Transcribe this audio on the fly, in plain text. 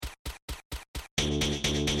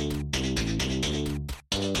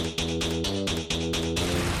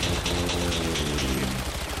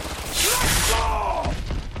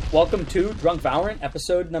Welcome to Drunk Valorant,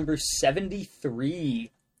 episode number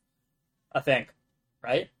 73, I think.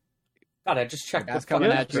 Right? God, I just checked. That's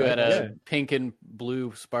coming at you at a pink and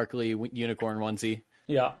blue sparkly unicorn onesie.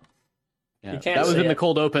 Yeah. Yeah, that was in the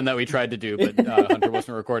cold open that we tried to do, but Hunter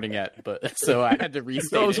wasn't recording yet. But so I had to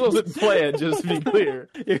restate. I was supposed to play it, just to be clear.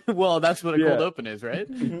 Well, that's what a cold open is,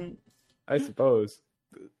 right? Mm-hmm. I suppose.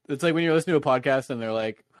 It's like when you're listening to a podcast and they're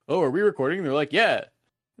like, "Oh, are we recording?" And they're like, "Yeah."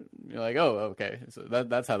 You're like, "Oh, okay." So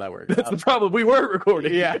that's how that works. That's the problem. We weren't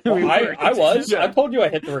recording. Yeah, well, I was. Yeah. I told you I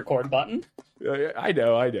hit the record button. I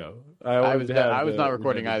know. I was not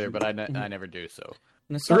recording either, but I never do. So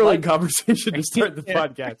it's a really conversation to start the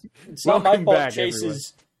podcast. It's not my fault. Chase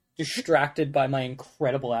is distracted by my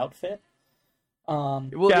incredible outfit. Well,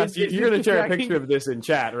 yeah, you're going to share a picture of this in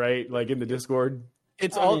chat, right? Like in the Discord.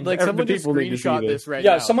 It's all like someone just screenshot this right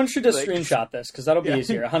now. Yeah, someone should just screenshot this because that'll be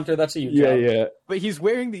easier. Hunter, that's a you job. Yeah. But he's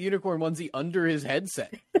wearing the unicorn onesie under his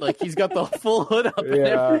headset. Like he's got the full hood up and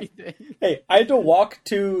everything. Hey, I had to walk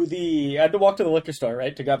to the liquor store,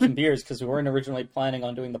 right, to grab some beers because we weren't originally planning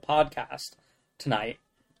on doing the podcast tonight.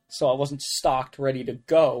 So I wasn't stocked, ready to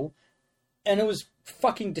go. And it was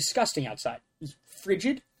fucking disgusting outside. It was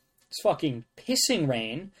frigid. It's fucking pissing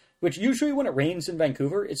rain, which usually when it rains in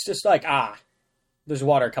Vancouver, it's just like, there's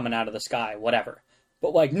water coming out of the sky, whatever.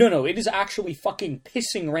 But like, no, it is actually fucking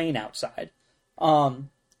pissing rain outside. And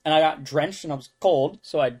I got drenched and I was cold,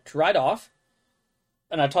 so I dried off,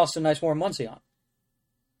 and I tossed a nice warm onesie on.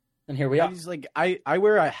 And here we are. He's like, I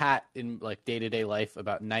wear a hat in like day-to-day life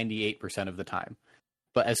about 98% of the time.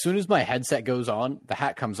 But as soon as my headset goes on, the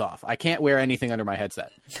hat comes off. I can't wear anything under my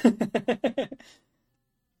headset.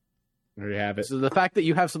 There you have it. So the fact that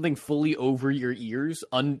you have something fully over your ears,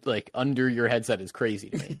 under your headset, is crazy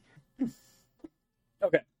to me.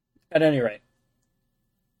 Okay. At any rate,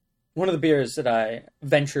 one of the beers that I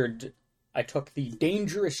took the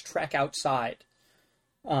dangerous trek outside,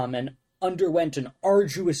 and underwent an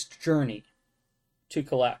arduous journey to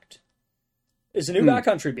collect, is a new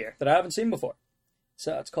backcountry beer that I haven't seen before.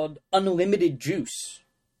 So it's called Unlimited Juice? ?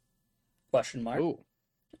 Ooh.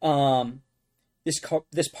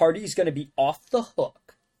 This party is going to be off the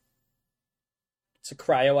hook. It's a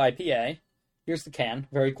cryo IPA. Here's the can.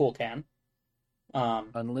 Very cool can.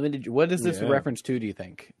 Unlimited. What is this a reference to, do you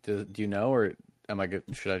think? Do you know, or am I good?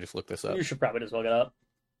 Should I just look this up? You should probably just look it up.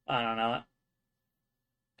 I don't know it.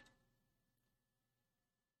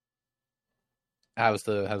 How's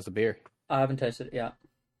the beer? I haven't tasted it yet.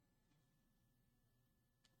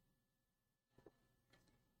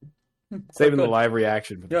 Saving the live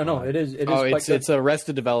reaction. Yeah, no, it is. Oh, it's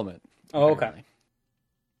Arrested Development. Oh, okay.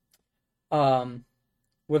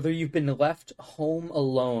 Whether you've been left home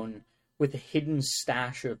alone with a hidden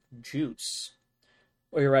stash of juice,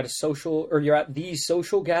 or you're at the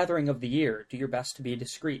social gathering of the year, do your best to be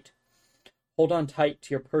discreet. Hold on tight to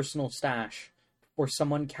your personal stash before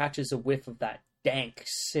someone catches a whiff of that dank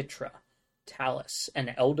Citra, Talus,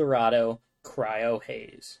 and Eldorado Cryo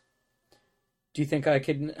Haze. Do you think I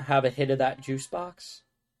could have a hit of that juice box?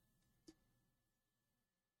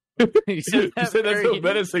 You said that so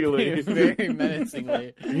menacingly. Very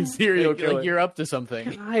menacingly. Serial killer. Like you're up to something.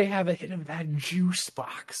 Can I have a hit of that juice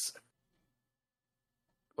box?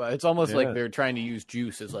 Well, it's almost like they're trying to use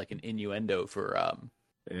juice as like an innuendo for, I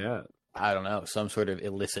don't know, some sort of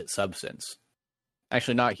illicit substance.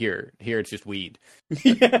 Actually, not here. Here, it's just weed.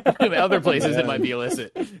 Other places, it might be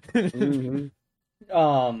illicit.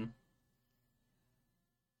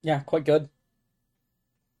 Yeah, quite good.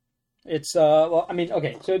 It's, so being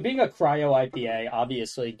a cryo IPA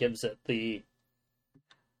obviously gives it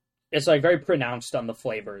it's like very pronounced on the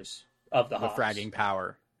flavors of the hops. Fragging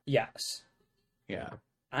power. Yes. Yeah.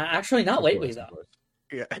 Actually, not lately, though.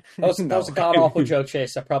 Yeah. That was a god-awful joke,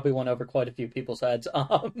 Chase. That probably went over quite a few people's heads.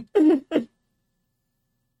 But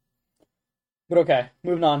okay,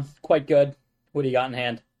 moving on. Quite good. What do you got in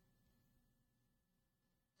hand?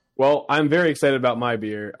 Well, I'm very excited about my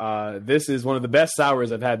beer. This is one of the best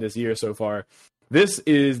sours I've had this year so far. This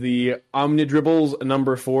is the Omnidribbles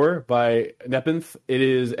number 4 by Nepenthe. It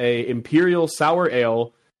is a Imperial Sour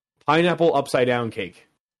Ale pineapple upside down cake.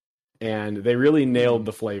 And they really nailed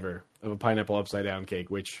the flavor of a pineapple upside down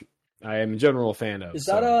cake, which I am in general a fan of. Is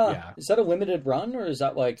that a limited run, or is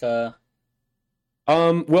that like a...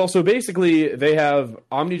 Well, so basically they have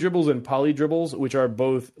Omnidribbles and Polydribbles, which are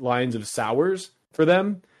both lines of sours for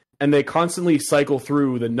them. And they constantly cycle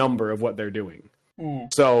through the number of what they're doing.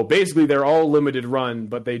 So basically, they're all limited run,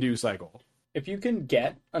 but they do cycle. If you can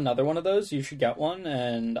get another one of those, you should get one,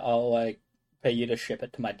 and I'll pay you to ship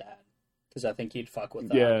it to my dad because I think he'd fuck with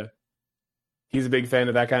that. Yeah, He's a big fan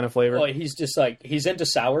of that kind of flavor. Well, he's just like he's into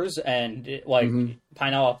sours, and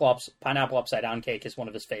pineapple upside down cake is one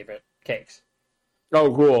of his favorite cakes.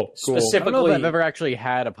 Oh, cool. I don't know if I've ever actually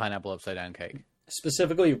had a pineapple upside down cake.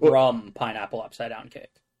 Specifically, rum pineapple upside down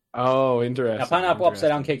cake. Oh, interesting. Now, pineapple upside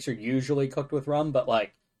down cakes are usually cooked with rum, but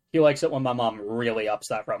like he likes it when my mom really ups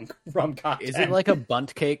that rum content. Is it like a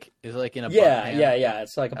bundt cake? Is it like in a yeah, bundt pan? yeah.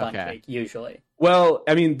 It's like a bundt cake usually. Well,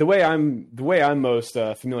 I mean, the way I'm most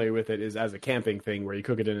familiar with it is as a camping thing where you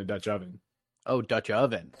cook it in a Dutch oven. Oh, Dutch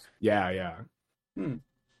oven. Yeah.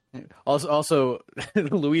 Also,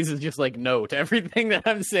 Louise is just like no to everything that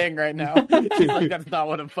I'm saying right now. She's like, that's not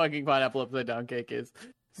what a fucking pineapple upside down cake is.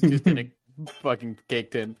 It's just in a fucking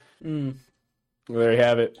cake tin. Well, there you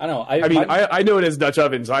have it. I know. I know it as Dutch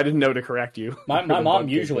oven, so I didn't know to correct you. My mom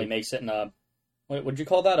usually makes it in a. Would you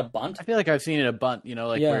call that a bundt? I feel like I've seen it in a bundt. You know,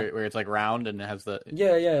 like where it's like round and it has the.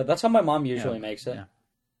 Yeah. That's how my mom usually makes it. Yeah.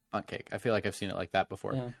 Bundt cake. I feel like I've seen it like that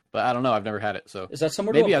before, but I don't know. I've never had it, so is that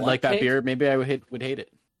similar? Maybe to I'd like that cake? beer. Maybe I would hate it.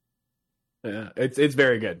 Yeah, it's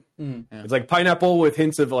very good. Yeah. It's like pineapple with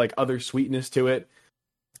hints of like other sweetness to it.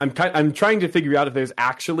 I'm trying to figure out if there's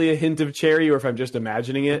actually a hint of cherry or if I'm just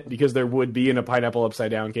imagining it, because there would be in a pineapple upside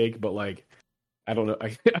down cake, but like I don't know.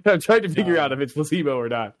 I'm trying to figure out if it's placebo or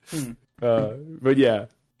not. But yeah,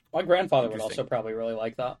 my grandfather would also probably really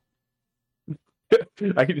like that.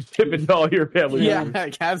 I could just tip it to all your family. Yeah,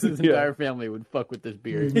 Kaz's entire family would fuck with this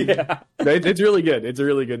beer. Yeah, it's really good. It's a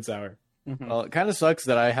really good sour. Well, it kind of sucks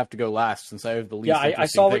that I have to go last since I have the least. Yeah, I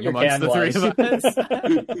saw what your can the was. Three of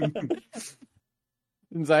us.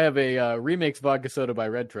 Since I have a remix vodka soda by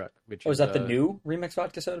Red Truck, which is that the new remix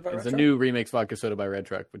vodka soda by Red Truck? It's a new remix vodka soda by Red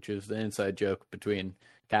Truck, which is the inside joke between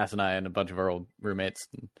Cass and I and a bunch of our old roommates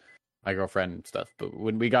and my girlfriend and stuff. But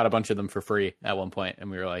when we got a bunch of them for free at one point,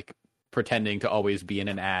 and we were like pretending to always be in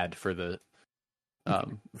an ad for the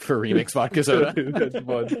for remix vodka soda. That's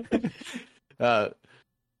fun.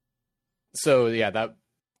 So yeah,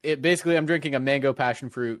 basically I'm drinking a mango passion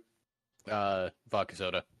fruit vodka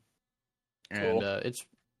soda, and it's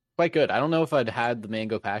quite good. I don't know if I'd had the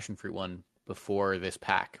mango passion fruit one before this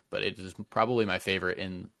pack, but it is probably my favorite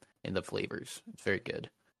in the flavors. It's very good.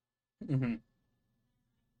 Mm-hmm.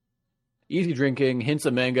 Easy drinking, hints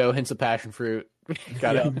of mango, hints of passion fruit.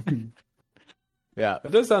 Got it. Yeah,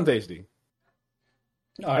 it does sound tasty.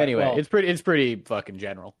 All right, anyway, it's pretty fucking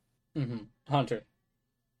general. Mm-hmm. Hunter,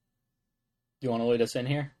 do you want to lead us in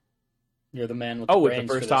here? You're the man with the brains with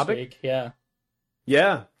the first for this topic. Week.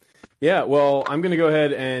 Yeah. Well, I'm going to go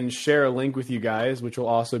ahead and share a link with you guys, which will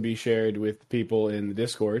also be shared with people in the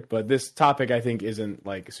Discord. But this topic, I think, isn't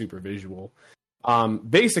like super visual.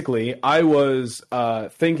 Basically, I was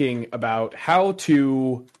thinking about how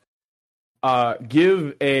to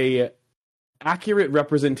give a accurate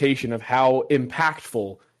representation of how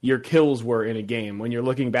impactful your kills were in a game when you're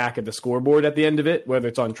looking back at the scoreboard at the end of it, whether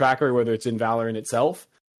it's on Tracker or whether it's in Valorant itself.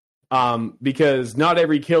 Because not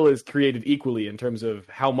every kill is created equally in terms of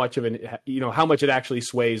how much it actually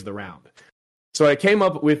sways the round. So I came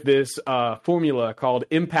up with this formula called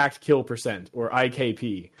impact kill percent, or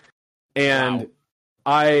IKP. And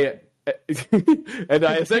I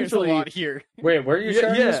essentially a lot here. Wait, were you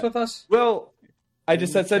sharing this with us? Well, I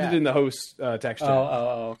just sent it in the host text.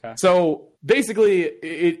 Oh, okay. So basically,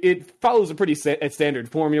 it follows a pretty standard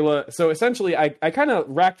formula. So essentially, I kind of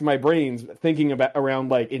racked my brains thinking around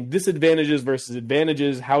like in disadvantages versus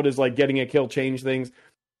advantages. How does like getting a kill change things?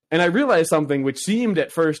 And I realized something which seemed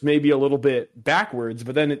at first maybe a little bit backwards,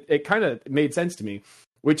 but then it kind of made sense to me,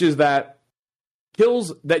 which is that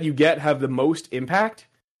kills that you get have the most impact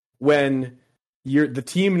when the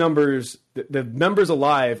team numbers, the numbers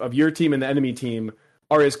alive of your team and the enemy team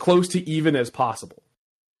are as close to even as possible.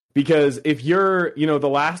 Because if you're, the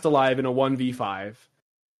last alive in a 1v5,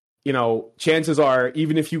 chances are,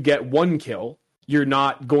 even if you get one kill, you're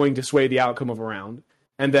not going to sway the outcome of a round.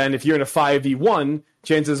 And then if you're in a 5v1,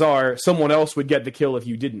 chances are someone else would get the kill if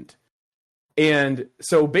you didn't. And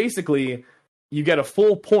so basically, you get a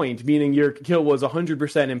full point, meaning your kill was 100%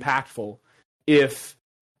 impactful if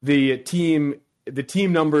the team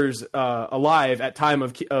numbers alive at time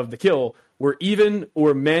of the kill were even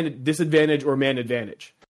or man disadvantage or man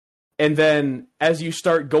advantage. And then as you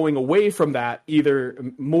start going away from that,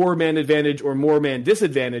 either more man advantage or more man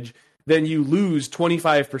disadvantage, then you lose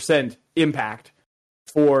 25% impact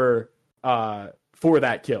for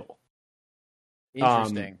that kill.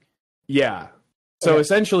 Interesting. So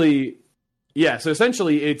essentially,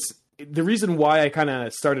 it's the reason why I kind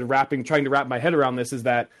of started trying to wrap my head around this is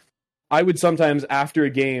that I would sometimes, after a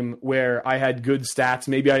game where I had good stats,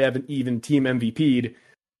 maybe I haven't even team MVP'd,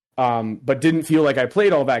 but didn't feel like I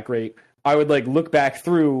played all that great, I would like look back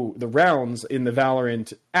through the rounds in the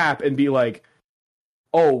Valorant app and be like,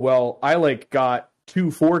 oh, well, I like got 2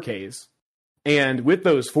 4Ks. And with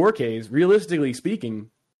those 4Ks, realistically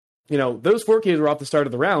speaking, those 4Ks were off the start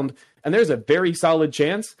of the round, and there's a very solid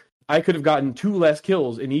chance I could have gotten 2 less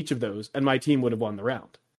kills in each of those, and my team would have won the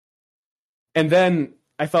round. And then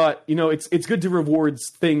I thought, it's good to reward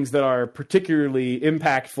things that are particularly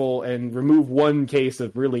impactful and remove one case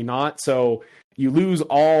of really not. So you lose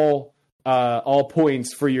all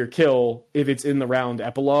points for your kill if it's in the round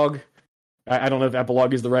epilogue. I don't know if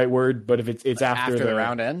epilogue is the right word, but if it's after the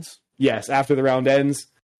round ends. Yes, after the round ends.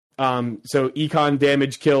 So econ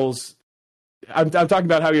damage kills. I'm talking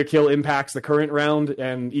about how your kill impacts the current round,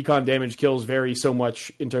 and econ damage kills vary so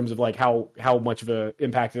much in terms of like how much of an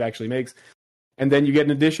impact it actually makes. And then you get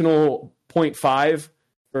an additional 0.5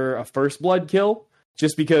 for a first blood kill,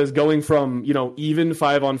 just because going from even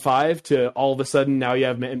 5-on-5 to all of a sudden now you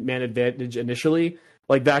have man advantage initially,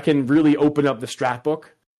 like that can really open up the strat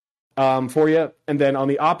book for you. And then on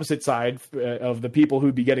the opposite side of the people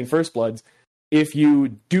who'd be getting first bloods, if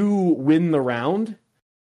you do win the round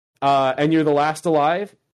and you're the last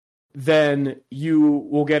alive, then you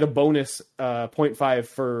will get a bonus 0.5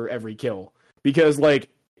 for every kill. Because like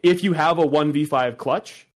if you have a 1v5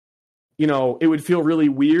 clutch, it would feel really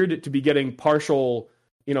weird to be getting partial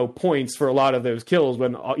points for a lot of those kills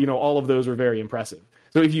when all of those were very impressive.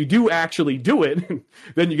 So if you do actually do it,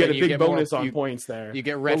 then you get a big bonus on points there. You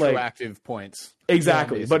get retroactive points.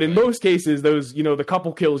 Exactly. But in most cases, those, the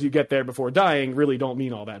couple kills you get there before dying really don't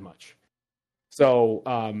mean all that much. So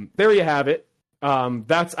there you have it.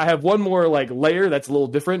 I have one more layer that's a little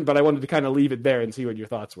different, but I wanted to kind of leave it there and see what your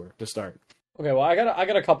thoughts were to start. Okay, well, I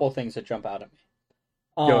got a couple of things that jump out at me.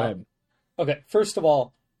 Go ahead. Okay, first of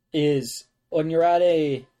all, is when you're at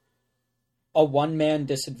a one-man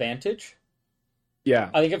disadvantage,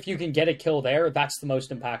 yeah, I think if you can get a kill there, that's the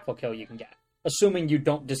most impactful kill you can get. Assuming you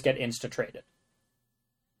don't just get insta-traded.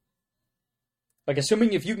 Like,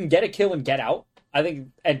 assuming if you can get a kill and get out, I think,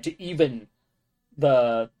 and to even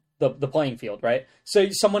the playing field, right? So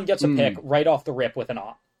someone gets a pick right off the rip with an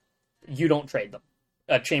op. You don't trade them.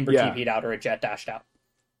 A chamber TP'd out or a jet dashed out.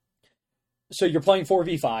 So you're playing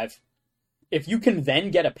 4v5. If you can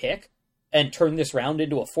then get a pick and turn this round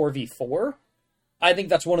into a 4v4, I think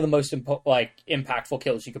that's one of the most impactful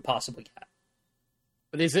kills you could possibly get.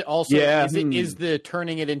 But is it also is the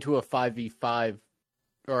turning it into a 5v5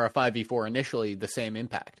 or a 5v4 initially the same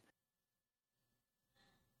impact?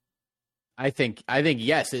 I think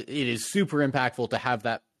yes, it is super impactful to have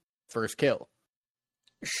that first kill.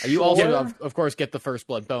 Sure. You also, of course, get the first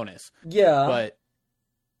blood bonus. Yeah, but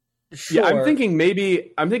sure. Yeah, I'm thinking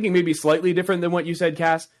maybe slightly different than what you said,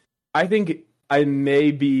 Cass. I think I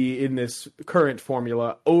may be in this current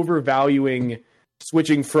formula overvaluing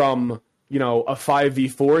switching from a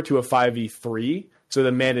 5v4 to a 5v3, so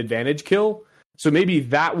the man advantage kill. So maybe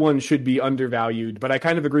that one should be undervalued, but I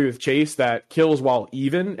kind of agree with Chase that kills while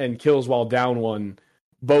even and kills while down one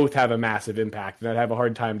both have a massive impact, and I'd have a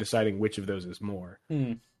hard time deciding which of those is more.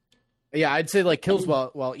 Yeah, I'd say kills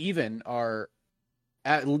while even are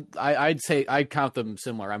I'd say I'd count them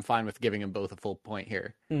similar. I'm fine with giving them both a full point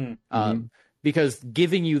here. Because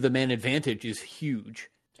giving you the man advantage is huge.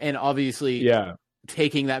 And obviously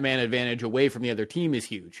taking that man advantage away from the other team is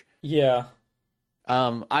huge. Yeah.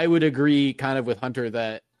 I would agree kind of with Hunter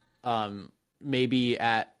that maybe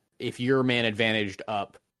if you're man advantaged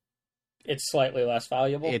up, it's slightly less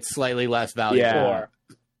valuable. It's slightly less valuable. Yeah.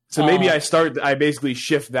 So maybe I basically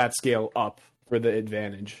shift that scale up for the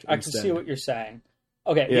advantage. I can see what you're saying.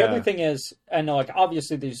 Okay, the other thing is, and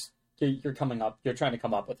obviously you're trying to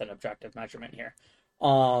come up with an objective measurement here.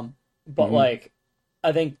 But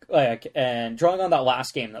I think and drawing on that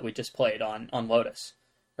last game that we just played on Lotus,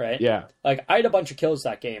 right? Yeah. I had a bunch of kills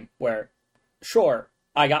that game where, sure,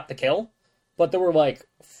 I got the kill, but there were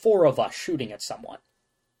 4 of us shooting at someone.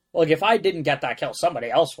 If I didn't get that kill,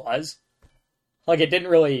 somebody else was. It didn't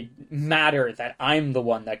really matter that I'm the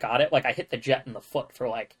one that got it. I hit the jet in the foot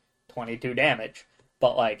for 22 damage,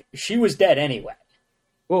 but she was dead anyway.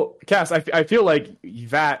 Well, Cass, I feel like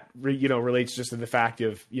that relates just to the fact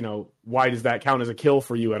of why does that count as a kill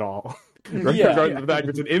for you at all? Regardless of the fact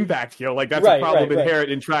it's an impact kill, that's a problem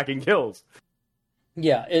inherent in tracking kills.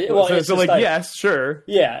 Yeah. Yes, sure.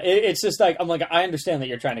 Yeah, it's just I'm I understand that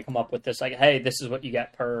you're trying to come up with this hey, this is what you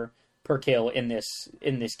get per kill in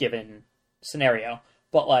this given scenario,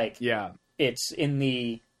 but it's in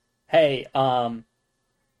the hey or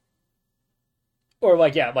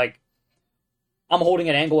I'm holding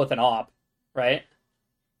an angle with an op, right?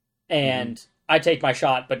 And I take my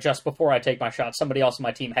shot, but just before I take my shot, somebody else on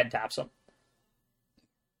my team head taps him.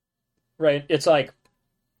 right? It's like,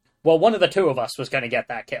 well, one of the two of us was going to get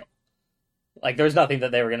that kill. Like, there's nothing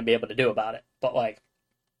that they were going to be able to do about it. But, like,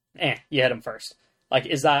 you hit him first. Like,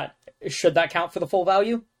 should that count for the full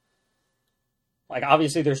value? Like,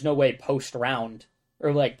 obviously there's no way post-round,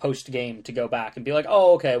 or, like, post-game to go back and be like,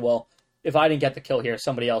 oh, okay, well, if I didn't get the kill here,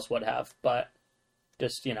 somebody else would have. But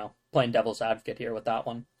just, playing devil's advocate here with that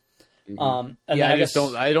one.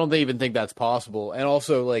 Mm-hmm. I don't even think that's possible. And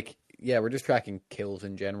also, like, we're just tracking kills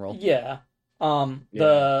in general. Yeah.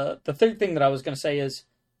 The third thing that I was going to say is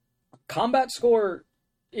combat score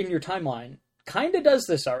in your timeline kind of does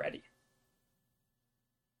this already.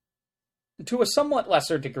 To a somewhat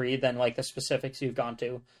lesser degree than, like, the specifics you've gone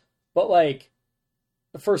to. But, like,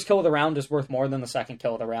 the first kill of the round is worth more than the second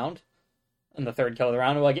kill of the round. And the third kill of the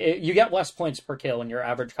round. Like, you get less points per kill in your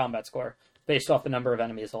average combat score based off the number of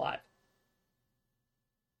enemies alive.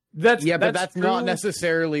 But that's not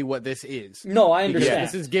necessarily what this is. No, I understand.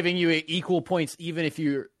 This is giving you equal points even if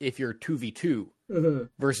you're 2v2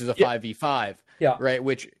 versus a 5v5. Yeah. Right?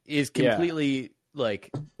 Which is completely,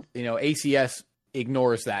 like, ACS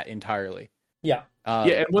ignores that entirely. Yeah.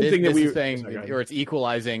 And one thing that we were saying, or it's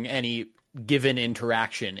equalizing any given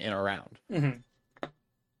interaction in a round. Mm-hmm.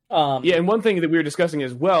 And one thing that we were discussing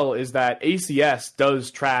as well is that ACS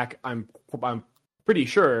does track, I'm pretty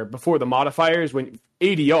sure, before the modifiers, when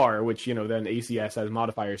ADR, which, then ACS has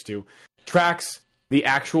modifiers to, tracks the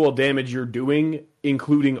actual damage you're doing,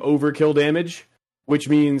 including overkill damage, which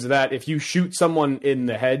means that if you shoot someone in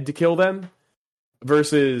the head to kill them,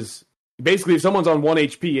 versus, basically, if someone's on 1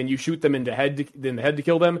 HP and you shoot them in the head to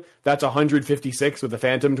kill them, that's 156 with a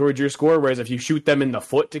phantom towards your score, whereas if you shoot them in the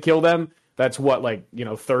foot to kill them, that's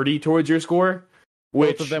 30 towards your score.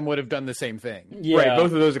 Both of them would have done the same thing. Yeah. Right,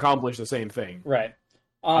 both of those accomplish the same thing. Right.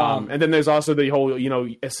 And then there's also the whole,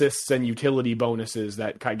 assists and utility bonuses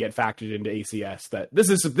that kind of get factored into ACS. That this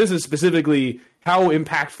is specifically how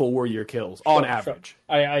impactful were your kills on average.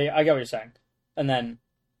 Sure. I get what you're saying. And then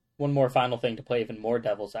one more final thing to play even more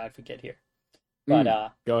devil's advocate here.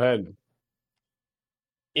 But go ahead.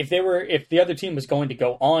 If the other team was going to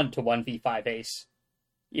go on to 1v5 ace,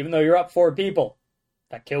 even though you're up 4 people,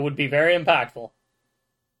 that kill would be very impactful.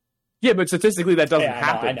 Yeah, but statistically that doesn't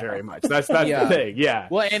happen very much. That's the thing. Yeah.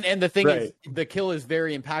 Well, and the thing is, the kill is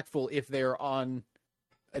very impactful if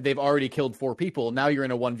they've already killed 4 people. Now you're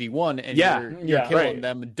in a 1v1, and your kill on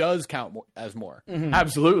them does count as more. Mm-hmm.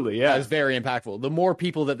 Absolutely, yeah. That's very impactful. The more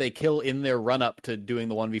people that they kill in their run-up to doing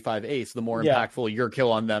the 1v5 ace, the more impactful your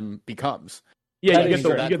kill on them becomes. Yeah, you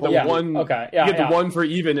get the one. Okay, you get the 1 for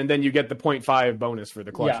even, and then you get the 0.5 bonus for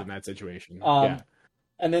the clutch in that situation.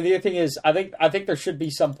 And then the other thing is, I think there should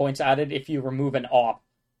be some points added if you remove an op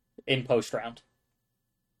in post round.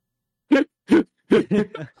 See,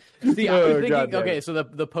 I was thinking, okay, so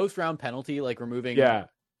the post round penalty, like removing,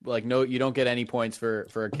 like no, you don't get any points for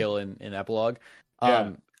a kill in epilogue.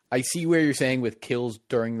 I see where you're saying with kills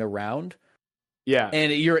during the round. Yeah,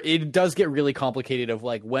 and it does get really complicated. Of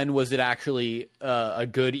like, when was it actually a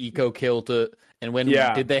good eco kill to? And when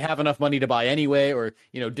did they have enough money to buy anyway? Or,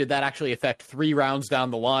 did that actually affect 3 rounds down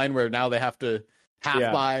the line where now they have to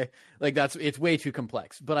buy? Like, it's way too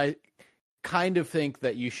complex. But I kind of think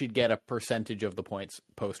that you should get a percentage of the points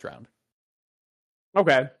post round.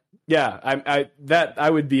 Okay. Yeah. I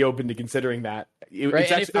would be open to considering that. Go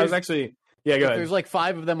ahead. If there's like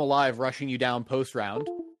 5 of them alive rushing you down post round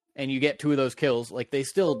and you get 2 of those kills, like they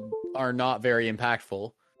still are not very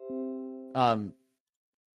impactful.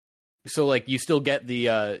 So, like, you still get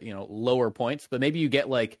the, lower points, but maybe you get,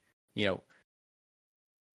 10%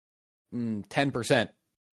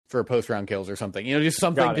 for post-round kills or something. Just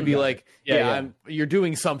something to be like, you're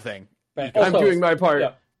doing something. Right. I'm doing my part.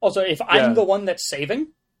 Yeah. Also, if I'm the one that's saving,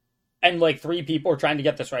 and, 3 people are trying to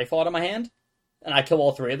get this rifle out of my hand, and I kill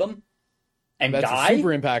all 3 of them, and that's die... super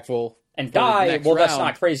impactful. And die, that's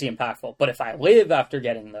not crazy impactful. But if I live after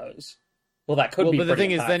getting those... Well, that could be. But the thing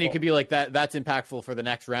impactful. is, then you could be like that. That's impactful for the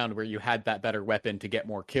next round, where you had that better weapon to get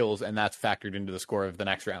more kills, and that's factored into the score of the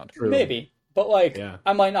next round. True. Maybe, but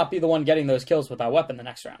I might not be the one getting those kills with that weapon the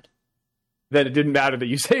next round. Then it didn't matter that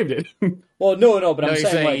you saved it. Well, no, but I'm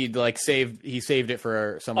saying he saved it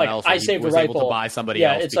for someone else. I saved the rifle able to buy somebody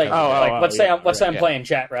else. It's let's say I'm playing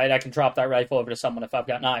chat, right? I can drop that rifle over to someone if I've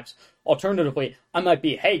got knives. Alternatively, I might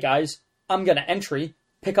be, hey guys, I'm gonna entry,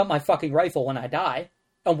 pick up my fucking rifle when I die.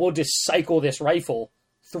 And we'll just cycle this rifle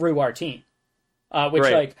through our team. Which,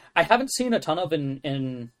 I haven't seen a ton of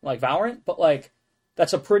in Valorant, but,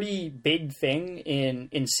 that's a pretty big thing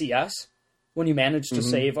in CS, when you manage to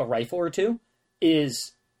save a rifle or 2,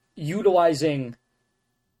 is utilizing,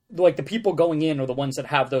 the people going in are the ones that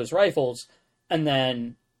have those rifles, and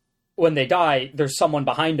then when they die, there's someone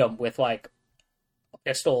behind them with like a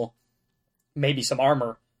pistol, maybe some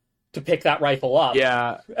armor, to pick that rifle up.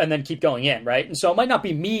 Yeah. And then keep going in, right? And so it might not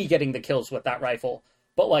be me getting the kills with that rifle,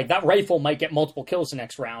 but like that rifle might get multiple kills the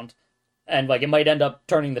next round, and like it might end up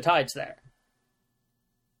turning the tides there.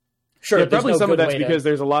 Sure, yeah, probably no some of that's because to...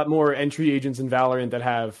 there's a lot more entry agents in Valorant that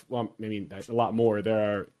have, well, I mean, that's a lot more.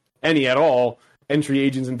 There are any at all entry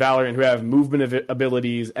agents in Valorant who have movement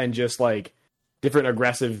abilities and just like different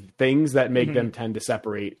aggressive things that make them tend to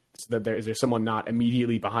separate, so that there's someone not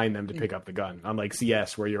immediately behind them to pick up the gun, unlike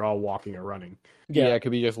CS where you're all walking or running. Yeah, it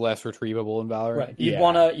could be just less retrievable in Valorant. Right.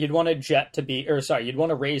 You'd want a jet to be, or sorry, you'd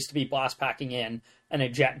want a Raze to be blast packing in and a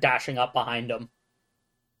jet dashing up behind them.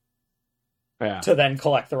 Yeah. To then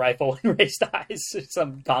collect the rifle when Raze dies,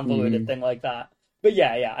 some convoluted thing like that. But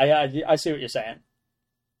I see what you're saying.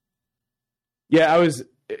 Yeah, I was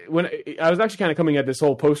actually kind of coming at this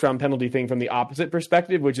whole post-round penalty thing from the opposite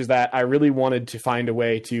perspective, which is that I really wanted to find a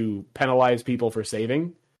way to penalize people for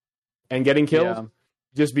saving and getting killed,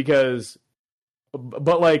 just because.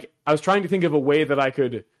 But like, I was trying to think of a way that I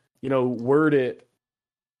could, word it.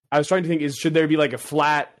 I was trying to think: should there be like a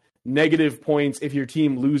flat negative points if your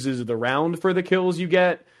team loses the round for the kills you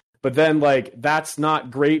get? But then like, that's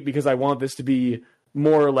not great because I want this to be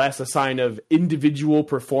more or less a sign of individual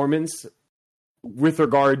performance with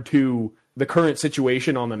regard to the current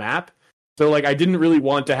situation on the map. So like, I didn't really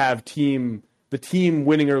want to have the team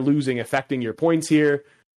winning or losing affecting your points here.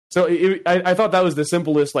 So I thought that was the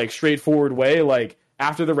simplest, like, straightforward way. Like,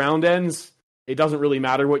 after the round ends, it doesn't really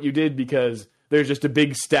matter what you did because there's just a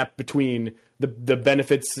big step between the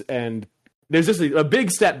benefits, and there's just a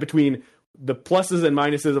big step between the pluses and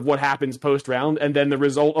minuses of what happens post round and then the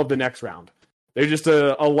result of the next round. There's just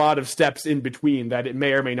a lot of steps in between that it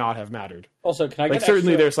may or may not have mattered. Also, can I get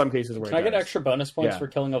certainly there's some cases where can I get extra bonus points for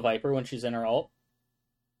killing a Viper when she's in her ult?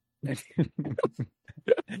 If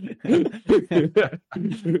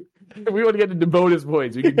we want to get into bonus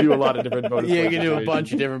points, we can do a lot of different bonus points. Yeah, you can do a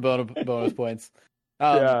bunch of different bonus points.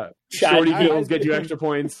 Shorty kills get you extra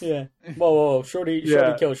points. Yeah. Whoa. Shorty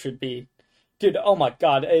kills should be. Dude, oh my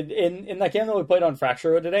god. In that game that we played on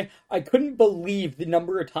Fracture today, I couldn't believe the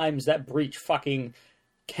number of times that Breach fucking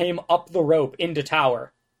came up the rope into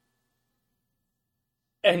tower.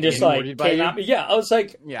 And just like came at me. Yeah, I was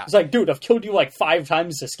like, dude, I've killed you like 5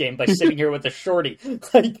 times this game by sitting here with a shorty.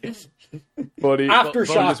 Like,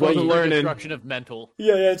 Aftershock wasn't learning. Destruction of mental.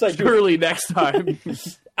 Yeah, it's like surely next time.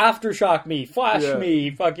 Aftershock me, flash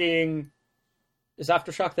me, fucking. Is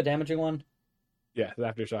Aftershock the damaging one? Yeah,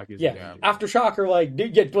 Aftershock is. Yeah, Aftershock are like,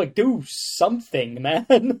 do something, man.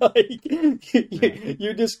 Like,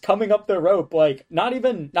 you're just coming up the rope, like not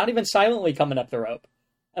even silently coming up the rope.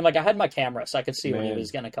 And, like, I had my camera, so I could see when he was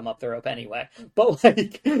going to come up the rope anyway. But,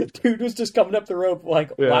 like, dude was just coming up the rope,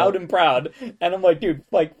 like, loud and proud. And I'm like, dude,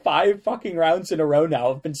 like, 5 fucking rounds in a row now,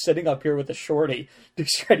 I've been sitting up here with a shorty,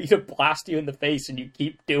 just ready to blast you in the face, and you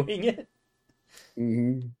keep doing it.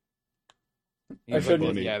 Mm-hmm. I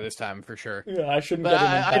shouldn't. Yeah, this time, for sure. Yeah, I shouldn't but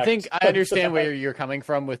I think I understand where you're coming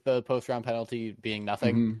from with the post-round penalty being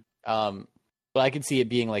nothing. Mm-hmm. But I can see it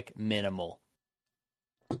being, like, minimal.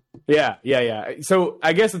 Yeah. So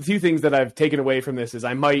I guess the 2 things that I've taken away from this is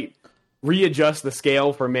I might readjust the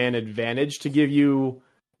scale for man advantage to give you,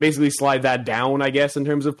 basically slide that down, I guess, in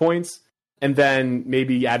terms of points. And then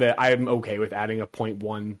maybe I'm okay with adding a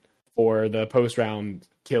 0.1 for the post-round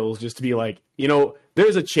kills, just to be like,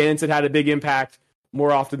 there's a chance it had a big impact.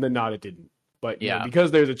 More often than not, it didn't. But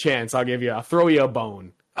because there's a chance, I'll throw you a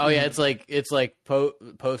bone. Oh yeah, it's like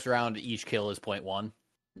post-round, each kill is 0.1.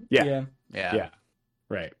 Yeah.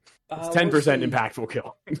 Right. It's 10% impactful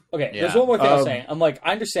kill. Okay, there's one more thing I was saying. I'm like,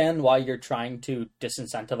 I understand why you're trying to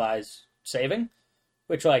disincentivize saving,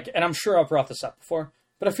 which, like, and I'm sure I've brought this up before,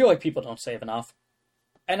 but I feel like people don't save enough.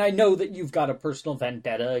 And I know that you've got a personal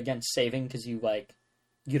vendetta against saving because you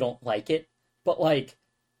don't like it, but, like,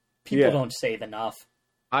 people don't save enough.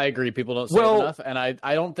 I agree, people don't save enough, and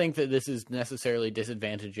I don't think that this is necessarily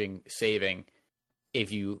disadvantaging saving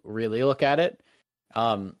if you really look at it.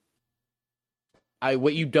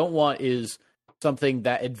 What you don't want is something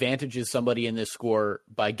that advantages somebody in this score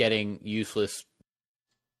by getting useless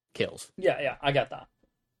kills. Yeah, I got that.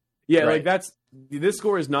 Yeah, right. Like this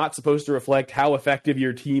score is not supposed to reflect how effective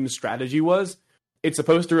your team's strategy was. It's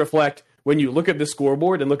supposed to reflect, when you look at the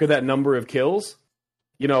scoreboard and look at that number of kills,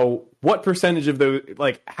 what percentage of those,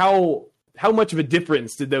 like how much of a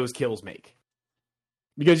difference did those kills make?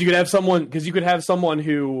 Because you could have someone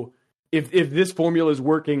who, if this formula is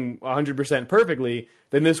working 100% perfectly,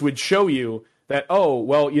 then this would show you that,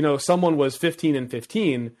 someone was 15 and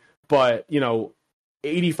 15, but,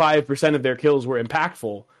 85% of their kills were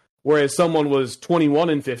impactful. whereas someone was 21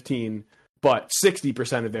 and 15, but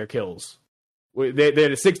 60% of their kills. They had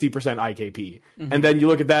a 60% IKP. Mm-hmm. And then you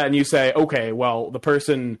look at that and you say, okay, well, the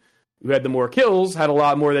person who had the more kills had a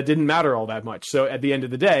lot more that didn't matter all that much. So at the end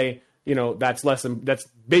of the day, you know, that's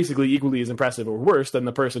basically equally as impressive or worse than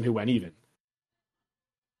the person who went even.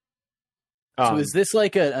 So is this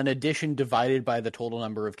like an addition divided by the total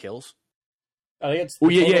number of kills? I think it's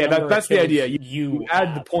that's the idea. You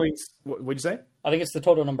add the points. What'd you say? I think it's the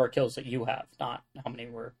total number of kills that you have, not how many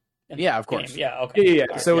were. Yeah, of course. Game. Yeah, okay. Yeah.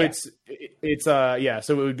 Right, so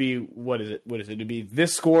so it would be what is it? It would be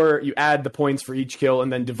this score. You add the points for each kill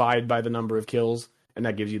and then divide by the number of kills, and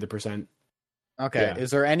that gives you the percent. Okay. Yeah.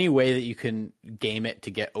 Is there any way that you can game it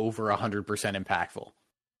to get over 100% impactful?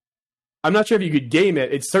 I'm not sure if you could game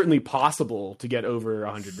it. It's certainly possible to get over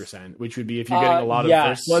 100%, which would be if you're getting a lot of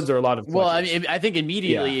first bloods or a lot of clutches. Well, I mean, I think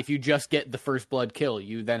immediately if you just get the first blood kill,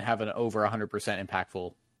 you then have an over 100%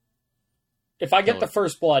 impactful. If I get the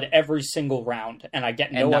first blood every single round and I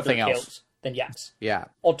get no other kills, then yes. Yeah.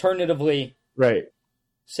 Alternatively, right.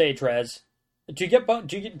 Sage Res. Do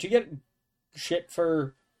you get shit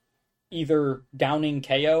for either downing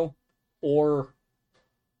KO or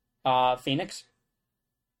Phoenix?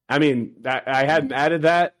 I mean, I hadn't added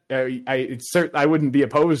that. I wouldn't be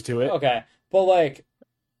opposed to it. Okay, but like,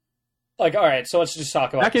 all right. So let's just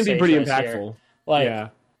talk about that. Can be pretty impactful. Here.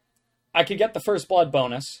 Like, I could get the first blood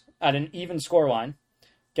bonus at an even scoreline,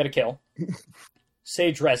 get a kill.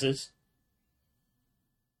 Sage reses.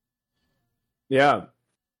 Yeah.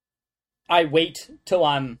 I wait till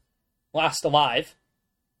I'm last alive.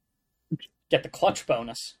 Get the clutch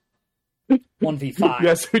bonus. 1v5.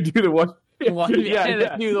 Yes, we do the one. Do the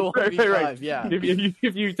 1v5, right. Yeah.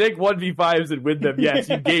 If you take 1v5s and win them, yes,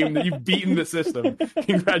 you've beaten the system.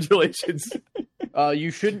 Congratulations.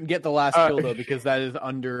 You shouldn't get the last kill though, because that is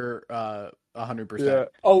under 100%. Yeah.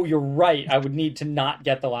 Oh, you're right. I would need to not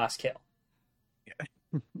get the last kill.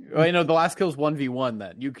 Well, you know, the last kill is 1v1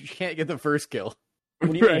 then. You can't get the first kill.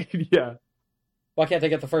 What do you mean? Yeah. Why can't they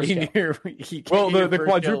get the first kill? Well, the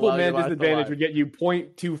quadruple man disadvantage would get you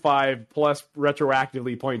 0.25 plus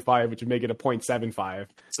retroactively 0.5, which would make it a 0.75.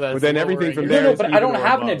 So but then everything from there. No, but I don't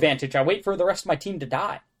have an advantage. I wait for the rest of my team to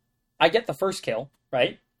die. I get the first kill,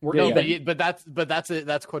 right? But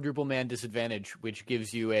that's quadruple man disadvantage, which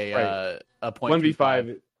gives you a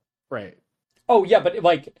 0.25. Right. Oh yeah,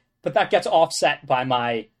 but that gets offset by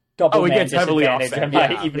my double man disadvantage and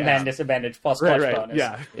my even man disadvantage plus clutch bonus.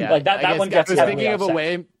 Yeah. Like that one gets heavily thinking offset. of a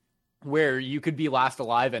way where you could be last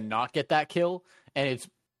alive and not get that kill, and it's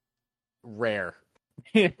rare.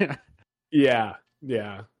 Yeah.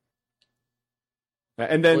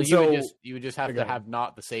 And then you would just have to have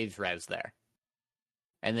not the Sage res there.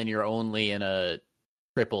 And then you're only in a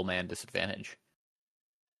triple man disadvantage.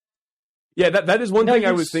 Yeah, that is one thing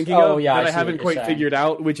I was thinking of that I haven't quite figured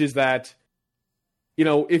out, which is that, you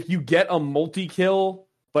know, if you get a multi-kill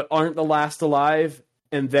but aren't the last alive,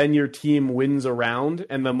 and then your team wins a round,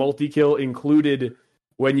 and the multi-kill included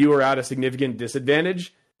when you were at a significant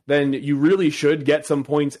disadvantage, then you really should get some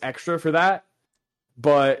points extra for that.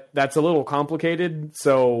 But that's a little complicated,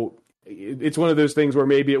 so it's one of those things where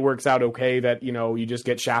maybe it works out okay that, you know, you just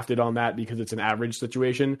get shafted on that because it's an average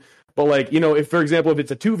situation. But, like, you know, if, for example, if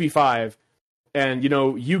it's a 2v5 and, you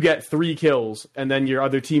know, you get 3 kills and then your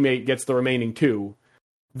other teammate gets the remaining 2,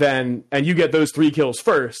 then, and you get those 3 kills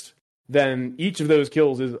first, then each of those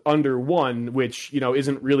kills is under 1, which, you know,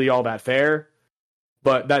 isn't really all that fair.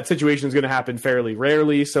 But that situation is going to happen fairly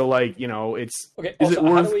rarely. So, like, you know, is it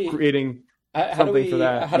worth creating something for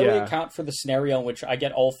that? How do we account for the scenario in which I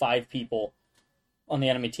get all 5 people on the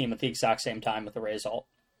enemy team at the exact same time with the Raze ult?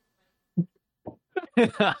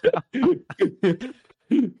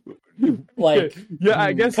 Like, yeah,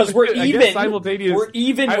 I guess because we're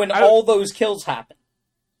even when all those kills happen.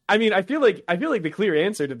 I mean, I feel like the clear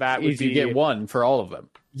answer to that would be you get 1 for all of them.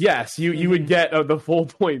 Yes, you would get the full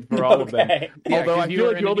point for all of them. Yeah, although I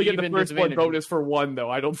feel like you only get the first one bonus for 1, though.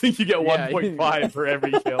 I don't think you get 1.5 for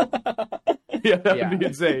every kill. Yeah, that would be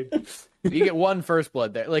insane. You get 1 first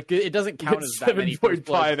blood there. Like, it doesn't count as that many first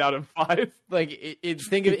bloods. 7.5 out of 5. Like,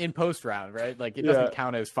 think of it in post round, right? Like, it doesn't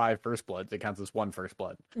count as 5 first bloods. It counts as 1 first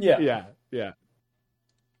blood. Yeah.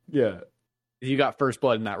 You got first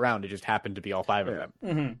blood in that round. It just happened to be all 5 of them.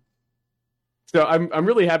 Mm-hmm. So I'm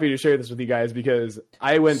really happy to share this with you guys because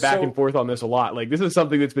I went back and forth on this a lot. Like, this is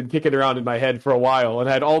something that's been kicking around in my head for a while and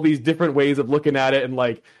had all these different ways of looking at it. And,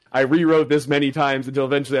 like, I rewrote this many times until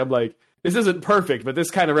eventually I'm like, this isn't perfect, but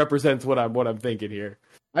this kind of represents what I'm thinking here.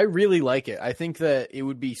 I really like it. I think that it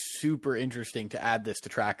would be super interesting to add this to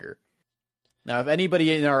Tracker. Now, if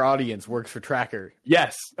anybody in our audience works for Tracker...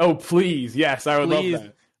 Yes. Oh, please. Yes, I would love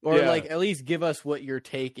that. Or like at least give us what your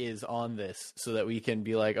take is on this so that we can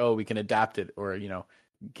be like, oh, we can adapt it, or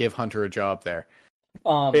give Hunter a job there.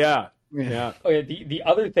 Yeah. Okay, the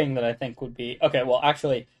other thing that I think would be okay, well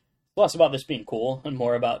actually less about this being cool and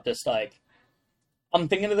more about just like I'm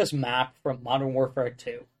thinking of this map from Modern Warfare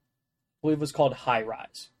 2. I believe it was called High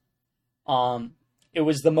Rise. It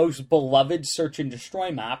was the most beloved search and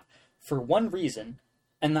destroy map for one reason,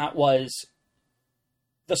 and that was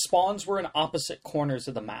the spawns were in opposite corners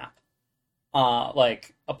of the map,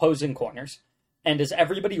 like opposing corners. And as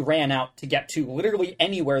everybody ran out to get to literally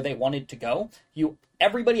anywhere they wanted to go,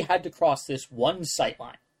 everybody had to cross this one sight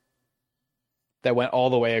line. That went all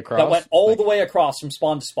the way across? That went all the way across from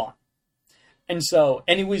spawn to spawn. And so,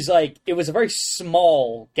 and it was a very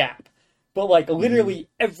small gap. But like literally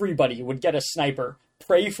everybody would get a sniper,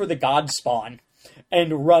 pray for the god spawn,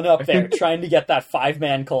 and run up there trying to get that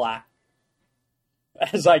 5-man collat.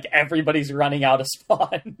 As like everybody's running out of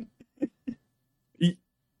spawn.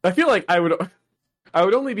 I feel like I would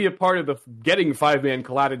only be a part of the getting 5-man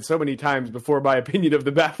collatted so many times before my opinion of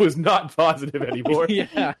the map was not positive anymore.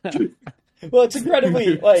 Yeah. Well, it's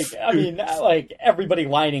incredibly like everybody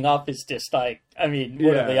lining up is just like what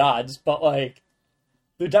are the odds? But like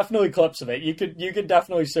there are definitely clips of it. You could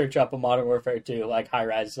definitely search up a Modern Warfare 2 like high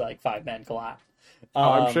rise like 5-man collat.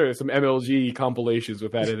 I'm sure some MLG compilations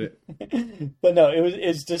with that in it. But no,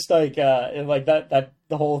 it's just like that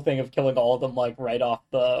the whole thing of killing all of them like right off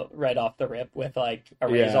the rip with like a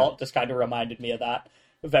result just kind of reminded me of that,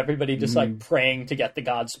 of everybody just like praying to get the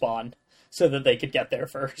god spawn so that they could get there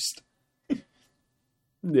first.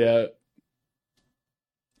 Yeah.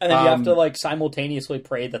 And then you have to like simultaneously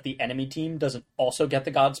pray that the enemy team doesn't also get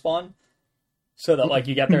the god spawn so that like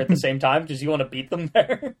you get there at the same time because you want to beat them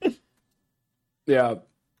there. Yeah.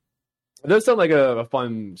 It does sound like a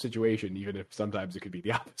fun situation, even if sometimes it could be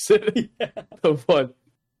the opposite of fun.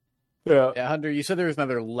 Yeah. Yeah, Hunter, you said there was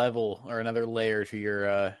another level or another layer to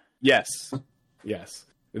your... Yes.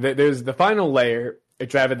 There's the final layer,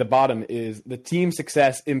 which I have at the bottom, is the team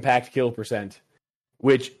success impact kill percent,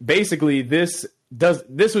 which basically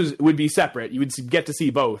would be separate. You would get to see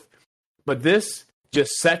both. But this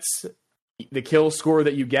just sets the kill score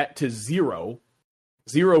that you get to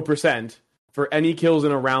 0% for any kills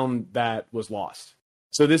in a round that was lost.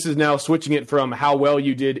 So this is now switching it from how well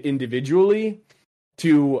you did individually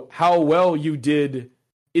to how well you did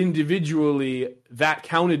individually that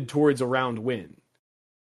counted towards a round win.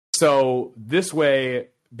 So this way,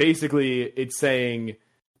 basically, it's saying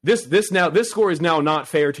this score is now not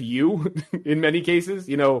fair to you in many cases.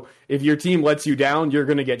 If your team lets you down, you're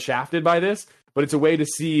going to get shafted by this. But it's a way to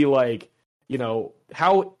see how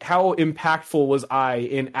impactful was I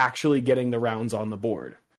in actually getting the rounds on the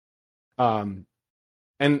board. And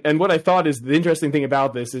what I thought is the interesting thing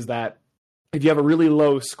about this is that if you have a really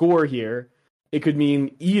low score here, it could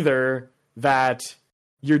mean either that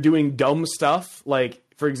you're doing dumb stuff, like,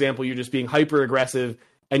 for example, you're just being hyper aggressive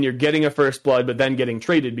and you're getting a first blood, but then getting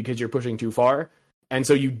traded because you're pushing too far. And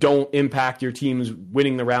so you don't impact your team's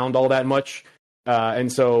winning the round all that much.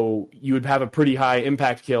 And so you would have a pretty high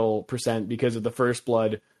impact kill percent because of the first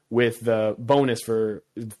blood with the bonus for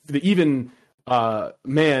the even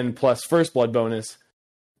man plus first blood bonus.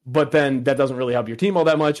 But then that doesn't really help your team all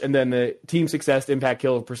that much. And then the team success impact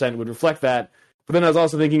kill percent would reflect that. But then I was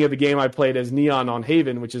also thinking of the game I played as Neon on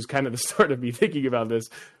Haven, which is kind of the start of me thinking about this,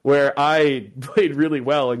 where I played really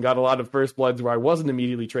well and got a lot of first bloods where I wasn't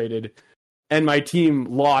immediately traded. And my team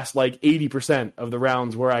lost like 80% of the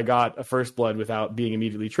rounds where I got a first blood without being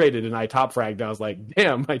immediately traded. And I top fragged. And I was like,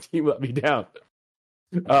 damn, my team let me down.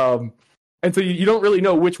 And so you don't really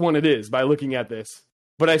know which one it is by looking at this.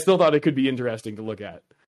 But I still thought it could be interesting to look at.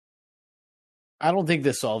 I don't think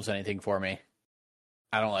this solves anything for me.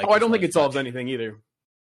 I don't like. I don't think it solves anything either.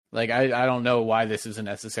 Like I don't know why this is a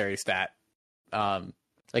necessary stat.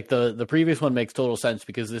 Like the previous one makes total sense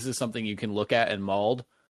because this is something you can look at and mauled.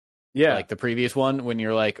 Yeah, like the previous one when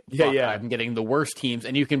you're like, I'm getting the worst teams,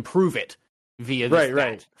 and you can prove it via this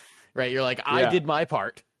stat. Right. You're like, I did my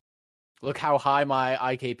part. Look how high my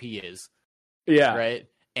IKP is. Yeah. Right,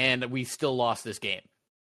 and we still lost this game.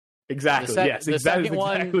 Exactly. Yes. Exactly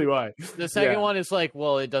why. The second one is like,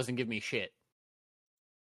 well, it doesn't give me shit.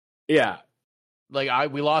 Yeah.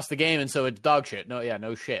 Like we lost the game, and so it's dog shit.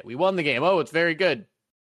 No shit. We won the game. Oh, it's very good.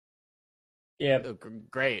 Yeah,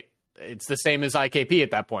 great. It's the same as IKP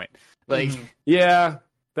at that point. Like, yeah,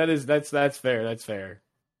 that's fair. That's fair.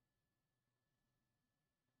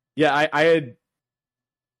 Yeah, I had.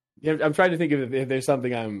 Yeah, I'm trying to think if there's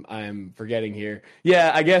something I'm forgetting here.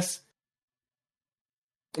 Yeah, I guess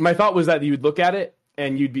my thought was that you would look at it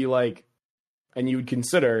and you'd be like, and you would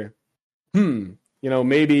consider,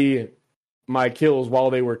 maybe my kills, while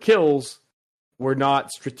they were kills, were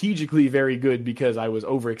not strategically very good because I was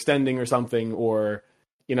overextending or something, or,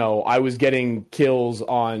 I was getting kills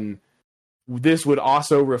on... This would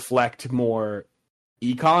also reflect more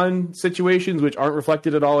econ situations, which aren't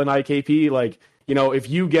reflected at all in IKP. Like, if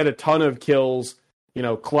you get a ton of kills,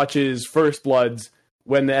 clutches, first bloods,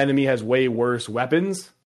 when the enemy has way worse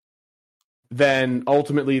weapons, then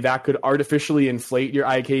ultimately that could artificially inflate your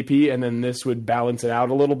IKP, and then this would balance it out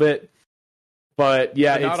a little bit. But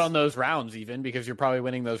yeah, not on those rounds even, because you're probably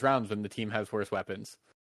winning those rounds when the team has worse weapons.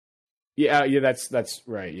 Yeah, that's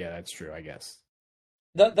right. Yeah, that's true, I guess.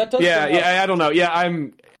 That does. I don't know. Yeah,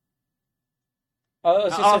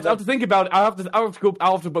 I'll have to think about it.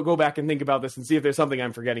 I'll have to go back and think about this and see if there's something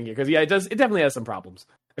I'm forgetting here, because it definitely has some problems.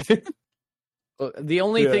 The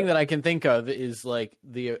only thing that I can think of is like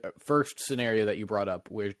the first scenario that you brought up,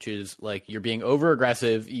 which is like you're being over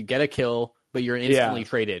aggressive, you get a kill, but you're instantly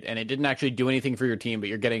traded, and it didn't actually do anything for your team, but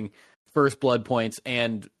you're getting first blood points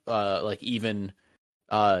and even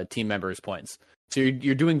team members points. So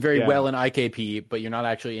you're doing very well in IKP, but you're not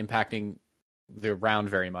actually impacting the round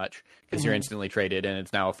very much because you're instantly traded, and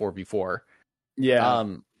it's now a 4v4. Yeah.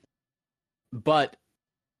 But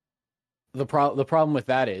the problem with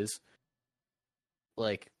that is,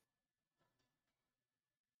 like,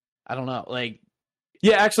 I don't know, like.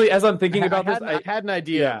 Yeah, actually, as I'm thinking about this, I had an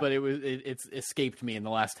idea, but it's escaped me in the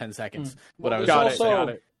last 10 seconds. What I was got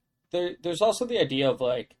it. There's also the idea of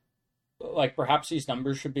like perhaps these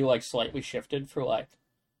numbers should be like slightly shifted for like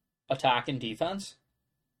attack and defense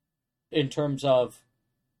in terms of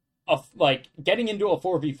like getting into a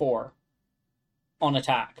 4v4 on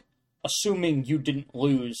attack, assuming you didn't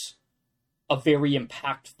lose a very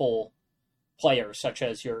impactful player such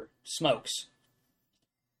as your smokes,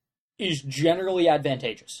 is generally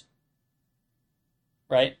advantageous.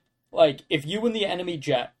 Right? Like, if you and the enemy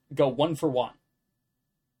jet go 1-for-1,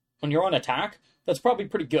 when you're on attack, that's probably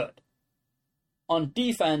pretty good. On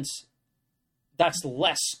defense, that's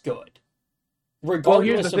less good.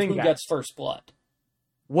 Regardless of who gets first blood.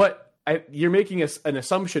 You're making an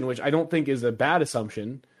assumption, which I don't think is a bad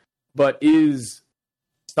assumption, but is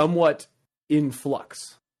somewhat in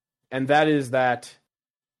flux. And that is that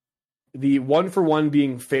the 1-for-1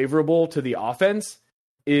 being favorable to the offense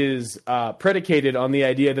is predicated on the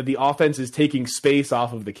idea that the offense is taking space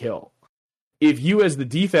off of the kill. If you as the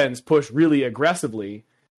defense push really aggressively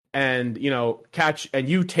and, catch, and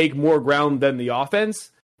you take more ground than the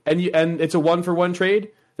offense, and it's a 1-for-1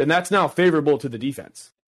 trade, then that's now favorable to the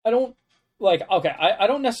defense. I don't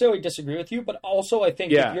necessarily disagree with you, but also I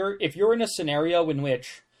think if you're in a scenario in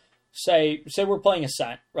which, say we're playing a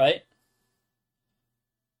set, right?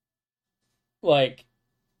 Like,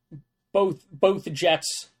 both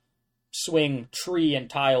jets swing tree and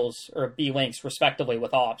tiles, or B-links, respectively,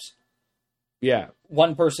 with ops. Yeah.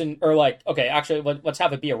 One person, or like, okay, actually, let's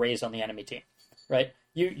have it be a Raze on the enemy team, right?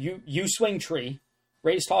 You swing tree,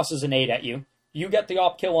 Raze tosses a nade at you, you get the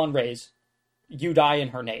op kill on Raze, you die in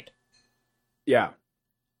her nade. Yeah.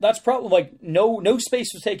 That's probably, like, no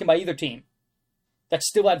space was taken by either team. That's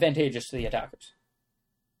still advantageous to the attackers.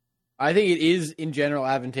 I think it is in general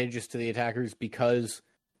advantageous to the attackers because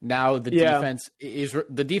now the defense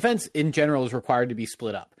in general is required to be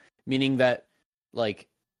split up, meaning that, like,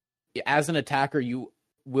 as an attacker, you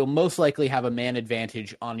will most likely have a man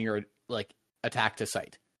advantage on your, like, attack to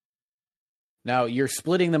site. Now you're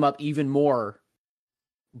splitting them up even more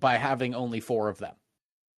by having only 4 of them.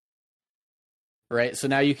 Right? So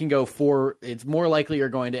now you can go 4. It's more likely you're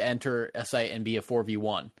going to enter a site and be a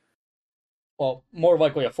 4v1. Well, more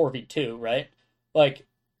likely a 4v2, right? Like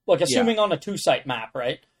assuming on a 2-site map,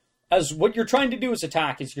 right? As what you're trying to do as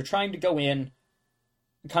attack is you're trying to go in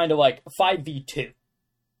kind of like 5v2.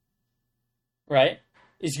 Right?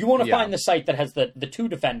 Is you want to find the site that has the 2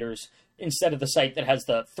 defenders instead of the site that has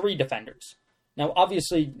the 3 defenders. Now,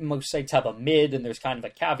 obviously, most sites have a mid, and there's kind of a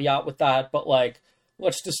caveat with that, but, like,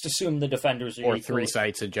 let's just assume the defenders are or equal. 3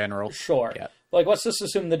 sites in general. Sure. Yeah. Like, let's just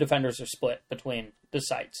assume the defenders are split between the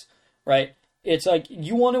sites, right? It's like,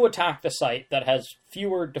 you want to attack the site that has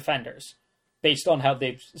fewer defenders based on how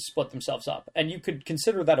they've split themselves up. And you could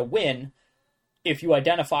consider that a win if you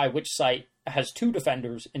identify which site has 2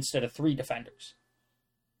 defenders instead of 3 defenders.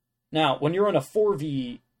 Now, when you're in a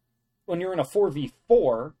 4v4,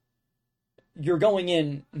 you're going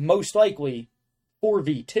in most likely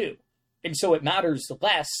 4v2. And so it matters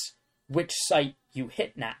less which site you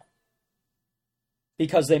hit now.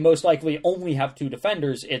 Because they most likely only have 2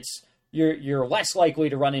 defenders, you're less likely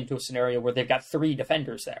to run into a scenario where they've got 3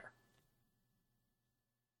 defenders there.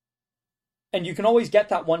 And you can always get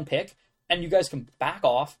that one pick, and you guys can back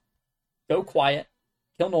off, go quiet,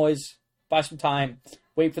 kill noise, buy some time,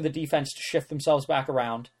 wait for the defense to shift themselves back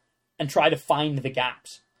around, and try to find the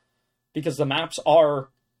gaps. Because the maps are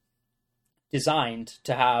designed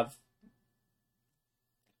to have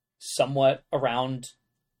somewhat around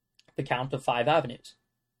the count of 5 avenues.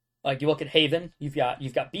 Like, you look at Haven, you've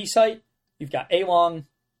got B site, you've got A long,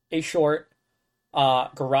 A short,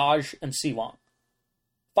 garage, and C long.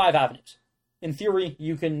 5 avenues. In theory,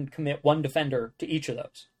 you can commit 1 defender to each of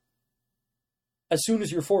those. As soon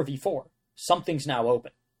as you're 4v4, something's now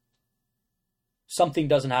open. Something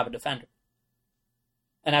doesn't have a defender.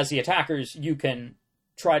 And as the attackers, you can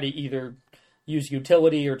try to either use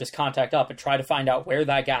utility or just contact up and try to find out where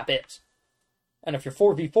that gap is. And if you're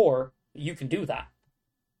 4v4, you can do that.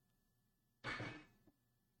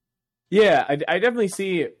 Yeah, I definitely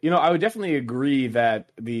see, I would definitely agree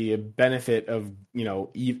that the benefit of,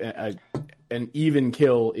 an even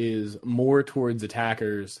kill is more towards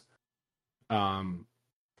attackers. More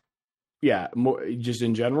just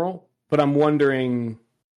in general. But I'm wondering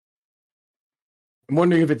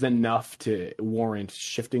if it's enough to warrant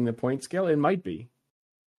shifting the point scale. It might be.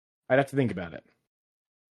 I'd have to think about it.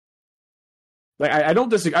 Like, I don't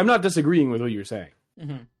disagree. I'm not disagreeing with what you're saying.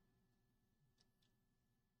 Mm-hmm.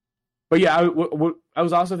 But yeah, I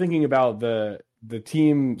was also thinking about the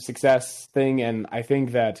team success thing, and I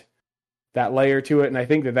think that layer to it, and I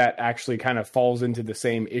think that actually kind of falls into the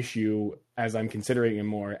same issue as I'm considering it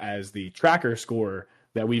more as the tracker score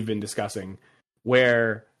that we've been discussing,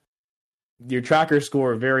 where your tracker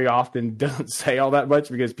score very often doesn't say all that much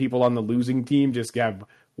because people on the losing team just have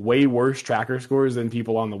way worse tracker scores than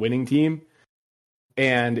people on the winning team.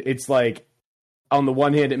 And it's like, on the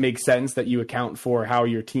one hand, it makes sense that you account for how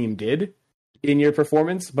your team did in your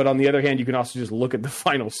performance, but on the other hand, you can also just look at the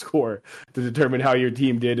final score to determine how your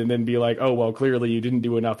team did and then be like, oh, well, clearly you didn't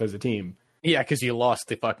do enough as a team. Yeah, because you lost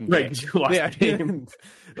the fucking game. Right, you lost the game.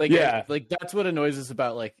 Like that's what annoys us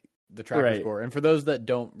about like the tracker score. And for those that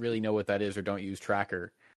don't really know what that is or don't use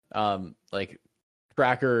tracker, like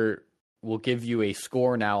tracker will give you a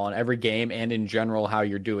score now on every game and in general how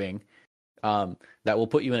you're doing. That will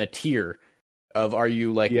put you in a tier of are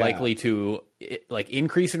you likely to like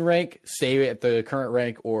increase in rank, stay at the current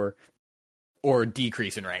rank, or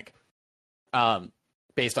decrease in rank,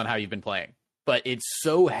 based on how you've been playing. But it's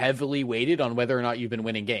so heavily weighted on whether or not you've been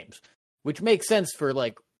winning games, which makes sense for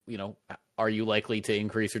are you likely to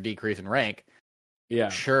increase or decrease in rank? Yeah,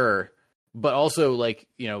 sure. But also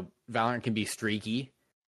Valorant can be streaky.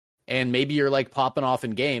 And maybe you're like popping off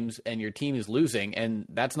in games and your team is losing, and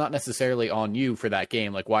that's not necessarily on you for that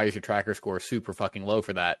game. Like, why is your tracker score super fucking low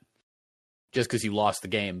for that? Just because you lost the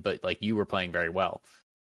game, but like you were playing very well.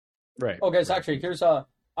 Right. Okay, so actually, here's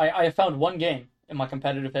I found one game in my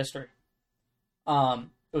competitive history. It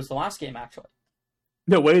was the last game, actually.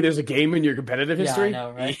 No way, there's a game in your competitive history? Yeah,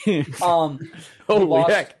 I know, right? Holy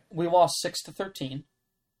heck. We lost 6-13.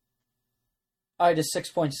 I had a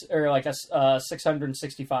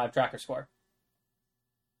 665 tracker score,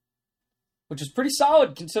 which is pretty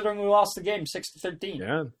solid considering we lost the game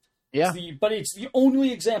 6-13. Yeah. But it's the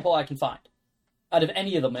only example I can find out of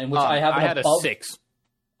any of them in which I have a 6.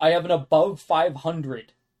 I have an above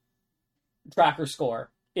 500 tracker score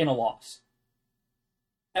in a loss.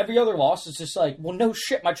 Every other loss is just like, well, no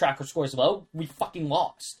shit, my tracker score is low. We fucking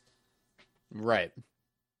lost. Right.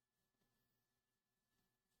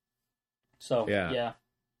 So, yeah.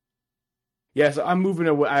 Yeah, so I'm moving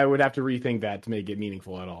away. I would have to rethink that to make it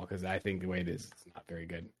meaningful at all, because I think the way it is, it's not very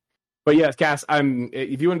good. But yes, Cass,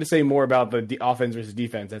 if you wanted to say more about the offense versus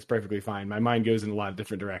defense, that's perfectly fine. My mind goes in a lot of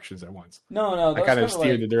different directions at once. No, I kind of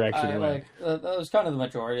steered the direction away. That was kind of the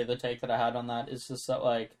majority of the take that I had on that, is just that,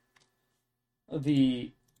 like,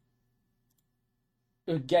 the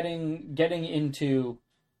getting into,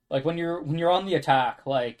 like, when you're on the attack,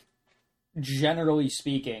 like, generally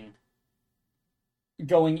speaking,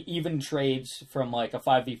 going even trades from like a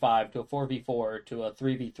 5v5 to a 4v4 to a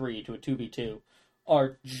 3v3 to a 2v2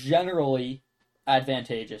 are generally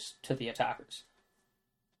advantageous to the attackers.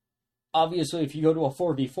 Obviously, if you go to a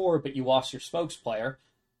 4v4 but you lost your smokes player,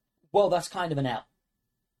 well, that's kind of an L.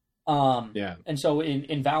 Yeah. And so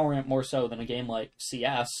in Valorant, more so than a game like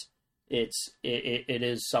CS, it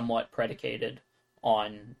is somewhat predicated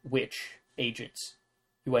on which agents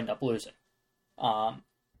you end up losing.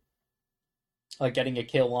 Like getting a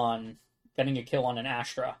kill on an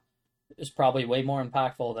Astra is probably way more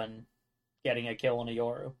impactful than getting a kill on a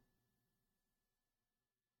Yoru.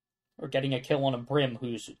 Or getting a kill on a Brim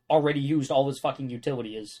who's already used all his fucking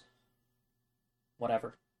utility is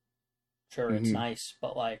whatever. Sure, it's nice,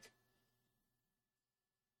 but like,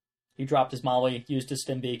 he dropped his molly, used his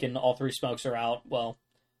stim beacon, all 3 smokes are out. Well,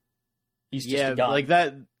 He's just a gun. like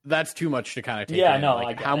that. That's too much to kind of take. Yeah, in. no, like,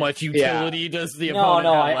 I get how it. much utility does the No,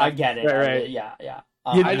 opponent have I left? get it. Right. Yeah.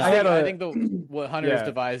 I think what Hunter's Yeah.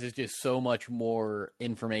 Devised is just so much more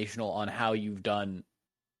informational on how you've done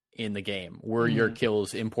in the game. Were your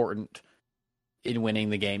kills important in winning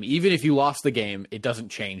the game? Even if you lost the game, it doesn't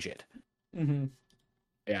change it. Mm-hmm.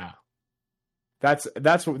 Yeah. That's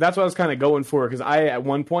what I was kind of going for, because I at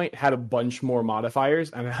one point had a bunch more modifiers,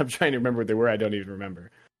 and I'm trying to remember what they were. I don't even remember.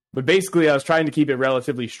 But basically, I was trying to keep it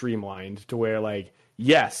relatively streamlined to where, like,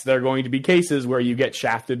 yes, there are going to be cases where you get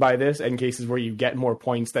shafted by this and cases where you get more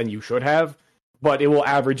points than you should have, but it will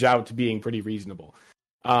average out to being pretty reasonable.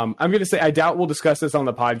 I'm going to say I doubt we'll discuss this on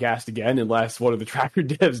the podcast again unless one of the tracker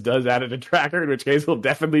devs does add a tracker, in which case we'll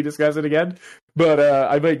definitely discuss it again. But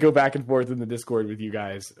I might go back and forth in the Discord with you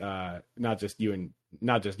guys, not just you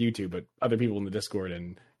two, but other people in the Discord,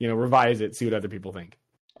 and revise it, see what other people think.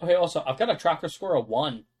 Okay, also, I've got a tracker score of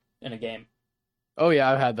 1 in a game. Oh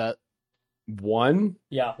yeah, I've had that. 1?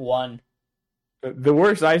 Yeah, 1. The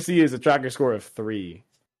worst I see is a tracker score of 3.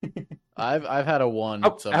 I've had a 1.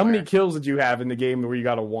 How many kills did you have in the game where you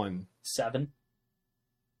got a 1? 7.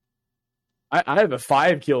 I have a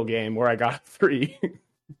 5-kill game where I got a 3.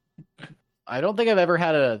 I don't think I've ever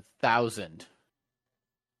had 1,000.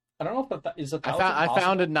 I don't know if that is 1,000. I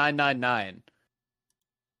found a 999.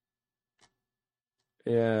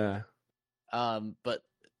 Yeah. But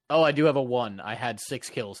I do have a 1. I had 6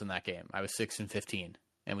 kills in that game. I was 6-15,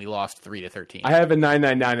 and we lost 3-13. I have a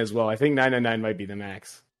 999 as well. I think 999 might be the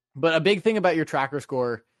max. But a big thing about your tracker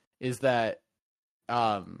score is that,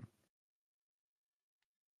 like,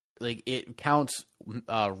 it counts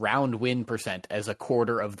round win percent as a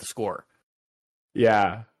quarter of the score.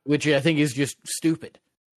 Yeah. Which I think is just stupid.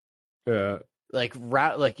 Yeah. Like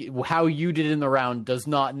how you did in the round does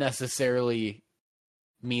not necessarily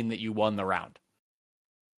mean that you won the round.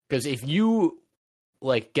 Because if you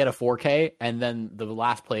get a 4K and then the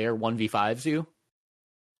last player 1v5s you,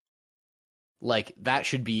 that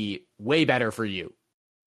should be way better for you.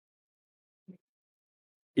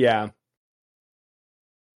 Yeah.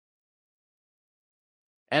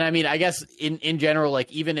 And I mean, I guess in general,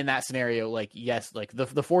 even in that scenario, yes,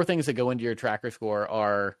 the 4 things that go into your tracker score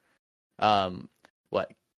are, round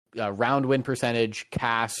win percentage,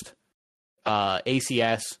 cast,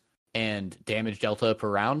 ACS, and damage delta per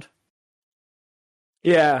round.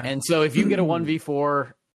 Yeah. And so if you get a 1v4,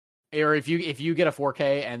 or if you get a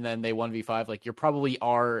 4K and then they 1v5, you probably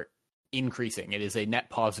are increasing. It is a net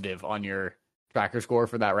positive on your tracker score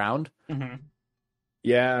for that round. Mm-hmm.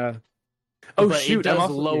 Yeah. Oh, but shoot. It does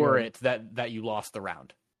lower it that you lost the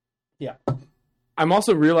round. Yeah. I'm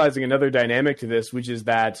also realizing another dynamic to this, which is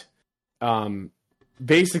that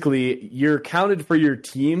basically you're counted for your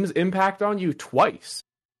team's impact on you twice.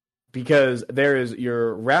 Because there is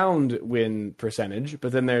your round win percentage,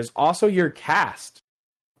 but then there's also your cast.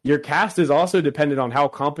 Your cast is also dependent on how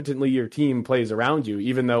competently your team plays around you,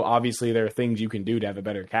 even though obviously there are things you can do to have a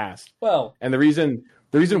better cast. Well, and the reason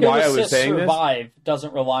why I was saying survive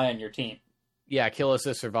doesn't rely on your team. Yeah, kill,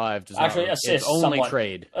 assist, survive. Does Actually, not, assist. It's only somewhat.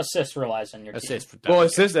 trade. Assist relies on your assist. team. Well,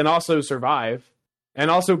 assist and also survive. And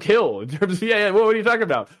also kill. In terms of, what are you talking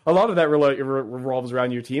about? A lot of that revolves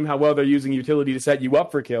around your team, how well they're using utility to set you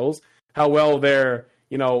up for kills, how well they're,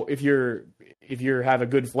 if you have a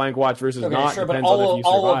good flank watch versus not, sure, depends but on if you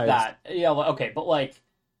all survive. of that, yeah, okay, but at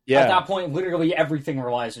that point, literally everything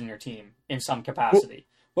relies on your team in some capacity.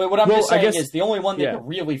 But what I'm just saying is the only one that you're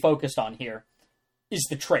really focused on here is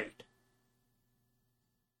the trade.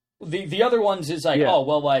 The other ones is I got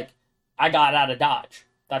out of dodge.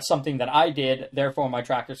 That's something that I did, therefore my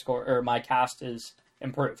tracker score, or my cast is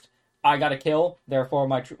improved. I got a kill, therefore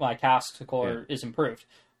my cast score is improved.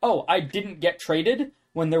 Oh, I didn't get traded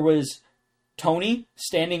when there was Tony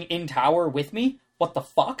standing in tower with me? What the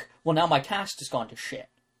fuck? Well, now my cast has gone to shit.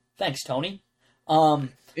 Thanks, Tony. But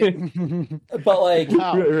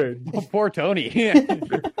wow. Poor Tony.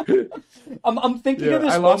 I'm thinking of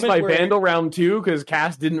this. I lost my where... Vandal round 2 because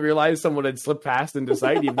Cass didn't realize someone had slipped past into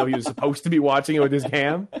sight, even though he was supposed to be watching it with his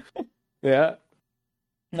cam. Yeah.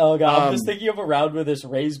 No, God, I'm just thinking of a round where this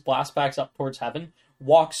raised blast packs up towards heaven,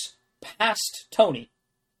 walks past Tony,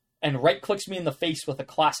 and right clicks me in the face with a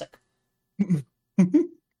classic. And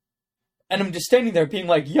I'm just standing there being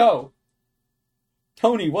like, yo,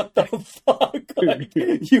 Tony, what the fuck?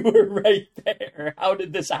 You were right there. How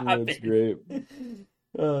did this happen? That's great.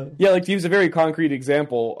 To use a very concrete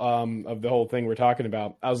example of the whole thing we're talking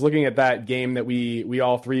about, I was looking at that game that we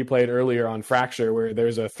all three played earlier on Fracture, where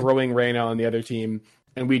there's a throwing Reyna on the other team,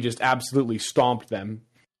 and we just absolutely stomped them.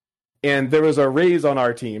 And there was a Raze on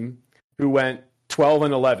our team who went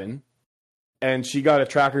 12-11, and she got a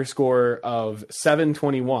tracker score of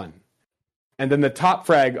 721. And then the top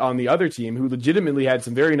frag on the other team, who legitimately had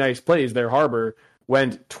some very nice plays, their Harbor,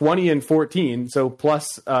 went 20 and 14, so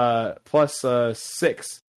plus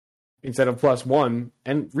 6 instead of plus 1,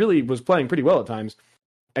 and really was playing pretty well at times.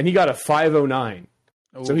 And he got a 509.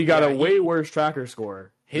 So he got a way worse tracker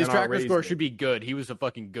score. His tracker score should be good. He was a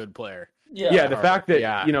fucking good player. Yeah, the fact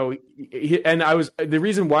that, the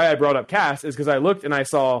reason why I brought up cast is because I looked and I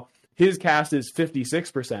saw his cast is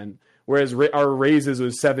 56%, whereas our raises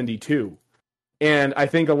was 72. And I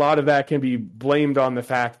think a lot of that can be blamed on the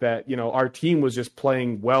fact that, our team was just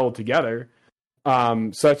playing well together,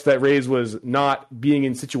 such that Raze was not being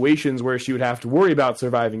in situations where she would have to worry about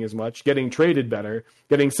surviving as much, getting traded better,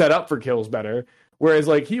 getting set up for kills better. Whereas,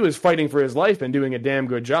 he was fighting for his life and doing a damn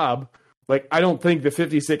good job. I don't think the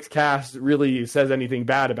 56 cast really says anything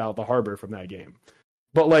bad about the Harbor from that game.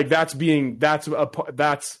 But,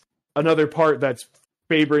 that's another part that's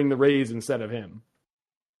favoring the Raze instead of him.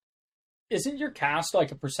 Isn't your cast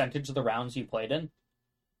a percentage of the rounds you played in?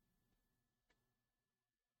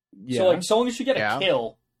 Yeah. So long as you get a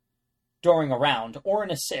kill during a round or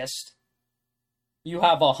an assist, you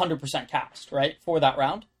have 100% cast, right, for that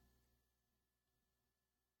round?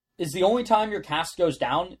 Is the only time your cast goes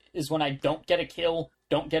down is when I don't get a kill,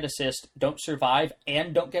 don't get assist, don't survive,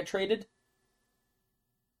 and don't get traded?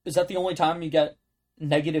 Is that the only time you get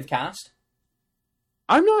negative cast?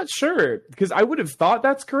 I'm not sure, because I would have thought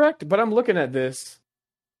that's correct, but I'm looking at this,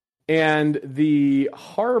 and the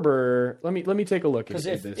Harbor... Let me take a look at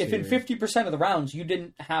this. Because if in 50% of the rounds you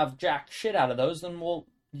didn't have jack shit out of those, then,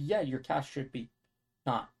 your cast should be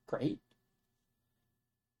not great.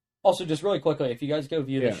 Also, just really quickly, if you guys go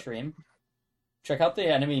view the stream, check out the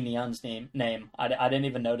enemy Neon's name. I didn't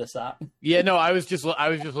even notice that. Yeah, no, I was just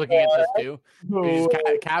looking at this too.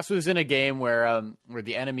 Cass was in a game where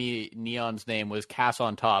the enemy Neon's name was Cass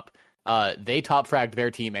on top. They top fragged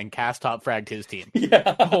their team, and Cass top fragged his team.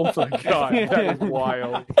 Yeah. Oh my god, that is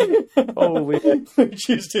wild. Holy, which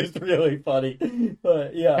is just really funny.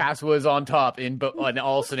 But yeah, Cass was on top in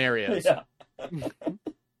all scenarios. Yeah.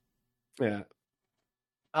 Yeah.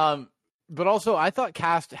 But also, I thought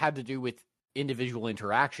cast had to do with individual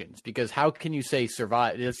interactions, because how can you say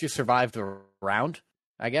survive? Let's just survive the round,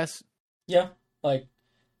 I guess. Yeah,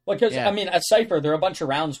 because at Cypher, there are a bunch of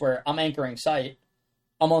rounds where I'm anchoring site,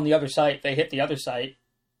 I'm on the other site, they hit the other site,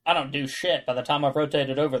 I don't do shit. By the time I've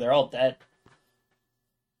rotated over, they're all dead.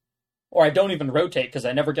 Or I don't even rotate because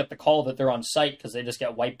I never get the call that they're on site because they just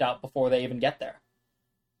get wiped out before they even get there.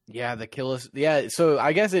 Yeah, the kill is... Yeah, so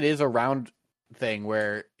I guess it is a round thing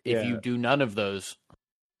where if you do none of those,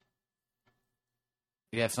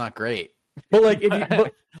 it's not great. But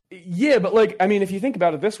if you think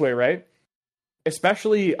about it this way, right?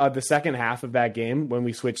 Especially the second half of that game when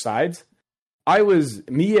we switched sides,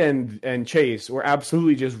 me and Chase were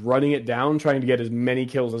absolutely just running it down, trying to get as many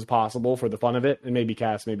kills as possible for the fun of it. And maybe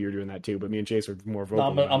Cass, maybe you're doing that too, but me and Chase are more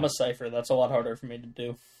vocal. No, I'm a Cypher. That's a lot harder for me to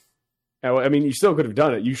do. I mean, you still could have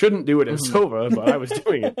done it. You shouldn't do it as Sova, but I was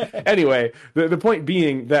doing it. Anyway, the point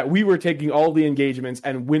being that we were taking all the engagements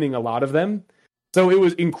and winning a lot of them. So it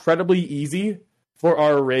was incredibly easy for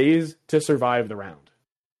our Raze to survive the round.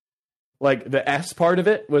 The S part of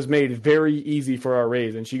it was made very easy for our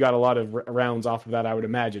Raze, and she got a lot of rounds off of that, I would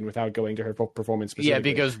imagine, without going to her performance specifically. Yeah,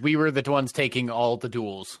 because we were the ones taking all the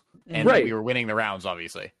duels, and we were winning the rounds,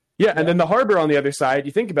 obviously. Yeah, and then the Harbor on the other side,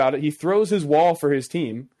 you think about it, he throws his wall for his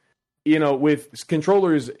team. With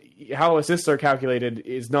controllers, how assists are calculated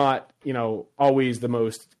is not, always the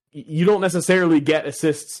most... You don't necessarily get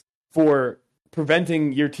assists for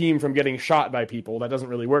preventing your team from getting shot by people. That doesn't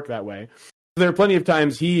really work that way. There are plenty of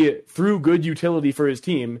times he threw good utility for his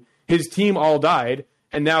team all died,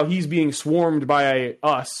 and now he's being swarmed by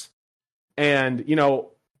us. And,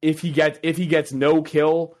 if he gets no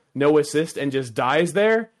kill, no assist, and just dies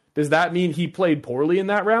there, does that mean he played poorly in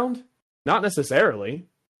that round? Not necessarily.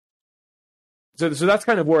 So that's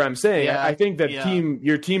kind of where I'm saying. Yeah, I think that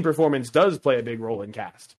your team performance does play a big role in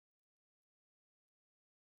cast.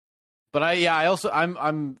 But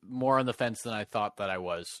I'm more on the fence than I thought that I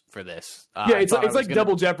was for this. It's like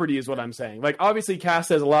double jeopardy is what I'm saying. Obviously cast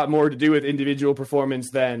has a lot more to do with individual performance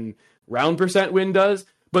than round percent win does,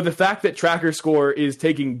 but the fact that tracker score is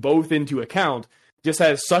taking both into account just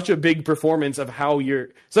has such a big performance of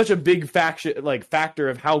such a big factor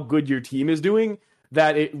of how good your team is doing,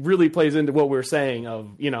 that it really plays into what we're saying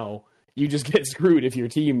of, you just get screwed if your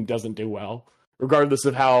team doesn't do well, regardless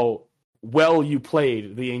of how well you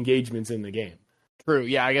played the engagements in the game. True.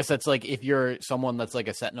 Yeah, I guess that's if you're someone that's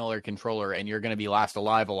a sentinel or controller and you're going to be last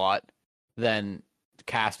alive a lot, then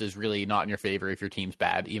cast is really not in your favor if your team's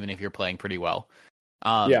bad, even if you're playing pretty well.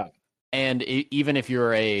 And even if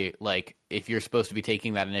you're if you're supposed to be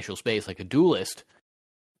taking that initial space like a duelist,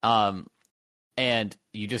 and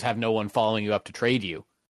you just have no one following you up to trade you.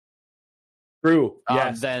 True.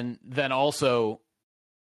 Yes. Then also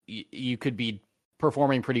you could be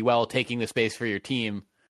performing pretty well, taking the space for your team,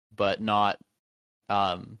 but not,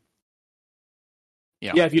 if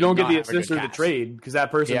you don't get the assist or the trade because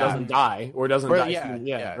that person doesn't die or doesn't die.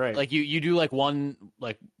 Yeah, right. Like you do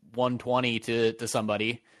 120 to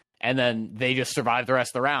somebody, and then they just survive the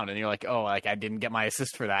rest of the round, and you're like, oh, like I didn't get my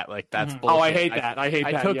assist for that. Like that's bullshit. Oh, I hate that.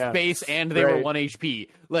 I took space and they were 1 HP.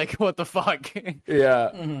 Like what the fuck?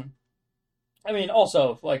 Yeah. Mm-hmm. I mean,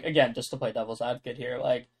 also, like, again, just to play devil's advocate here,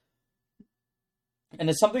 like, and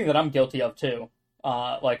it's something that I'm guilty of too,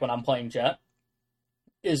 like when I'm playing Jet,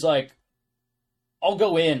 is like, I'll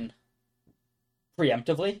go in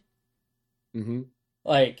preemptively. Mm-hmm.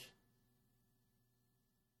 Like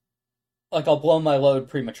I'll blow my load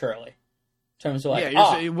prematurely. In terms of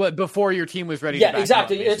like, before your team was ready to back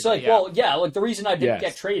exactly. up, it's like, like the reason I didn't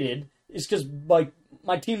get traded is because, like,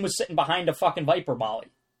 my team was sitting behind a fucking Viper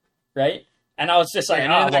Molly, right? And I was just like, in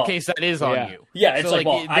that case, that is on you. Yeah, it's so, like,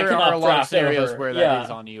 well, there are a lot of scenarios over. where that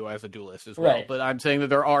is on you as a duelist as well. Right. But I'm saying that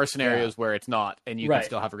there are scenarios where it's not, and you can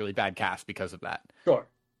still have a really bad cast because of that. Sure.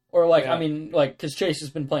 Or, like, I mean, like, because Chase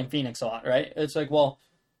has been playing Phoenix a lot, right? It's like, well,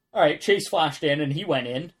 all right, Chase flashed in and he went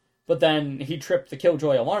in, but then he tripped the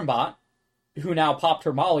Killjoy alarm bot, who now popped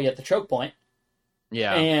her Molly at the choke point.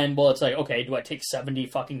 Yeah. And, well, it's like, okay, do I take 70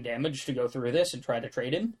 fucking damage to go through this and try to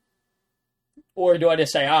trade him? Or do I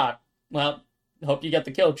just say, well, hope you get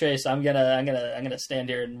the kill, Chase. I'm gonna stand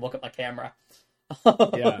here and look at my camera.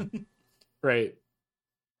 Yeah, right.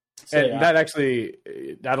 So, and that actually,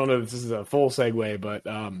 I don't know if this is a full segue, but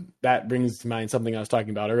that brings to mind something I was talking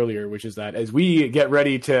about earlier, which is that as we get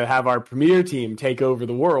ready to have our premier team take over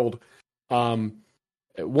the world, one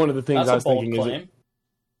of the things I was thinking is,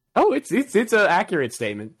 it's an accurate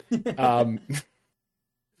statement.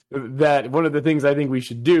 That one of the things I think we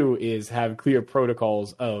should do is have clear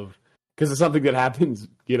protocols of. Because it's something that happens,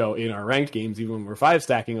 in our ranked games, even when we're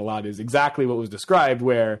 5-stacking a lot, is exactly what was described,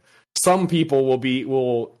 where some people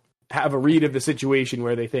will have a read of the situation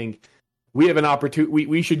where they think we have an opportunity,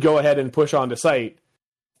 we should go ahead and push onto site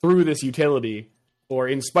through this utility, or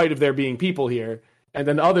in spite of there being people here, and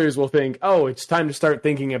then others will think, oh, it's time to start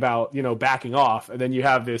thinking about, backing off, and then you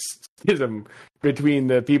have this schism between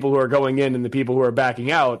the people who are going in and the people who are backing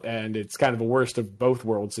out, and it's kind of a worst of both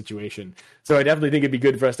worlds situation. So I definitely think it'd be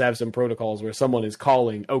good for us to have some protocols where someone is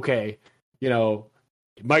calling, okay, it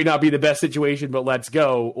might not be the best situation, but let's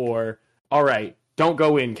go, or, all right, don't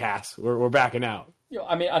go in, Cass, we're backing out.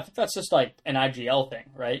 I mean, I think that's just like an IGL thing,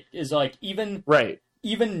 right? Is like, even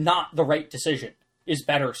not the right decision is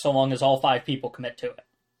better so long as all 5 people commit to it.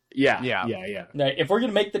 Yeah. Now, if we're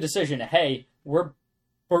going to make the decision, hey, we're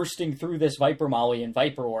bursting through this Viper Molly and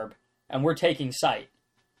Viper Orb, and we're taking site,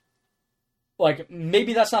 like,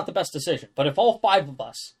 maybe that's not the best decision, but if all 5 of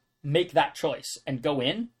us make that choice and go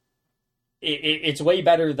in, it's way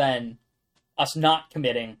better than us not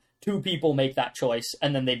committing, 2 people make that choice,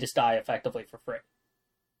 and then they just die effectively for free.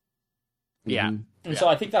 Yeah. And so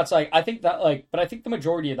I think that's like, but I think the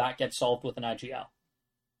majority of that gets solved with an IGL.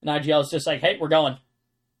 An IGL is just like, hey, we're going.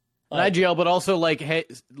 An IGL, but also like, hey,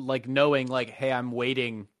 like knowing like, hey, I'm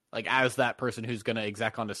waiting, like as that person who's going to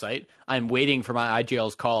exec onto site, I'm waiting for my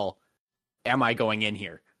IGL's call. Am I going in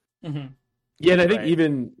here? Mm-hmm. Yeah, and I think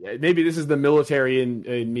even, maybe this is the military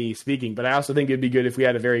in me speaking, but I also think it'd be good if we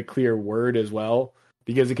had a very clear word as well,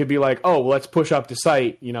 because it could be like, oh, well, let's push up to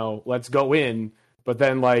site, let's go in. But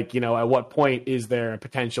then, like, at what point is there a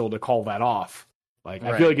potential to call that off? Like,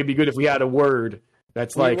 I feel like it'd be good if we had a word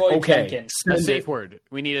that's like, okay, a safe word.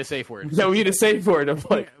 We need a safe word. No, we need a safe word. Of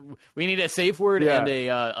like, we need a safe word and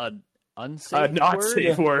a unsafe not word?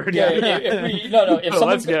 safe word. Yeah. If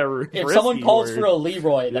someone calls for a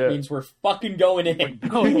Leroy, that means we're fucking going in.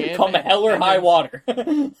 Come hell or high water.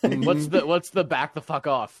 What's the back the fuck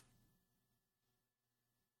off?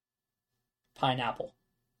 It Pineapple.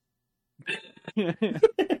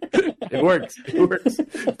 works.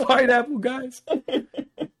 Pineapple, guys.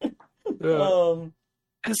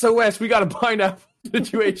 So Wes, we got a pineapple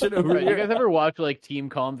situation over here. You guys ever watch like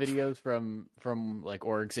team comm videos from like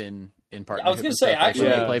orgs in partnership? I was gonna say, actually,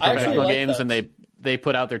 they play professional games and they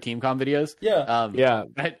put out their team comm videos. Yeah.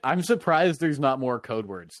 I'm surprised there's not more code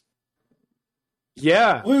words.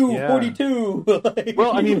 Yeah. Blue 42.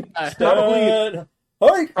 Well, I mean, probably.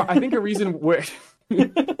 I think a reason where.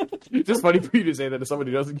 It's just funny for you to say that to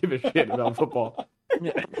somebody who doesn't give a shit about football.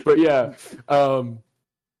 But yeah,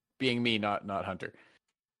 being me, not Hunter.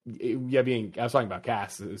 I was talking about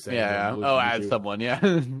Cass. Yeah. Oh, as someone. Yeah.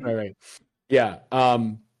 All right. Yeah.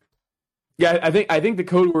 Yeah. I think the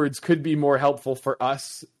code words could be more helpful for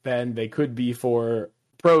us than they could be for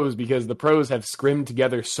pros, because the pros have scrimmed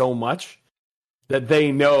together so much that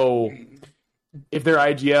they know if their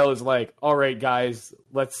IGL is like, all right, guys,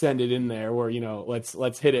 let's send it in there, or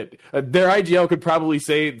let's hit it. Their IGL could probably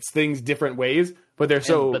say things different ways, but they're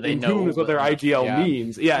in tune with what their IGL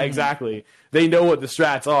means. Yeah, exactly. They know what the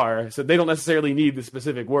strats are, so they don't necessarily need the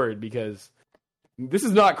specific word, because this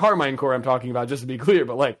is not Carmine Core I'm talking about, just to be clear,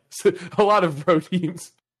 but like a lot of pro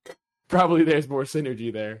teams, probably there's more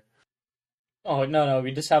synergy there. Oh, no,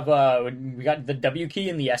 we just have, we got the W key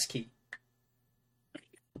and the S key.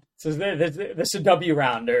 So this is a W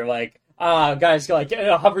round, or like, guys, like,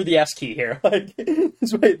 hover the S key here. Like,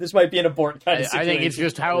 this might be an abort kind of situation. I think it's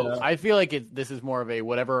just how, I feel like this is more of a,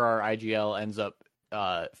 whatever our IGL ends up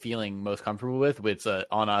feeling most comfortable with, it's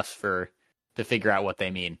on us to figure out what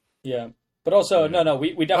they mean. Yeah. But also, no,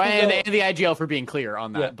 we definitely and the IGL for being clear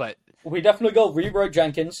on that, but... We definitely go Rewrote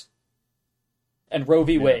Jenkins and Roe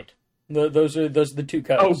v. Wade. Those are the two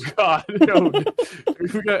codes. Oh God! No.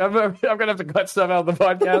 I'm gonna have to cut stuff out of the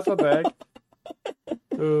podcast. What the heck?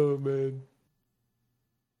 Oh man,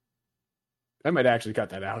 I might actually cut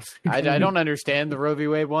that out. I don't understand the Roe v.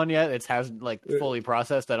 Wade one yet. It hasn't fully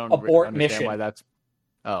processed. I don't abort understand mission. Why that's.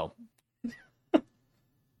 Oh.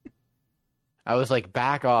 I was like,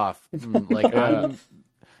 back off. Like I'm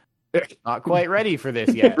not quite ready for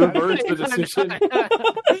this yet. Reverse the decision.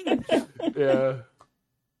 Yeah.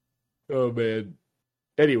 Oh man.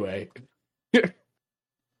 Anyway, did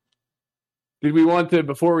we want to,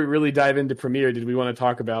 before we really dive into Premiere, did we want to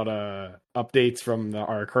talk about updates from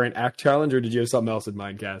our current Act challenge, or did you have something else in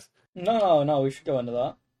mind, Cass? No, we should go into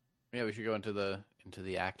that. Yeah, we should go into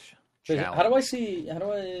the Act challenge. How do I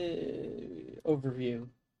overview?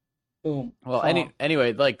 Boom. Well,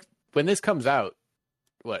 anyway, like when this comes out,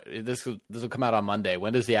 this will come out on Monday.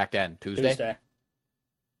 When does the Act end? Tuesday.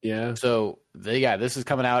 Yeah. So, this is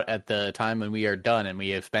coming out at the time when we are done, and we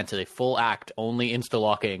have spent a full act only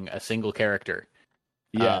insta-locking a single character.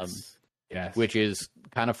 Yes. Yes. Which is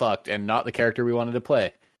kind of fucked, and not the character we wanted to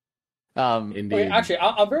play. Indeed. Okay, actually,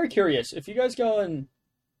 I'm very curious. If you guys go and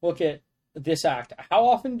look at this act, how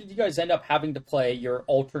often did you guys end up having to play your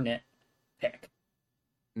alternate pick?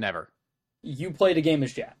 Never. You played a game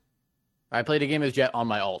as Jet. I played a game as Jet on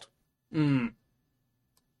my alt.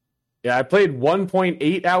 Yeah, I played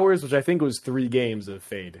 1.8 hours, which I think was 3 games of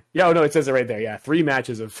Fade. Yeah, no, it says it right there. Yeah, 3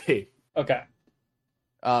 matches of Fade. Okay.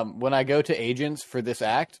 When I go to agents for this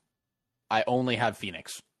act, I only have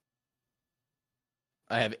Phoenix.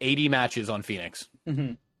 I have 80 matches on Phoenix.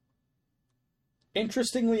 Mm-hmm.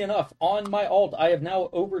 Interestingly enough, on my alt, I have now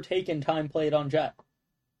overtaken time played on Jet.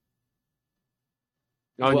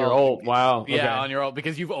 Your ult, wow. Yeah, okay. On your ult,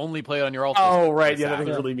 because you've only played on your ult. Oh, right, yeah, that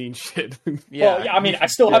doesn't really mean shit. Yeah. Well, yeah, I mean, I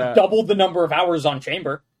still have double the number of hours on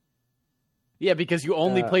Chamber. Yeah, because you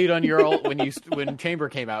only played on your ult when Chamber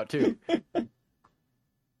came out, too.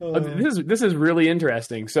 This is really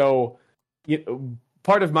interesting. So,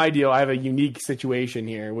 part of my deal, I have a unique situation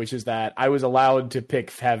here, which is that I was allowed to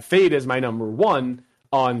have Fade as my number 1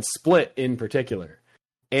 on Split in particular.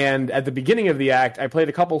 And at the beginning of the act, I played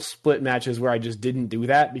a couple Split matches where I just didn't do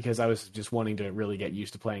that because I was just wanting to really get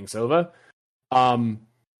used to playing Sova.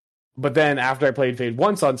 But then after I played Fade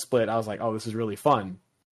once on Split, I was like, oh, this is really fun.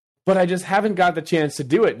 But I just haven't got the chance to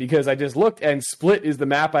do it because I just looked, and Split is the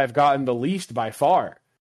map I've gotten the least by far.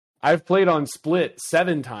 I've played on Split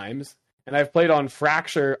 7 times, and I've played on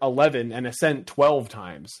Fracture 11 and Ascent 12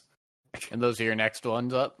 times. And those are your next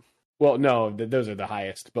ones up? Well, no, those are the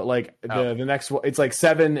highest. But like the next one, it's like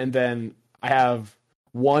 7, and then I have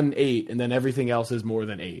 1 8, and then everything else is more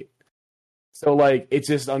than 8. So like it's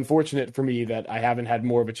just unfortunate for me that I haven't had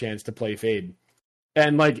more of a chance to play Fade.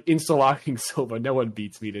 And like insta-locking Sova, no one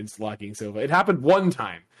beats me to insta-locking Sova. It happened one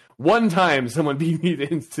time. One time someone beat me to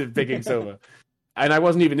insta-picking Sova. And I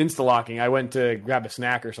wasn't even insta-locking. I went to grab a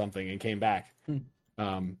snack or something and came back.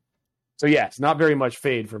 So yes, not very much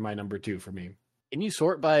Fade for my number 2 for me. Can you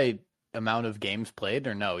sort by amount of games played,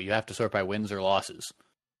 or no? You have to sort by wins or losses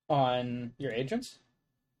on your agents.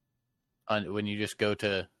 When you just go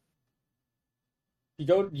to you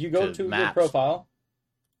go to your profile.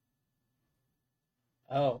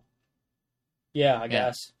 Oh, yeah, I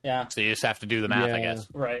guess. Yeah. So you just have to do the math, I guess.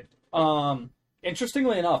 Right.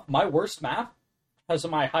 Interestingly enough, my worst map has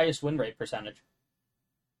my highest win rate percentage.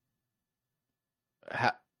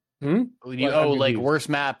 Worst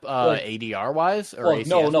map ADR wise or ACS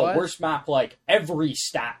no, wise? worst map like every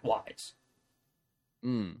stat wise.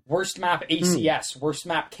 Worst map ACS, worst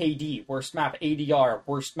map KD, worst map ADR,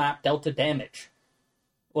 worst map delta damage.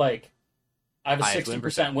 Like, I have a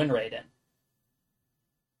 60% win rate in.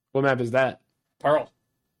 What map is that? Pearl.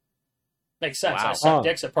 Makes sense. Wow. I suck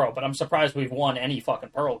dicks at Pearl, but I'm surprised we've won any fucking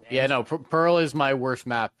Pearl game. Yeah, no, Pearl is my worst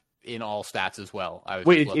map in all stats as well. I was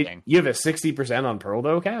looking. You have a 60% on Pearl,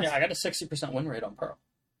 though, Cass? Yeah, I got a 60% win rate on Pearl.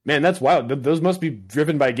 Man, that's wild. Those must be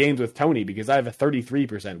driven by games with Tony, because I have a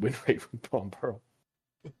 33% win rate on Pearl.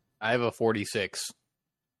 I have a 46.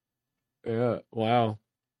 Yeah, wow.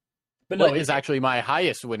 But no, it's actually my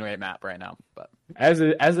highest win rate map right now. But as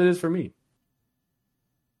it is for me.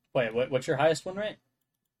 Wait, what's your highest win rate?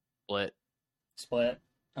 Split.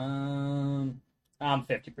 I'm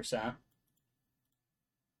 50%.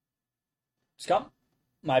 Scott,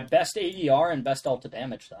 my best ADR and best delta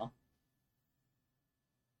damage, though.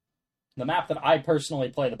 The map that I personally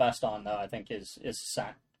play the best on, though, I think is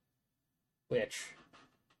Ascent. Which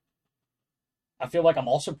I feel like I'm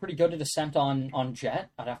also pretty good at Ascent on Jet.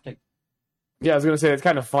 I'd have to... Yeah, I was going to say, it's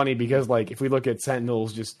kind of funny because, like, if we look at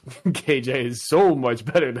Sentinels, just KJ is so much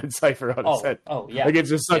better than Cypher on Ascent. Oh, yeah. Like, it's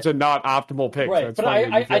just such a not optimal pick. Right, so but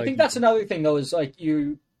I think that's another thing, though, is,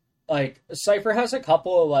 like, Cypher has a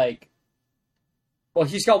couple of, like... Well,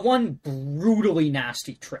 he's got one brutally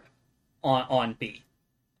nasty trip on B.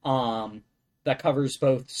 That covers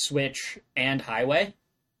both Switch and Highway.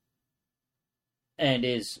 And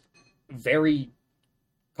is very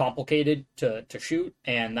complicated to shoot,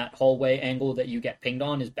 and that hallway angle that you get pinged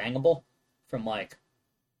on is bangable from like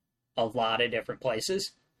a lot of different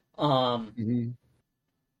places. But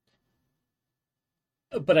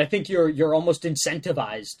I think you're almost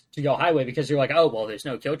incentivized to go Highway because you're like, oh well, there's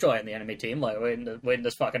no Killjoy on the enemy team. Like, waiting to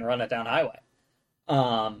just fucking run it down Highway.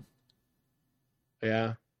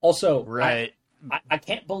 Yeah. Also, right. I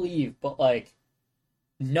can't believe, but like,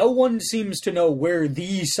 no one seems to know where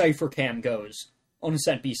the Cypher cam goes on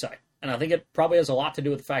Ascent B side. And I think it probably has a lot to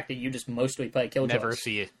do with the fact that you just mostly play Killjoys. Never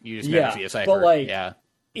see it. You just never see a Cypher. But like,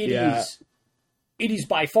 it is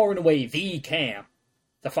by far and away the cam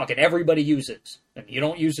that fucking everybody uses. And you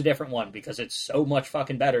don't use a different one because it's so much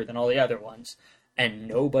fucking better than all the other ones. And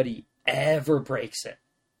nobody ever breaks it.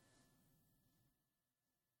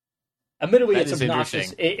 Admittedly, it's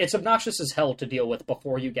obnoxious. It's obnoxious as hell to deal with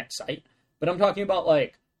before you get sight. But I'm talking about,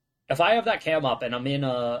 like, if I have that cam up and I'm in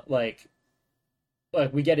a, like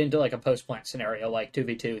we get into, like, a post-plant scenario, like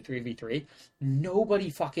 2v2, 3v3, nobody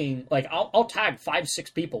fucking, like, I'll tag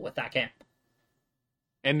 5-6 people with that cam.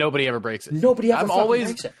 And nobody ever breaks it. Nobody ever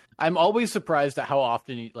breaks it. I'm always surprised at how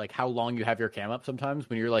often, how long you have your cam up sometimes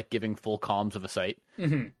when you're, like, giving full comms of a site.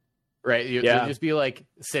 Mm-hmm. Right? You'll just be, like,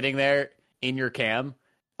 sitting there in your cam,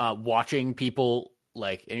 watching people,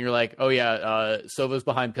 like, and you're like, oh yeah, Sova's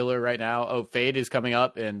behind pillar right now. Oh, Fade is coming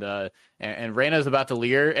up, and Reyna's about to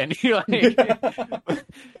leer, and you're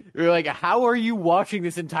like, how are you watching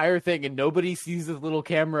this entire thing and nobody sees this little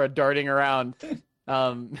camera darting around?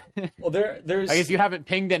 Well, there's. I guess you haven't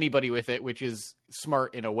pinged anybody with it, which is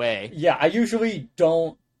smart in a way. Yeah, I usually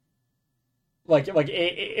don't. Like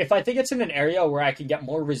if I think it's in an area where I can get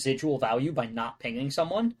more residual value by not pinging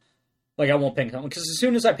someone. Like, I won't ping someone, because as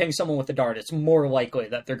soon as I ping someone with a dart, it's more likely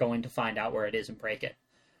that they're going to find out where it is and break it.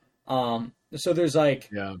 So there's,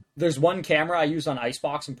 there's one camera I use on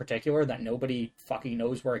Icebox in particular that nobody fucking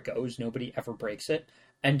knows where it goes. Nobody ever breaks it.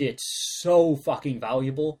 And it's so fucking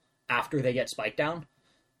valuable after they get spiked down.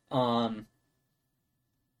 And,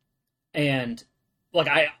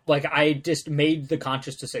 I just made the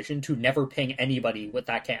conscious decision to never ping anybody with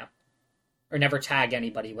that cam. Or never tag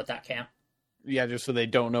anybody with that cam. Yeah, just so they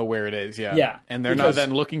don't know where it is. Yeah, yeah, and they're not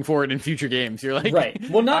then looking for it in future games. You're like, right?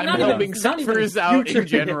 Well, not helping Cyphers out in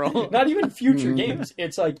general. Not even future games.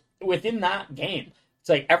 It's like within that game. It's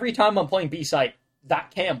like every time I'm playing B site,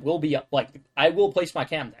 that cam will be up. Like, I will place my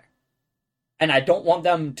cam there, and I don't want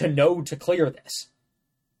them to know to clear this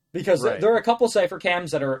because there are a couple Cypher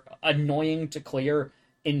cams that are annoying to clear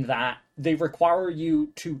in that they require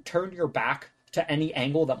you to turn your back to any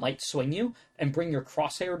angle that might swing you, and bring your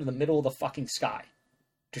crosshair to the middle of the fucking sky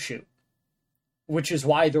to shoot. Which is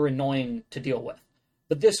why they're annoying to deal with.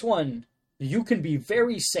 But this one, you can be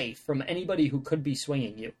very safe from anybody who could be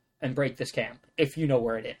swinging you and break this cam, if you know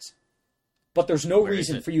where it is. But there's no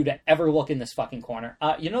reason for you to ever look in this fucking corner.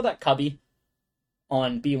 You know that cubby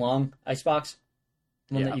on B Long Icebox?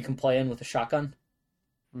 The one that you can play in with a shotgun?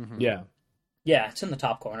 Mm-hmm. Yeah. Yeah, it's in the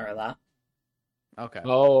top corner of that. Okay.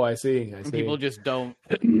 Oh, I see. People just don't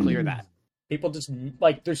clear that. People just,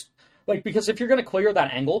 because if you're going to clear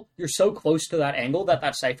that angle, you're so close to that angle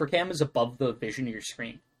that Cypher cam is above the vision of your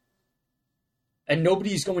screen. And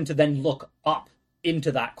nobody's going to then look up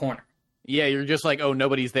into that corner. Yeah, you're just like, oh,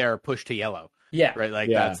 nobody's there, push to yellow. Yeah. Right, like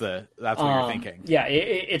that's what you're thinking. Yeah,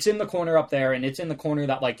 it's in the corner up there, and it's in the corner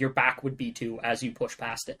that like your back would be to as you push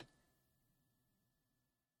past it.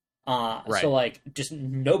 Right. So like, just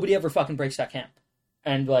nobody ever fucking breaks that camp.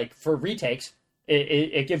 And like for retakes,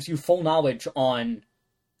 it gives you full knowledge on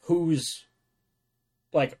who's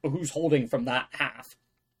holding from that half.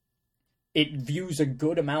 It views a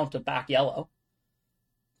good amount of back yellow.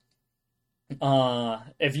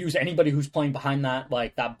 It views anybody who's playing behind that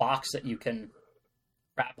box that you can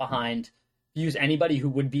wrap behind. Views anybody who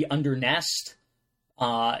would be under nest.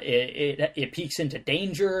 It peeks into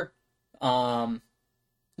danger.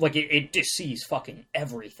 It just sees fucking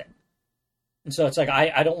everything. And so it's like,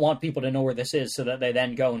 I don't want people to know where this is so that they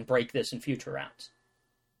then go and break this in future rounds.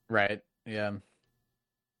 Right. Yeah.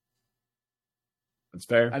 That's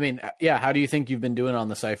fair. I mean, yeah. How do you think you've been doing on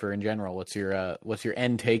the Cypher in general? What's your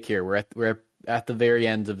end take here? We're at the very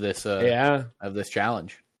ends of this of this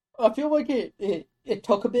challenge. I feel like it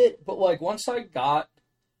took a bit, but like once I got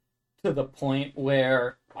to the point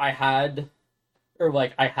where I have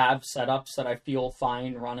setups that I feel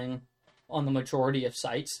fine running on the majority of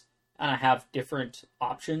sites, and I have different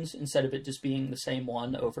options instead of it just being the same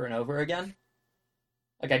one over and over again.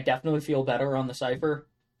 Like I definitely feel better on the Cypher.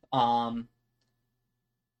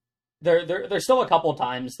 There's still a couple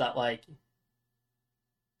times that like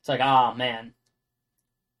it's like, man,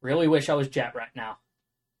 really wish I was Jet right now.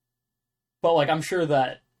 But like I'm sure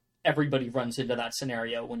that everybody runs into that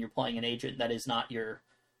scenario when you're playing an agent that is not your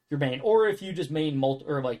main, or if you just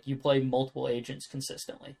you play multiple agents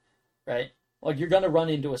consistently, right? Like you're gonna run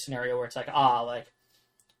into a scenario where it's like,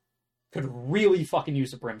 could really fucking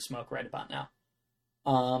use a Brim Smoke right about now.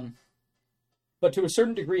 But to a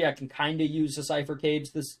certain degree, I can kind of use a Cypher Cage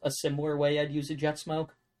a similar way I'd use a Jet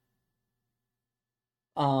Smoke.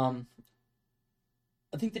 I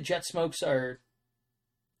think the Jet Smokes are...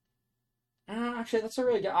 actually, that's a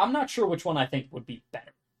really good... I'm not sure which one I think would be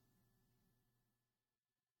better.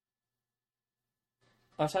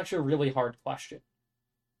 That's actually a really hard question.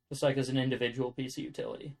 Just like as an individual piece of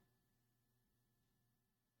utility.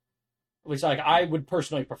 Which, like, I would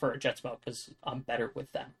personally prefer a Jet Smoke because I'm better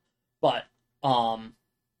with them. But...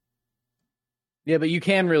 yeah, but you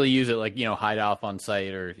can really use it like, hide off on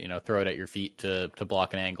site or, throw it at your feet to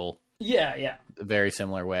block an angle. Yeah. A very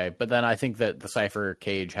similar way. But then I think that the Cypher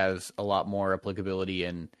Cage has a lot more applicability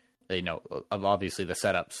in, of obviously the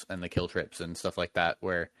setups and the kill trips and stuff like that,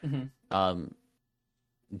 where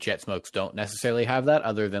Jet Smokes don't necessarily have that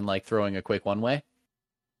other than like throwing a quick one-way.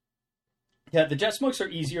 Yeah, the Jet Smokes are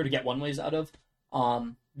easier to get one-ways out of.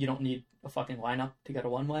 You don't need a fucking lineup to get a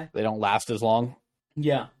one-way. They don't last as long.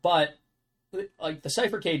 Yeah, but like the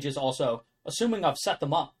Cypher Cage is also, assuming I've set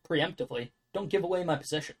them up preemptively, don't give away my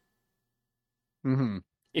position. Mm-hmm.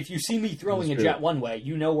 If you see me throwing a jet one-way,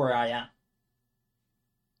 you know where I am.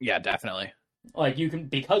 Yeah, definitely. Like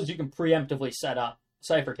because you can preemptively set up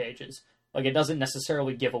Cypher Cages, like it doesn't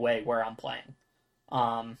necessarily give away where I'm playing.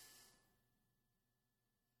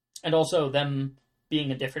 And also them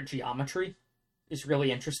being a different geometry is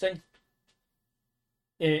really interesting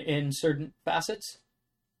in certain facets.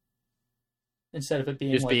 Instead of it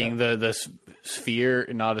being just like being the sphere,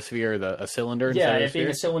 not a sphere, a cylinder. Yeah, it being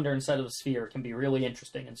a cylinder instead of a sphere can be really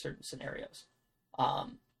interesting in certain scenarios.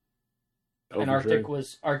 And Arctic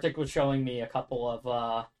was showing me a couple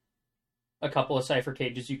of Cypher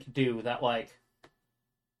Cages you could do that like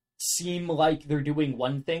seem like they're doing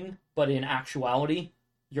one thing, but in actuality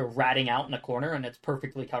you're ratting out in a corner and it's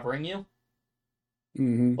perfectly covering you.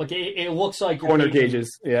 Mm-hmm. Like it looks like corner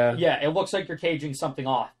cages. Yeah, it looks like you're caging something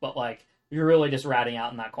off, but like you're really just ratting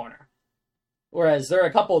out in that corner. Whereas there are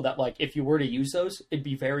a couple that like if you were to use those, it'd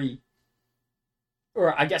be very,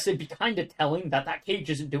 or I guess it'd be kind of telling that cage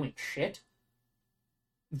isn't doing shit.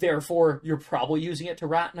 Therefore, you're probably using it to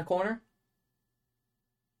rat in a corner.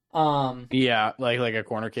 Yeah, like a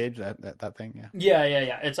corner cage, that thing. Yeah.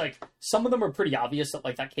 Yeah. It's like some of them are pretty obvious that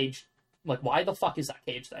like that cage, like why the fuck is that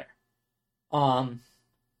cage there?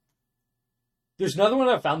 There's another one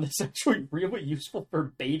I found that's actually really useful for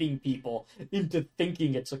baiting people into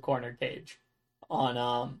thinking it's a corner cage.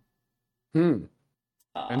 And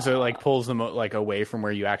so it like pulls them like away from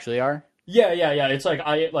where you actually are. Yeah. It's like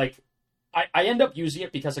I end up using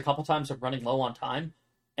it because a couple times I'm running low on time,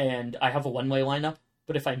 and I have a one-way lineup.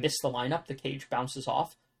 But if I miss the lineup, the cage bounces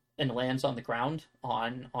off and lands on the ground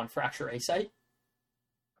on Fracture A site.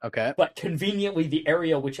 Okay. But conveniently, the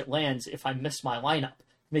area which it lands, if I miss my lineup,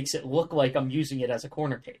 makes it look like I'm using it as a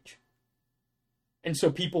corner cage. And so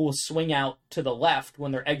people will swing out to the left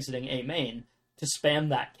when they're exiting A main to spam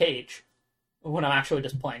that cage when I'm actually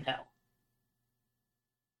just playing hell.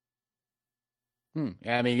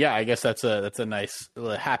 Yeah, I mean, yeah, I guess that's a nice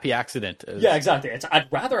happy accident. Yeah, exactly. I'd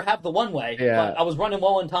rather have the one way, Yeah. but I was running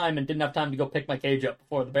low on time and didn't have time to go pick my cage up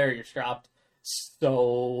before the barriers dropped.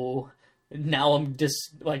 So now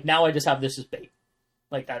now I just have this as bait.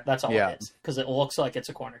 Like that's all it is, because it looks like it's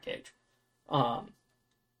a corner cage.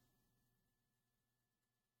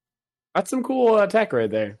 That's some cool tech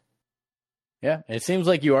right there. Yeah, it seems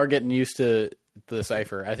like you are getting used to the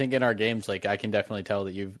Cypher. I think in our games, like I can definitely tell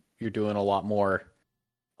that you're doing a lot more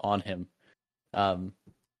on him.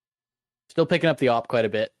 Still picking up the op quite a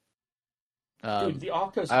bit. Dude, the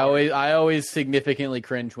op goes I always significantly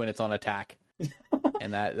cringe when it's on attack,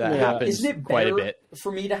 and that happens Isn't it quite a bit.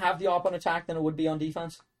 For me to have the op on attack than it would be on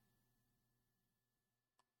defense?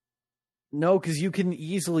 No, because you can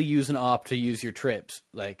easily use an op to use your trips.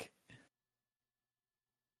 Like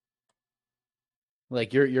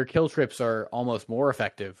your kill trips are almost more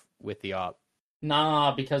effective with the op.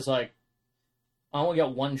 Nah, because like I only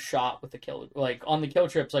get one shot with the kill. Like on the kill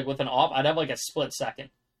trips, like with an op, I'd have like a split second.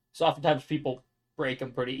 So oftentimes people break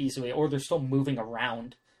them pretty easily, or they're still moving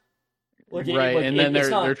around. Like, and then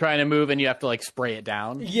they're trying to move, and you have to like spray it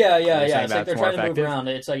down. Yeah. It's like they're trying to move around.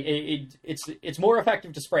 It's like it's more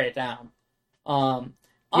effective to spray it down.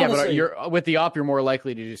 Honestly, yeah, but with the op, you're more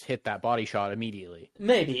likely to just hit that body shot immediately.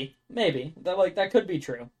 Maybe that could be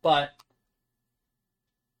true, but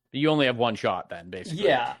you only have one shot then, basically.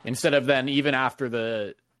 Yeah. Instead of then, even after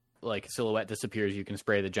the silhouette disappears, you can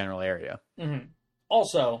spray the general area. Mm-hmm.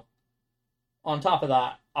 Also, on top of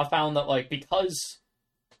that, I found that because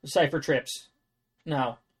Cypher trips.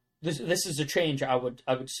 Now, this is a change I would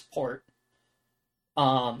support.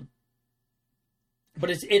 But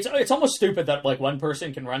it's almost stupid that one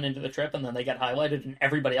person can run into the trip and then they get highlighted and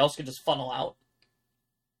everybody else can just funnel out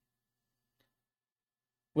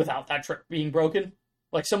without that trip being broken.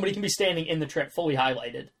 Like somebody can be standing in the trip fully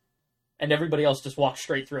highlighted and everybody else just walks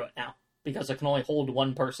straight through it now because it can only hold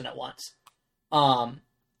one person at once. And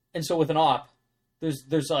so with an op,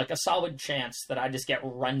 there's like a solid chance that I just get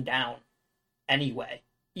run down anyway,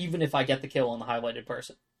 even if I get the kill on the highlighted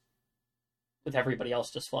person, with everybody else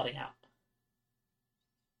just flooding out.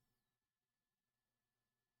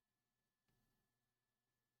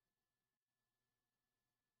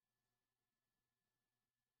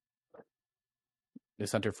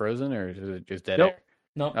 Is Hunter frozen or is it just dead air?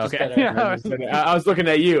 Nope. Nope, okay. Just dead air. I was looking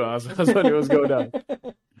at you. I was wondering what was going on.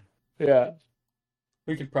 Yeah.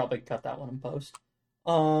 We could probably cut that one in post.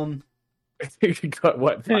 You cut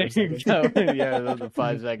what? 5 seconds? Yeah, the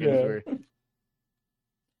 5 seconds where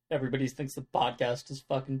everybody thinks the podcast is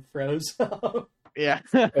fucking froze. Yeah.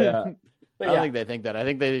 Yeah. I don't think they think that. I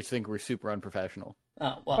think they just think we're super unprofessional.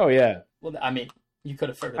 Oh yeah. Well, I mean, you could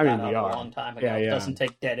have figured that out a long time ago. Yeah. It doesn't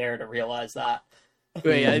take dead air to realize that.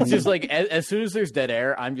 But yeah, it's just as soon as there's dead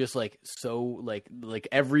air, I'm just so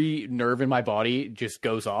every nerve in my body just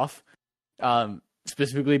goes off.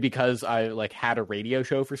 Specifically because I had a radio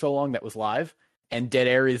show for so long that was live, and dead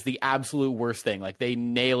air is the absolute worst thing. They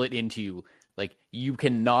nail it into you. You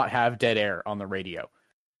cannot have dead air on the radio.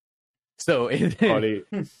 So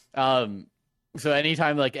so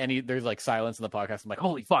anytime there's silence in the podcast, I'm like,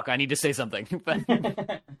 holy fuck, I need to say something. That's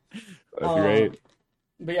great.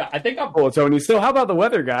 But yeah, I think I'm... Cool, Tony. So how about the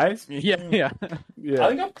weather, guys? Yeah. I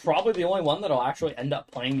think I'm probably the only one that'll actually end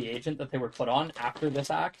up playing the agent that they were put on after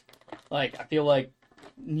this act. I feel like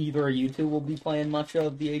neither of you two will be playing much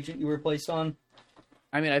of the agent you were placed on.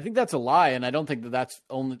 I mean, I think that's a lie, and I don't think that's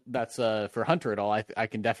for Hunter at all. I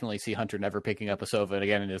can definitely see Hunter never picking up a Sova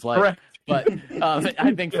again in his life. Correct. But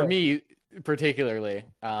I think for me particularly,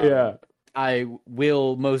 I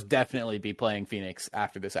will most definitely be playing Phoenix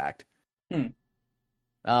after this act.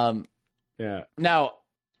 Now,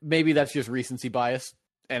 maybe that's just recency bias,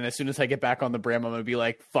 and as soon as I get back on the Brim, I'm gonna be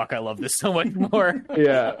like, "Fuck, I love this so much more."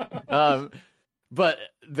 Yeah. But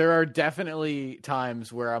there are definitely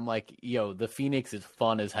times where I'm like, "Yo, the Phoenix is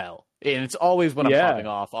fun as hell," and it's always when I'm popping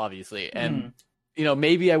off, obviously. And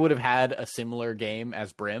maybe I would have had a similar game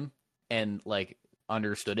as Brim and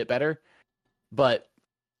understood it better. But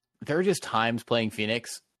there are just times playing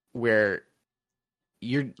Phoenix where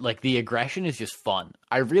you're the aggression is just fun.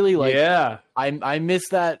 I really I miss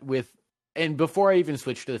that with, and before I even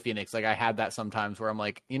switched to the Phoenix, I had that sometimes where I'm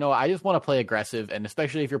like, I just want to play aggressive, and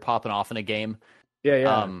especially if you're popping off in a game.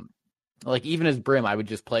 Even as Brim, I would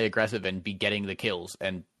just play aggressive and be getting the kills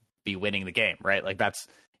and be winning the game, right?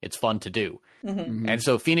 It's fun to do. Mm-hmm. And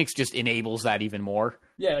so Phoenix just enables that even more.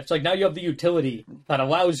 Yeah, it's now you have the utility that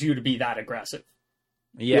allows you to be that aggressive.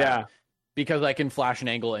 Yeah. Because I can flash an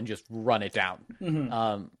angle and just run it down. Mm-hmm.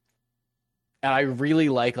 And I really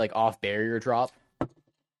like off barrier drop.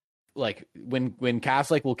 When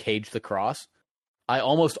Cass will cage the cross, I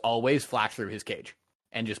almost always flash through his cage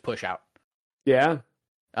and just push out. Yeah.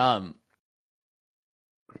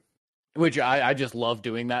 Which I just love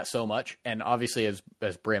doing that so much. And obviously as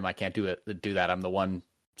Brim, I can't do that. I'm the one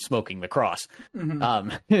smoking the cross.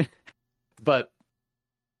 Mm-hmm. But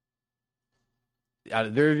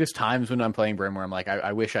there are just times when I'm playing Brim where I'm like,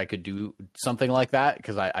 I wish I could do something like that,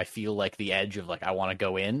 because I feel like the edge of like I want to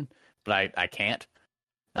go in, but I can't.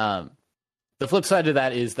 The flip side to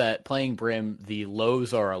that is that playing Brim, the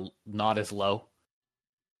lows are not as low.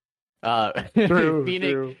 True,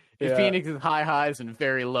 Phoenix, true. Yeah. Phoenix is high highs and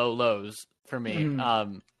very low lows for me.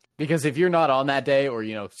 Mm-hmm. Because if you're not on that day, or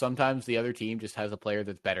sometimes the other team just has a player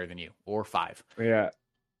that's better than you, or 5. Yeah.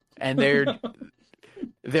 And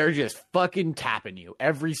they're just fucking tapping you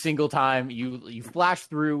every single time you flash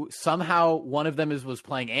through. Somehow one of them was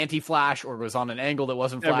playing anti-flash or was on an angle that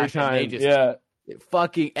wasn't flash. Every time. And they just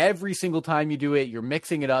fucking every single time you do it, you're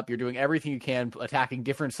mixing it up. You're doing everything you can, attacking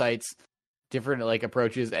different sites, different like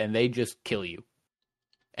approaches, and they just kill you.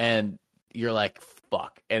 And you're like,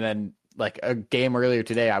 fuck. And then like a game earlier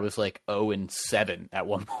today, I was like 0-7 at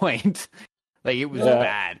one point. Like it was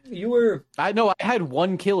bad. I had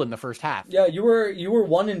 1 kill in the first half. Yeah, you were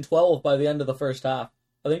 1-12 by the end of the first half.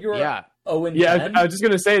 I think you were 0-10. Yeah, I was just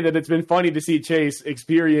gonna say that it's been funny to see Chase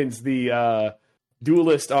experience the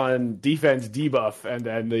duelist on defense debuff and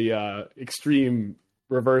then the extreme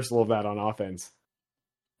reversal of that on offense.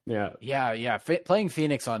 Yeah. Playing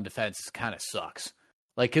Phoenix on defense kind of sucks.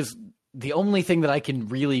 Like, because the only thing that I can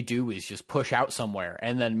really do is just push out somewhere.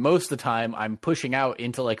 And then most of the time I'm pushing out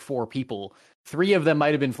into like 4 people. 3 of them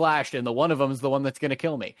might have been flashed, and the one of them is the one that's going to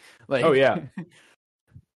kill me. Like, oh, yeah.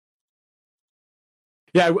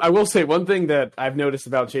 Yeah, I will say one thing that I've noticed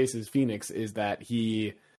about Chase's Phoenix is that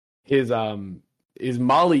his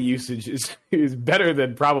Molly usage is better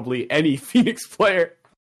than probably any Phoenix player,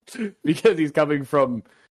 because he's coming from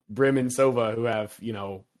Brim and Sova, who have,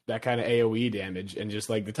 that kind of AoE damage, and just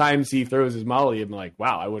like the times he throws his Molly, I'm like,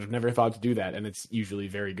 wow, I would have never thought to do that, and it's usually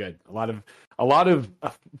very good. A lot of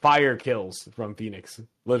fire kills from Phoenix,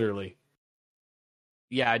 literally.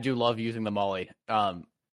 Yeah, I do love using the Molly.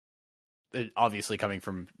 Obviously coming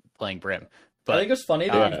from playing Brim, but I think it's funny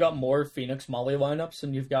that you've got more Phoenix Molly lineups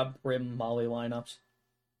than you've got Brim Molly lineups.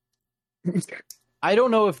 I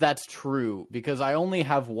don't know if that's true, because I only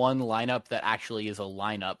have one lineup that actually is a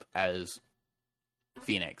lineup as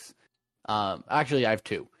Phoenix. Actually, I have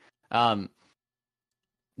 2. But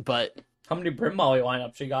how many Brim Molly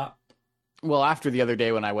lineups you got? Well, after the other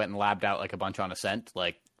day when I went and labbed out like a bunch on Ascent,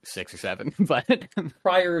 like 6 or 7. But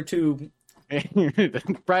prior to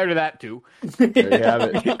that too. There you have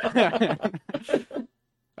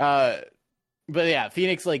it. But yeah,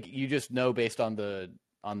 Phoenix, like, you just know based on the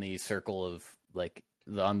circle of like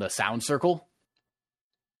on the sound circle,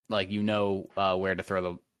 like where to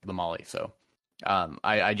throw the Molly. So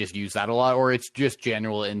I just use that a lot, or it's just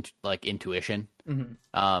general intuition.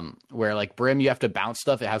 Mm-hmm. Where like Brim, you have to bounce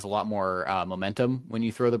stuff. It has a lot more momentum when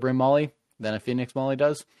you throw the Brim Molly than a Phoenix Molly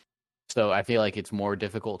does. So I feel like it's more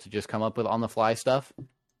difficult to just come up with on the fly stuff.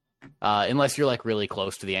 Unless you're like really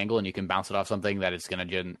close to the angle and you can bounce it off something that it's going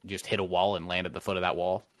to just hit a wall and land at the foot of that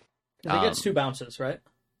wall. I think it's 2 bounces, right?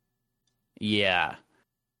 Yeah.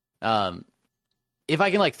 If I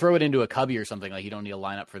can like throw it into a cubby or something, like you don't need a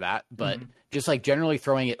lineup for that. But just like generally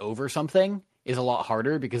throwing it over something is a lot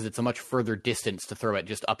harder, because it's a much further distance to throw it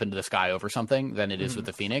just up into the sky over something than it is with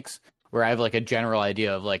the Phoenix, where I have like a general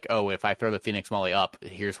idea of like, oh, if I throw the Phoenix Molly up,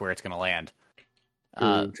 here's where it's going to land.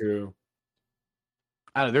 True.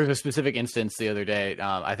 I don't know, there's a specific instance the other day.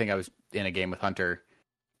 I think I was in a game with Hunter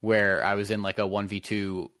where I was in like a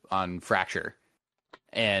 1v2 on Fracture,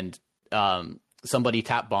 and somebody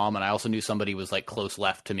tapped bomb, and I also knew somebody was like close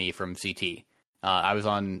left to me from CT. I was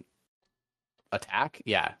on attack.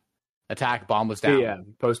 Yeah. Attack, bomb was down. Yeah,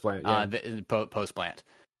 post plant. Yeah. Post plant.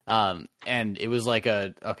 And it was like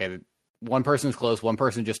one person's close, one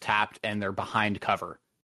person just tapped, and they're behind cover.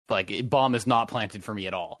 Like, bomb is not planted for me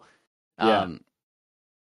at all. Yeah.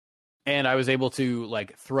 And I was able to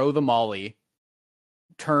like throw the Molly,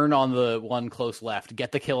 turn on the one close left,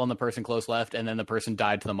 get the kill on the person close left, and then the person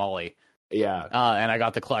died to the Molly. Yeah. And I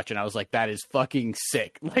got the clutch, and I was like, that is fucking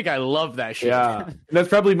sick. Like, I love that shit. Yeah. And that's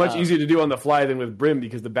probably much easier to do on the fly than with Brim,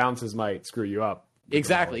 because the bounces might screw you up.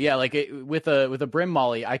 Exactly. Yeah. Like with a Brim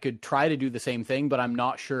Molly, I could try to do the same thing, but I'm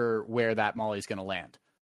not sure where that Molly is going to land.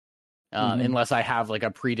 Unless I have like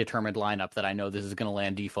a predetermined lineup that I know this is going to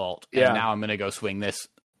land default. And now I'm going to go swing this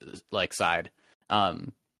like side. So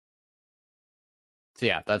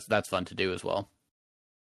yeah, that's fun to do as well.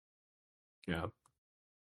 Yeah.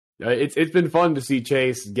 It's been fun to see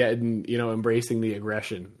Chase embracing the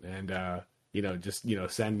aggression, and just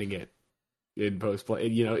sending it in post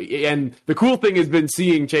play. And the cool thing has been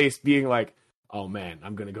seeing Chase being like, "Oh man,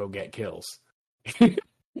 I'm gonna go get kills,"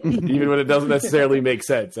 even when it doesn't necessarily make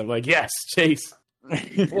sense. I'm like, "Yes, Chase."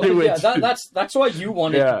 Well, yeah, that's why you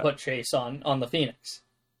wanted to put Chase on the Phoenix.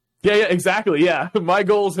 Yeah, exactly. Yeah, my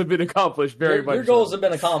goals have been accomplished very much. Your goals have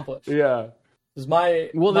been accomplished. Yeah.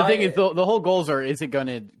 The thing is, the whole goals are: is it going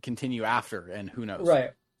to continue after, and who knows?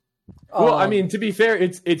 Right. Well, I mean, to be fair,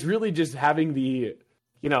 it's really just having the,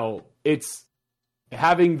 it's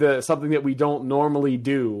having the something that we don't normally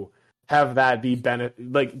do, have that be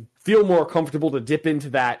feel more comfortable to dip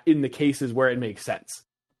into that in the cases where it makes sense.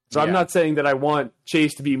 So I'm not saying that I want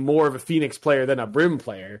Chase to be more of a Phoenix player than a Brim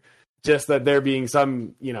player, just that there being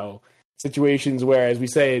some, situations where, as we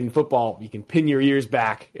say in football, you can pin your ears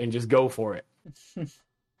back and just go for it.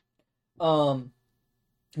 Well,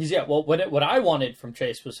 what I wanted from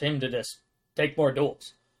Chase was him to just take more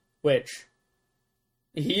duels, which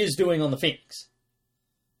he is doing on the Phoenix.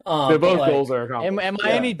 Both goals are accomplished. Am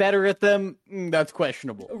I any better at them? That's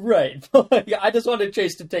questionable. Right. I just wanted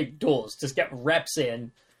Chase to take duels, just get reps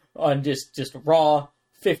in on just raw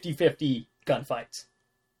 50-50 gunfights.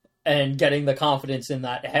 And getting the confidence in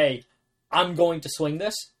that, hey, I'm going to swing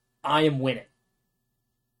this, I am winning.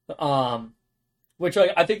 Which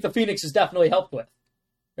I think the Phoenix has definitely helped with.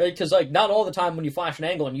 Right? Because not all the time when you flash an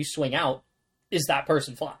angle and you swing out, is that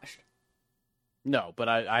person flashed. No, but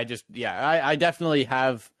I definitely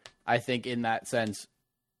have, I think in that sense,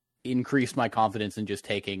 increased my confidence in just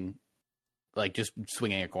taking, just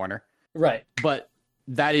swinging a corner. Right. But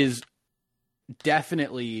that is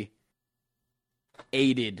definitely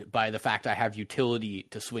aided by the fact I have utility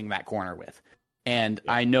to swing that corner with. And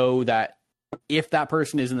I know that if that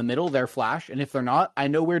person is in the middle, they're flash. And if they're not, I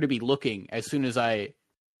know where to be looking as soon as I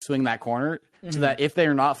swing that corner, so that if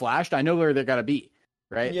they're not flashed, I know where they're going to be.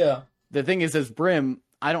 Right? Yeah. The thing is, as Brim,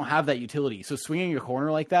 I don't have that utility. So swinging a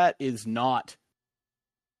corner like that is not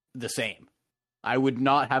the same. I would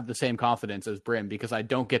not have the same confidence as Brim because I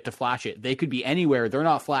don't get to flash it. They could be anywhere. They're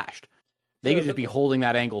not flashed. They could just be holding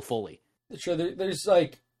that angle fully. Sure, there's a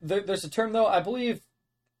term, though, I think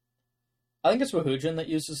it's Wahujin that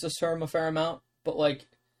uses this term a fair amount, but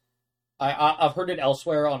I've heard it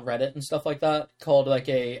elsewhere on Reddit and stuff like that, called a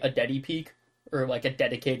dedi peak, or a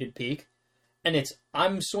dedicated peak. And it's,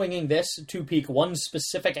 I'm swinging this to peak one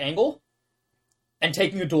specific angle and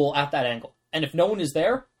taking a duel at that angle. And if no one is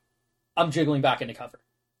there, I'm jiggling back into cover.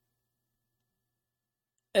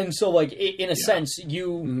 And so, in a sense,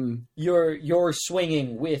 you're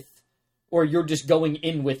swinging with, or you're just going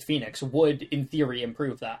in with Phoenix would, in theory,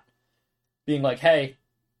 improve that. Being hey,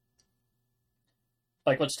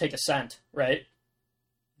 let's take Ascent, right?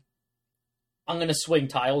 I'm going to swing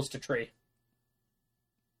tiles to tree.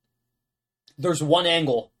 There's one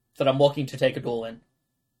angle that I'm looking to take a duel in.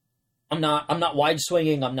 I'm not wide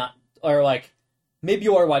swinging, maybe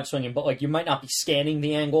you are wide swinging, but you might not be scanning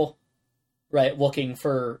the angle, right? Looking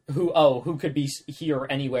for who could be here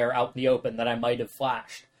anywhere out in the open that I might have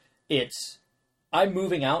flashed. It's, I'm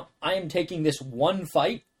moving out, I am taking this one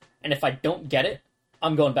fight, and if I don't get it,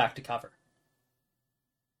 I'm going back to cover.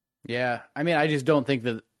 Yeah, I mean, I just don't think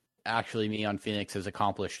that actually me on Phoenix has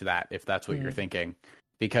accomplished that, if that's what you're thinking.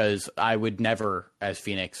 Because I would never, as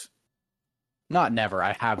Phoenix, not never,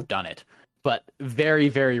 I have done it, but very,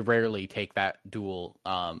 very rarely take that duel.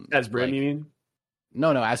 As Brim, you mean?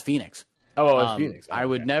 No, as Phoenix. Oh, as Phoenix. I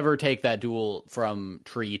would never take that duel from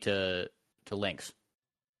tree to Lynx.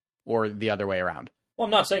 Or the other way around. Well,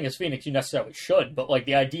 I'm not saying as Phoenix you necessarily should, but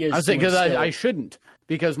the idea is... I was saying because I shouldn't,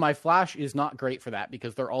 because my flash is not great for that,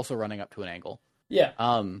 because they're also running up to an angle. Yeah.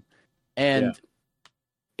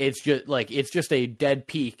 It's just a dead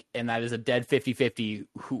peak, and that is a dead 50-50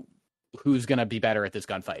 who's going to be better at this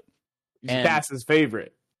gunfight. Cass's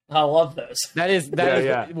favorite. I love this. That is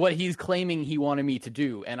what he's claiming he wanted me to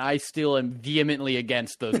do, and I still am vehemently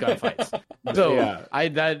against those gunfights. So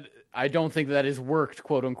I don't think that has worked,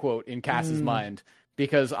 quote unquote, in Cass's mind,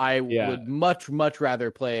 because I would much, much rather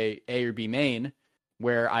play A or B main,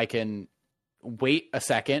 where I can wait a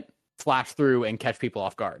second, flash through, and catch people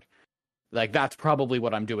off guard. That's probably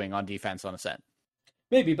what I'm doing on defense on Ascent.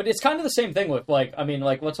 Maybe, but it's kind of the same thing with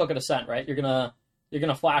let's look at Ascent, right? You're gonna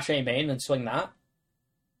flash A main and swing that.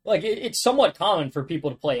 It's somewhat common for people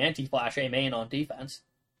to play anti-flash A main on defense.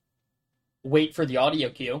 Wait for the audio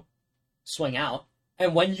cue, swing out,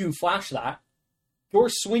 and when you flash that, you're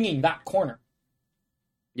swinging that corner.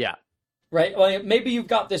 Yeah. Right? Maybe you've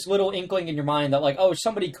got this little inkling in your mind that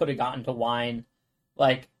somebody could have gotten to wine.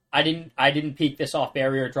 I didn't peek this off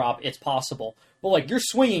barrier drop. It's possible. But you're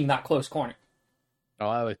swinging that close corner. Oh,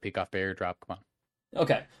 I always peek off barrier drop. Come on.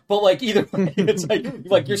 Okay, but like either way, it's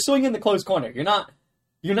like you're swinging in the close corner. You're not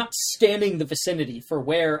scanning the vicinity for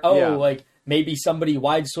where like maybe somebody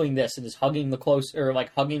wide swing this and is hugging the close or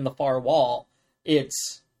like hugging the far wall.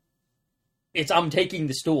 It's I'm taking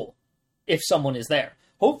this duel if someone is there.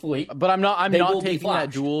 Hopefully, but I'm not taking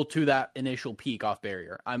that duel to that initial peak off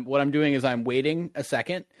barrier. What I'm doing is I'm waiting a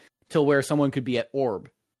second till where someone could be at orb,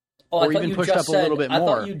 or even pushed up a little bit more. I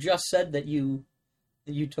thought you just said that you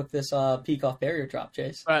took this peak off barrier drop,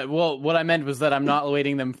 Chase. Well, what I meant was that I'm not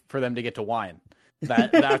waiting for them to get to wine.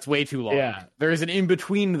 That's way too long. Yeah. There is an in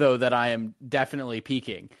between though that I am definitely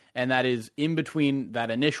peaking, and that is in between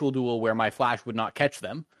that initial duel where my flash would not catch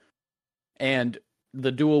them, and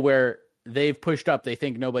the duel where they've pushed up, they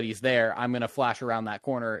think nobody's there. I'm going to flash around that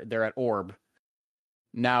corner. They're at orb.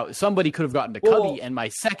 Now, somebody could have gotten to Cubby, and my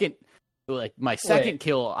second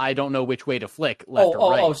kill, I don't know which way to flick, left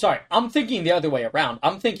or right. Oh, sorry. I'm thinking the other way around.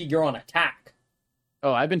 I'm thinking you're on attack.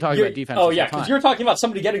 Oh, I've been talking about defense. Oh, yeah, because you're talking about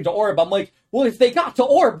somebody getting to orb. I'm like, well, if they got to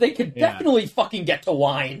orb, they could definitely fucking get to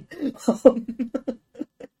wine.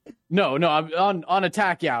 No, I'm on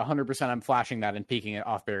attack, 100% I'm flashing that and peeking it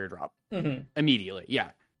off barrier drop. Immediately,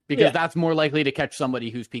 because that's more likely to catch somebody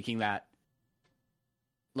who's peeking that,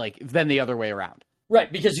 like, than the other way around.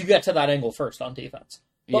 Right, because you get to that angle first on defense.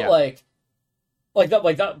 But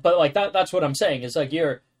that's what I'm saying. Is like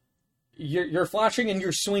you're flashing and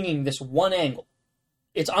you're swinging this one angle.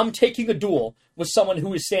 I'm taking a duel with someone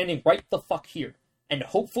who is standing right the fuck here, and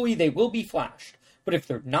hopefully they will be flashed. But if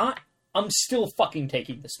they're not, I'm still fucking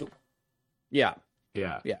taking this duel. Yeah,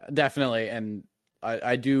 definitely, and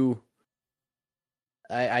I do.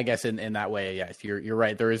 I guess in that way, yes, you're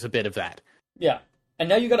right. There is a bit of that. Yeah, and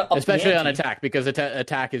now you got to especially on attack, because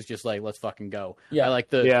attack is just like, let's fucking go. Yeah, I like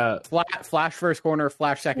the flash first corner,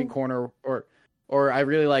 flash second corner, or I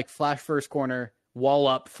really like flash first corner, wall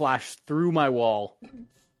up, flash through my wall,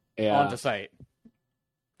 onto site.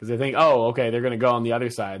 Because they think, oh, okay, they're going to go on the other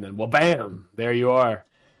side, and then, well, bam, there you are.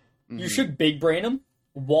 You should big brain them,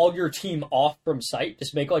 wall your team off from sight,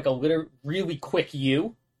 just make like a really quick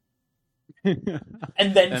U,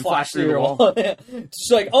 and then flash through your wall. It's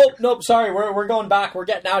like, oh, nope, sorry, we're going back, we're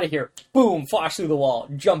getting out of here. Boom, flash through the wall,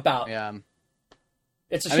 jump out. Yeah.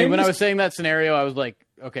 It's a shame. I mean, when I was saying that scenario, I was like,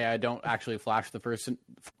 okay, I don't actually flash the first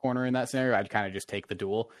corner in that scenario. I'd kind of just take the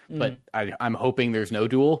duel, but I'm hoping there's no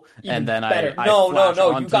duel, and then I flash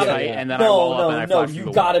onto site, and then I wall up and I flash through the wall.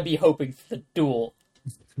 You gotta be hoping for the duel.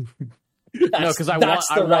 Because I want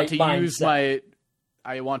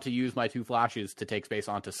to use my two flashes to take space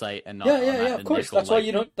onto site and not. Yeah, of course. That's why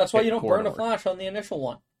you don't burn a flash on the initial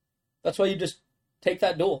one. That's why you just take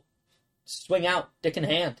that duel, swing out, dick in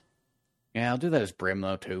hand. Yeah, I'll do that as Brim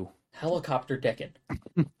though too. Helicopter dicking.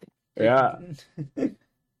 Yeah.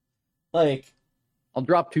 Like, I'll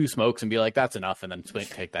drop two smokes and be like, "That's enough," and then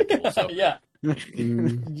take that duel. So yeah, you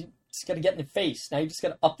just gotta get in the face. Now you just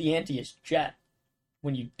gotta up the ante as Jet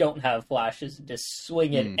when you don't have flashes and just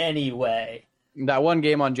swing it anyway. That one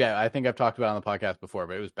game on Jet, I think I've talked about it on the podcast before,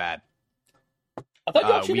 but it was bad. I thought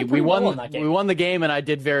you actually did pretty well in that game. We won the game, and I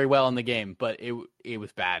did very well in the game, but it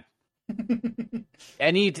was bad.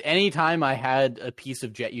 Any time I had a piece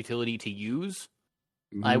of Jet utility to use,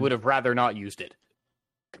 I would have rather not used it.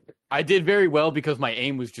 I did very well because my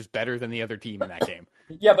aim was just better than the other team in that game.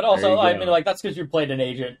 Yeah, but also, I mean, like, that's because you played an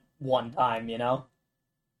agent one time, you know?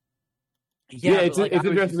 Yeah, it's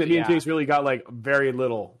interesting that me and Chase really got, like, very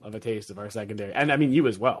little of a taste of our secondary. And, I mean, you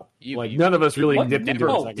as well. None of us really dipped into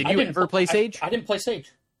our secondary. Did you ever play Sage? I didn't play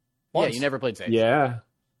Sage. Once. Yeah, you never played Sage. Yeah.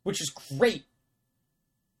 Which is great.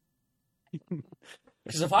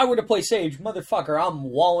 Because if I were to play Sage, motherfucker, I'm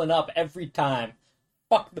walling up every time.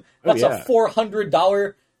 Fuck, that's a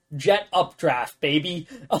 $400 Jet updraft, baby.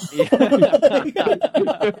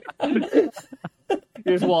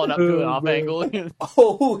 You're just walling up to an off angle.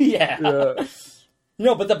 Oh yeah.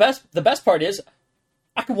 But the best part is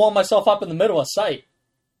I can wall myself up in the middle of sight.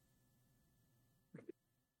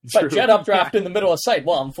 But Jet updraft in the middle of sight.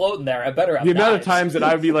 Well, I'm floating there. I better have the amount of times that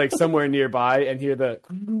I would be like somewhere nearby and hear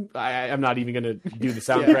I'm not even going to do the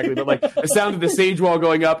sound correctly, but like the sound of the Sage wall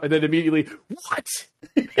going up, and then immediately what?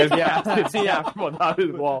 Well, not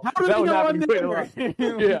his wall. How that would happen there?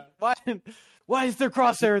 Yeah. Why is there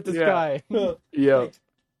crosshair at the sky? Yeah.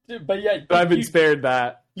 But yeah, I've been spared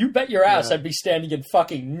that. You bet your ass I'd be standing in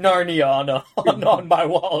fucking Narnia on my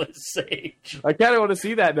wall as Sage. I kind of want to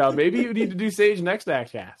see that now. Maybe you need to do Sage next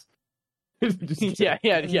cast. Yeah.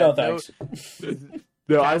 No, thanks.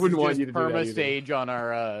 No, I wouldn't want you to do that. Perma Sage on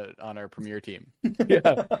our premier team.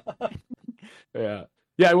 Yeah.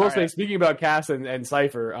 I will say, speaking about Cass and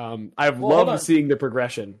Cypher, I've loved seeing the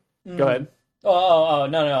progression. Go ahead.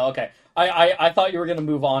 No, okay. I thought you were going to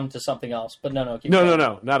move on to something else, but no, keep No, going.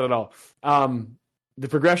 no, not at all. The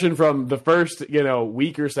progression from the first,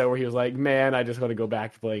 week or so where he was like, man, I just want to go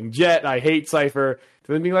back to playing Jet. I hate Cypher.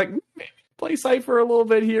 To then being like, maybe play Cypher a little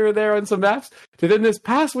bit here or there on some maps. To then this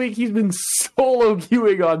past week, he's been solo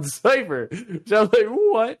queuing on Cypher. So I was like,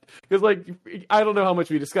 what? Because, I don't know how much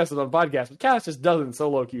we discussed it on podcasts, but Cass just doesn't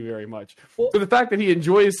solo queue very much. Well, so the fact that he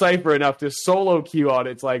enjoys Cypher enough to solo queue on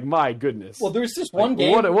it's like, my goodness. Well, there's this one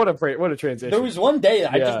game. What a transition. There was one day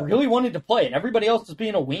that I just really wanted to play, and everybody else was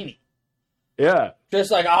being a weenie. Yeah.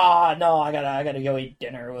 Just like, no, I gotta go eat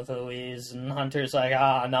dinner with Louise, and Hunter's like,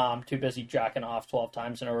 no, I'm too busy jacking off 12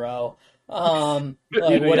 times in a row.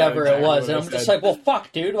 Whatever it was. And I'm just like, well,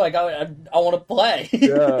 fuck, dude, I want to play.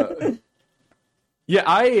 Yeah. Yeah,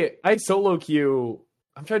 I solo queue.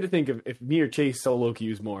 I'm trying to think of if me or Chase solo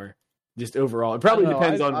queues more, just overall. It probably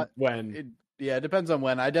depends on when. It depends on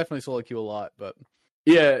when. I definitely solo queue a lot, but.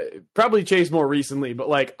 Yeah, probably Chase more recently,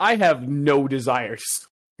 but, I have no desire to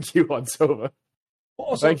queue on Sova.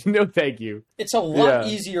 Also, no thank you. It's a lot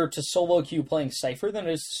easier to solo queue playing Cypher than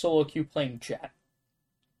it is to solo queue playing Jet.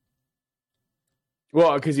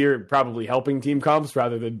 Well, because you're probably helping team comps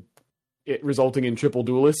rather than it resulting in triple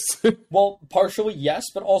duelists. Well, partially yes,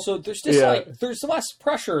 but also there's just there's less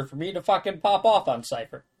pressure for me to fucking pop off on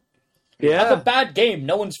Cypher. Yeah. I have a bad game.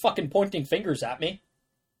 No one's fucking pointing fingers at me.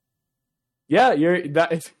 Yeah,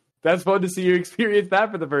 that's fun to see you experience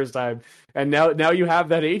that for the first time. And now you have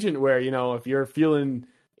that agent where, if you're feeling,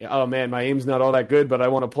 oh man, my aim's not all that good, but I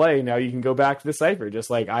want to play, now you can go back to the Cypher, just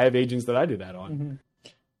like I have agents that I do that on. Mm-hmm.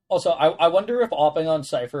 Also, I wonder if opping on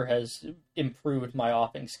Cypher has improved my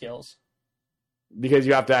opping skills. Because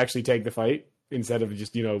you have to actually take the fight instead of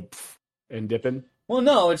just, and dipping? Well,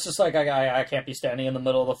 no, it's just like I can't be standing in the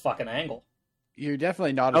middle of the fucking angle. You're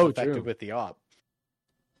definitely not as effective with the op.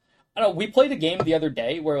 I don't know, we played a game the other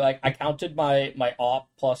day where I counted my op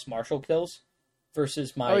plus martial kills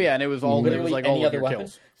versus my and it was all literally like any all other your weapon.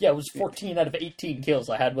 kills. Yeah, it was 14 out of 18 kills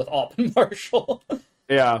I had with op and martial.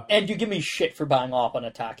 Yeah. And you give me shit for buying op on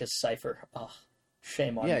attack as Cypher. Ugh,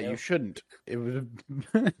 shame on you. Yeah, you shouldn't. It was.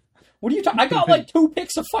 What are you talking? I got 2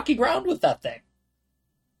 picks of fucking ground with that thing.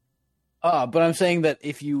 But I'm saying that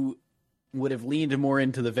if you would have leaned more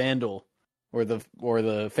into the Vandal or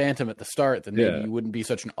the Phantom at the start, then maybe you wouldn't be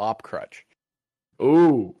such an op crutch.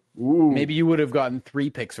 Ooh. Maybe you would have gotten 3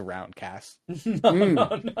 picks around, Cass.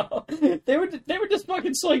 No. They were just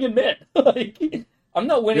fucking swinging mid. I'm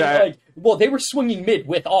not winning. They were swinging mid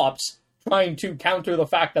with ops, trying to counter the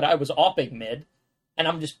fact that I was opping mid, and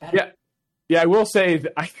I'm just better. Yeah, I will say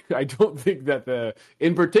that I don't think that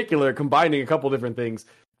in particular, combining a couple different things,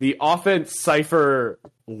 the offense Cypher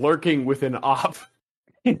lurking with an op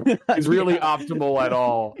is really optimal at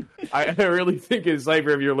all. I really think in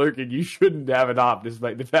Cypher, if you're lurking, you shouldn't have an op,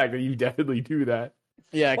 despite the fact that you definitely do that.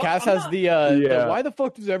 Yeah, Cass has the why the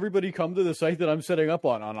fuck does everybody come to the site that I'm setting up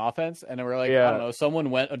on offense? And we're like, I don't know,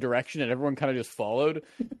 someone went a direction and everyone kind of just followed.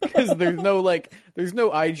 Because there's no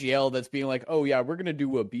IGL that's being like, oh yeah, we're gonna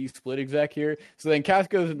do a B split exec here. So then Cass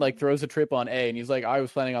goes and throws a trip on A and he's like, I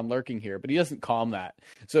was planning on lurking here, but he doesn't calm that.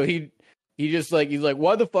 So he's like,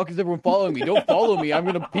 why the fuck is everyone following me? Don't follow me. I'm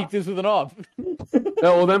gonna peek this with an op.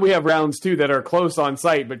 No, well, then we have rounds too that are close on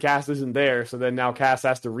site, but Cass isn't there. So then now Cass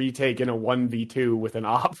has to retake in a 1v2 with an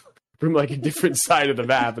op from a different side of the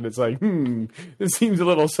map, and it's like, this seems a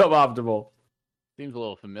little suboptimal. Seems a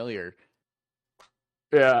little familiar.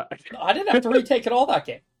 Yeah, I didn't have to retake it all that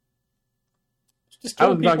game. Just I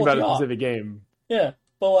was talking about a specific game. Yeah,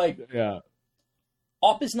 but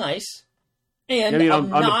op is nice. And on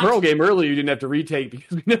the Pearl game earlier, you didn't have to retake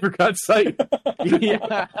because we never got sight.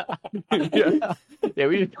 Yeah,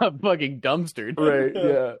 we just got fucking dumpstered. Right?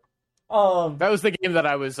 Yeah. That was the game that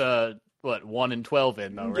I was 1-12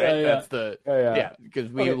 in though, right? Yeah. That's the because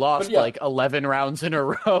we lost 11 rounds in a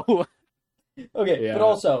row. Okay, but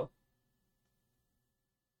also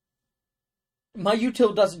my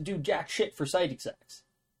util doesn't do jack shit for site execs.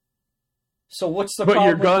 So what's the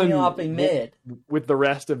problem with me opping mid? With the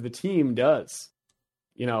rest of the team does.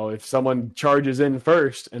 If someone charges in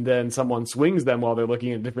first and then someone swings them while they're looking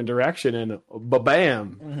in a different direction and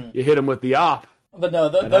ba-bam, you hit them with the op. But no,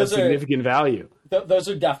 those are significant value. Those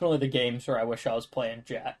are definitely the games where I wish I was playing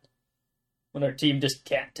Jet. When our team just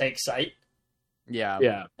can't take sight.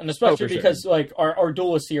 Yeah. And especially because our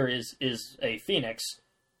duelist here is a Phoenix,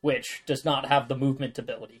 which does not have the movement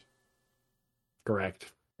ability.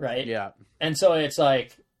 Correct. Right? Yeah. And so it's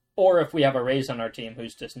or if we have a Raze on our team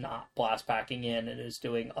who's just not blast packing in and is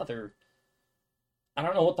doing other... I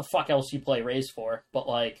don't know what the fuck else you play Raze for, but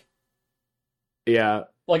yeah.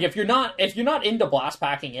 If you're not into blast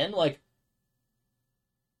packing in,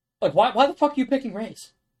 Like, why the fuck are you picking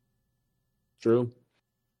Raze? True.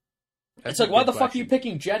 It's like, why the fuck are you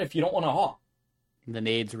picking Jet if you don't want to Hawk? The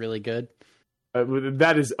nade's really good.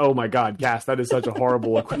 That is, oh my god, Cass, that is such a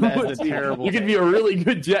horrible equivalent. That's a terrible. You can be a really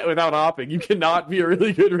good Jet without hopping. You cannot be a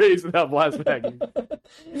really good Raze without blast bagging.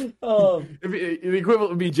 The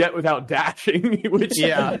equivalent would be Jet without dashing, which,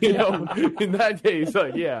 in that case,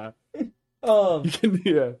 yeah. You can,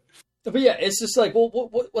 yeah. But yeah, it's just like, well,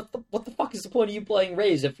 what the fuck is the point of you playing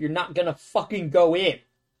Raze if you're not gonna fucking go in?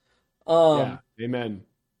 Yeah, amen.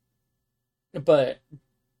 But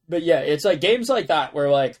yeah, it's like games like that where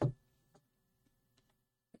like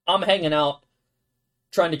I'm hanging out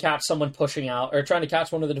trying to catch someone pushing out, or trying to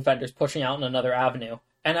catch one of the defenders pushing out in another avenue,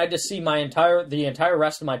 and I just see the entire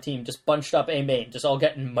rest of my team just bunched up A main, just all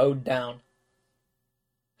getting mowed down.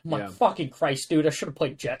 I'm like, fucking Christ, dude, I should have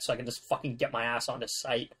played Jet so I can just fucking get my ass onto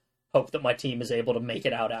site. Hope that my team is able to make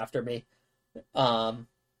it out after me.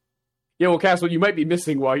 Yeah, well, Cass, what you might be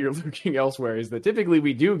missing while you're looking elsewhere is that typically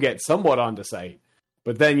we do get somewhat onto site.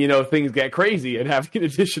 But then, things get crazy, and having an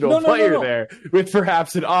additional player there with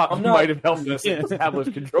perhaps an op might have helped us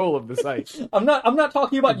establish control of the site. I'm not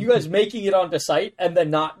talking about you guys making it onto site and then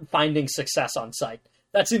not finding success on site.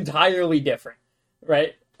 That's entirely different,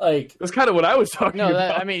 right? Like, that's kind of what I was talking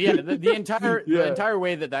about. I mean, yeah, the entire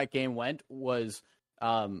way that game went was,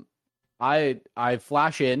 I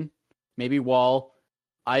flash in, maybe wall.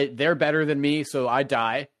 They're better than me, so I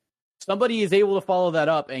die. Somebody is able to follow that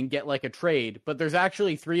up and get like a trade, but there's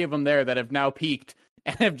actually 3 of them there that have now peaked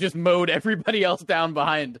and have just mowed everybody else down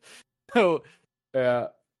behind. So, yeah.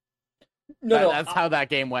 That's how that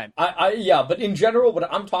game went. Yeah, but in general,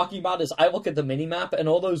 what I'm talking about is I look at the minimap and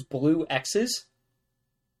all those blue X's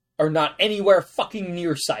are not anywhere fucking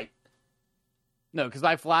near site. No, because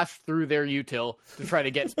I flashed through their util to try to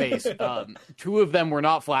get space. 2 of them were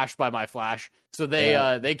not flashed by my flash, so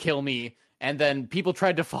they kill me. And then people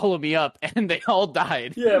tried to follow me up, and they all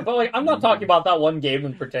died. Yeah, but like I'm not talking about that one game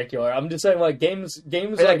in particular. I'm just saying like games.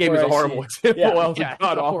 That like, game is a horrible example. Yeah, it's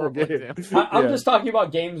a horrible game. I'm just talking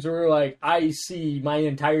about games where like I see my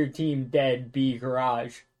entire team dead. B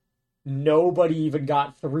garage, nobody even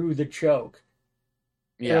got through the choke.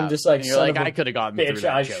 Yeah, and I'm just like, I could have gotten through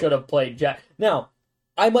that I should have played Jack. Now,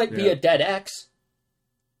 I might be a dead X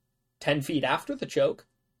 10 feet after the choke.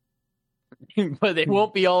 But they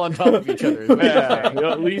won't be all on top of each other.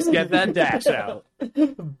 You'll at least get that dash out.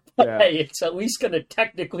 Hey, it's at least going to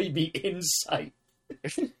technically be in sight.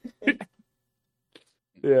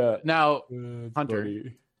 Yeah. Now, Hunter.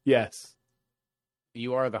 Funny. Yes.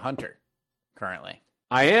 You are the hunter, currently.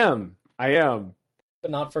 I am. But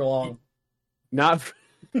not for long. Not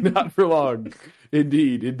for long.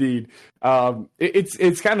 Indeed.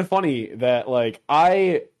 It's kind of funny that like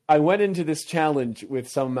I went into this challenge with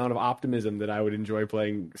some amount of optimism that I would enjoy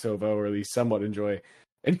playing Sova, or at least somewhat enjoy,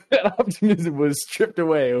 and that optimism was stripped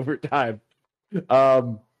away over time.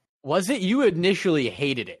 Was it you initially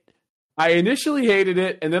hated it? I initially hated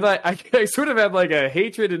it, and then I sort of had like a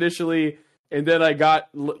hatred initially, and then I got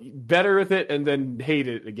better with it, and then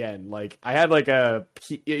hated it again. Like I had like a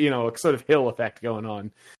sort of hill effect going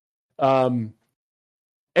on.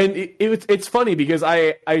 And it's funny because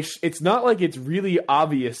it's not like it's really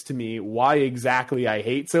obvious to me why exactly I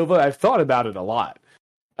hate Sova. I've thought about it a lot.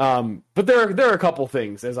 But there are a couple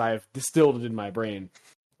things as I've distilled it in my brain,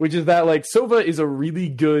 which is that like Sova is a really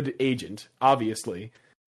good agent, obviously.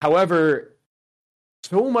 However,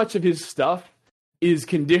 so much of his stuff is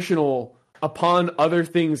conditional upon other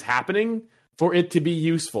things happening for it to be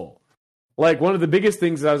useful. Like one of the biggest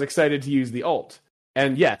things is I was excited to use the ult.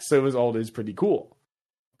 And yes, Sova's ult is pretty cool.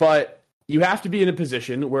 But you have to be in a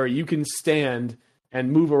position where you can stand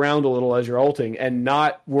and move around a little as you're ulting and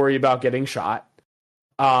not worry about getting shot.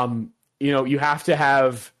 You have to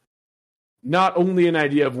have not only an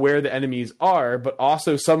idea of where the enemies are, but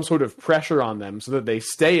also some sort of pressure on them so that they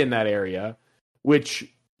stay in that area,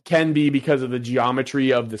 which can be because of the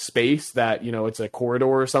geometry of the space that, it's a corridor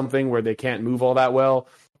or something where they can't move all that well,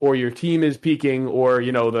 or your team is peeking, or,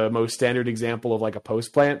 the most standard example of like a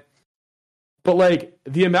post plant. But, like,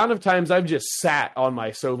 the amount of times I've just sat on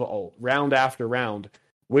my Sova ult, round after round,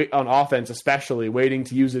 on offense especially, waiting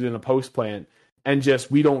to use it in a post plant, and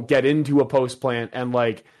just, we don't get into a post plant, and,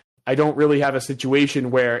 like, I don't really have a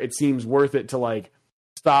situation where it seems worth it to, like,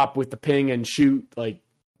 stop with the ping and shoot, like,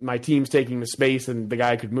 my team's taking the space and the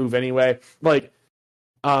guy could move anyway. Like,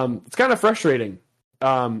 it's kind of frustrating.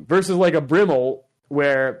 Versus, like, a Brim ult,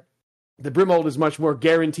 where the Brim ult is much more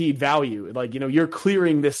guaranteed value. Like, you're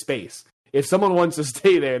clearing this space. If someone wants to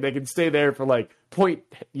stay there, they can stay there for like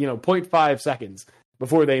 0.5 seconds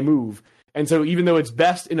before they move. And so even though it's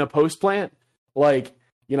best in a post plant, like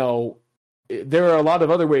there are a lot of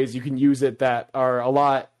other ways you can use it that are a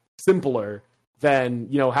lot simpler than,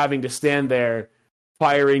 having to stand there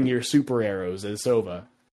firing your super arrows as Sova.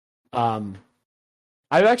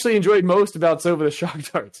 I've actually enjoyed most about Sova the shock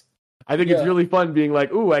darts. I think it's really fun being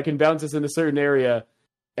like, ooh, I can bounce this in a certain area.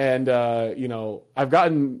 And, I've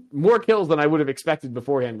gotten more kills than I would have expected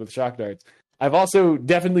beforehand with shock darts. I've also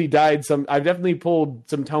definitely I've definitely pulled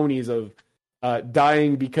some Tonys of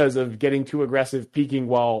dying because of getting too aggressive, peeking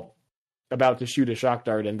while about to shoot a shock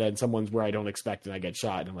dart, and then someone's where I don't expect and I get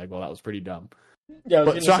shot. And I'm like, well, that was pretty dumb. Yeah,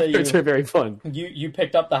 but shock darts are very fun. You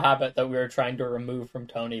picked up the habit that we were trying to remove from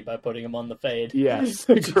Tony by putting him on the fade. Yes,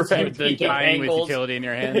 correct. The dying with utility in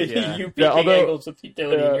your hands. Yeah. You peeking angles with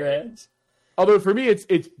utility in your hands. Although for me, it's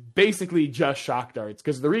basically just shock darts,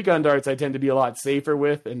 because the recon darts I tend to be a lot safer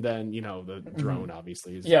with, and then the drone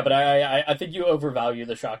obviously is. Yeah, but I think you overvalue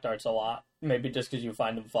the shock darts a lot. Maybe just because you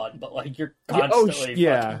find them fun, but like you're constantly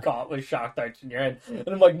fucking caught with shock darts in your head, and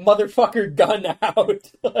I'm like, motherfucker, gun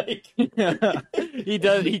out! Like he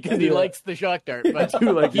does because he likes the shock dart, but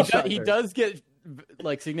he does get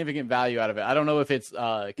like significant value out of it. I don't know if it's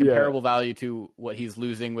comparable value to what he's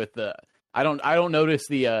losing with the. I don't notice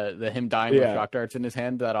the him dying with shock darts in his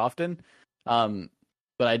hand that often.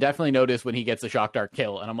 But I definitely notice when he gets a shock dart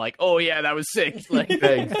kill, and I'm like, oh yeah, that was sick. Like,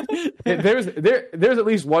 there's at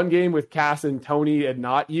least one game with Cass and Tony and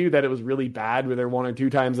not you that it was really bad, where there were 1 or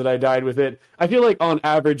 2 times that I died with it. I feel like on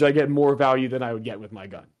average I get more value than I would get with my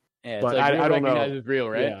gun. Yeah, but like I don't know. It's real,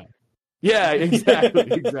 right? Yeah,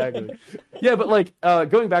 exactly. Yeah, but like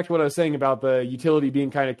going back to what I was saying about the utility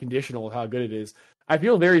being kind of conditional of how good it is, I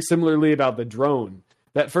feel very similarly about the drone.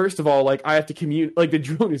 That first of all, like I have to communicate, like the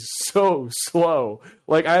drone is so slow.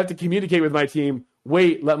 Like I have to communicate with my team,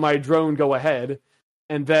 wait, let my drone go ahead.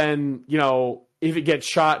 And then, if it gets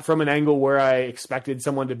shot from an angle where I expected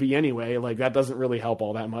someone to be anyway, like that doesn't really help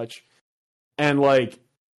all that much. And like,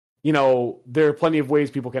 there are plenty of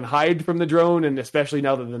ways people can hide from the drone. And especially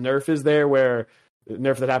now that the nerf is there, where the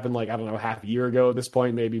nerf that happened like, I don't know, half a year ago at this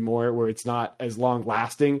point, maybe more, where it's not as long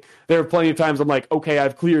lasting. There are plenty of times I'm like, okay,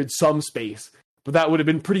 I've cleared some space. But that would have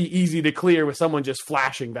been pretty easy to clear with someone just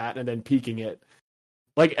flashing that and then peeking it.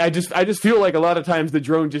 Like I just feel like a lot of times the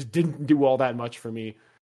drone just didn't do all that much for me.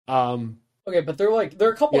 Okay, but there are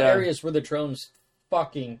a couple areas where the drone's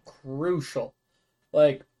fucking crucial.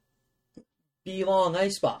 Like B-long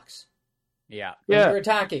icebox. Yeah. When you're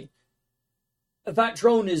attacking. That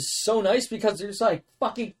drone is so nice because there's like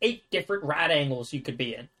fucking 8 different rad angles you could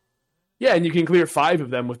be in. Yeah, and you can clear 5 of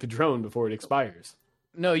them with the drone before it expires.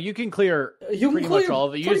 No, you can clear pretty much all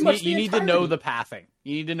of it. You need to know the pathing.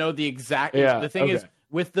 You need to know the exact. Yeah, the thing is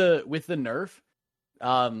with the nerf,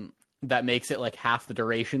 that makes it like half the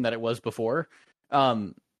duration that it was before. I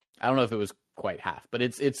don't know if it was quite half, but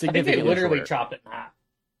it's significantly. I think they literally shorter. chopped it in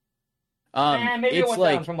half. Maybe it went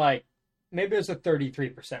down from maybe it was a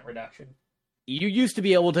 33% reduction. You used to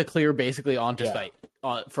be able to clear basically onto sight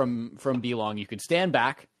from B-long. You could stand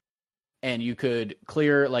back, and you could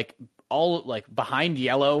clear like. All like behind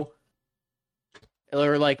yellow,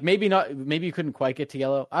 or like maybe you couldn't quite get to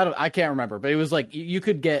yellow. I can't remember, but it was like you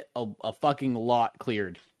could get a fucking lot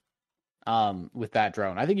cleared with that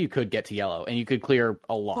drone. I think you could get to yellow, and you could clear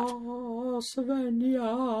a lot. Oh,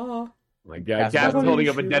 Savannah. My God, Gas is holding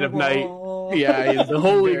up a Dead of Night. Yeah, he's the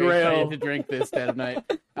holy grail to drink this Dead of Night.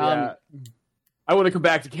 I want to come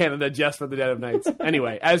back to Canada just for the Dead of Nights.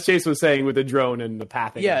 Anyway, as Chase was saying with the drone and the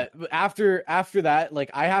pathing. Yeah, after that, like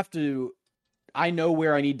I know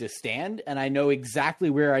where I need to stand, and I know exactly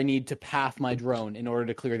where I need to path my drone in order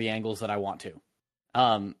to clear the angles that I want to.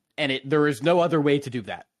 And there is no other way to do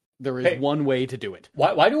that. There is one way to do it.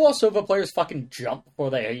 Why do all Sova players fucking jump before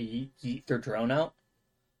they yeet their drone out?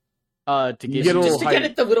 To get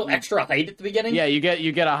the little extra height at the beginning. Yeah, you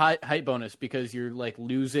get a height bonus because you're like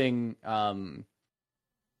losing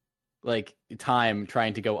like time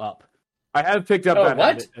trying to go up. I have picked up that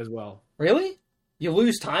habit as well. Really? You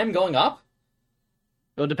lose time going up?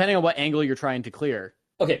 Well, depending on what angle you're trying to clear.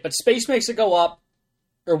 Okay, but space makes it go up,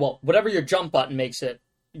 or whatever your jump button makes it.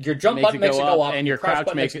 Your jump button makes it go up, and your crouch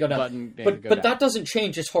button makes it go down. But that doesn't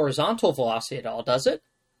change its horizontal velocity at all, does it?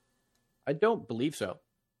 I don't believe so.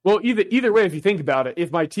 Well, either way, if you think about it,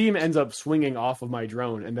 if my team ends up swinging off of my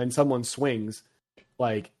drone and then someone swings,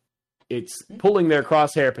 like, it's pulling their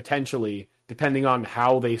crosshair potentially, depending on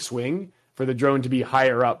how they swing, for the drone to be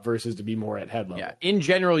higher up versus to be more at head level. Yeah, in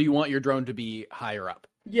general, you want your drone to be higher up.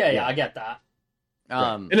 Yeah, I get that.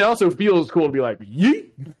 And it also feels cool to be like, yeet!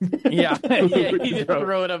 Yeah, you just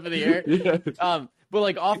throw it up in the air. Yeah. But,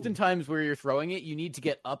 like, oftentimes where you're throwing it, you need to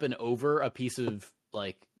get up and over a piece of,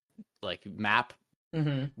 like map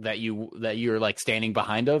that you're like standing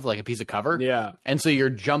behind of, like a piece of cover. Yeah. And so you're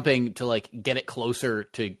jumping to like get it closer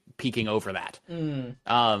to peeking over that.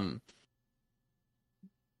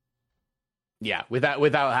 Yeah,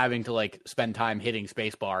 without having to like spend time hitting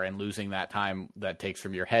spacebar and losing that time that takes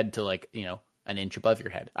from your head to like, an inch above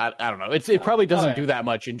your head. I don't know. It probably doesn't do that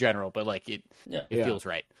much in general, but like it feels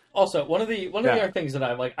right. Also, one of the other things that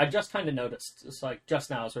I just kind of noticed, it's like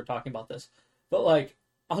just now as we're talking about this, but like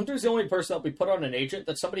Hunter's the only person that we put on an agent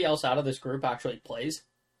that somebody else out of this group actually plays.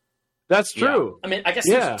 That's true. I mean, I guess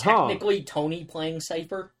there's technically Tony playing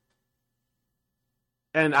Cypher.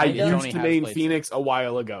 And I used to main Phoenix a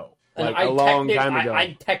while ago. Like a long time ago.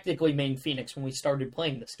 I technically main Phoenix when we started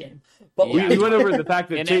playing this game. But we went over the fact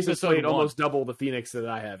that Chase has played almost double the Phoenix that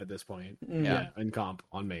I have at this point. Yeah, in comp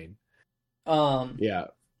on main. Yeah.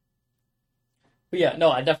 But yeah, no,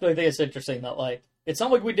 I definitely think it's interesting that like it's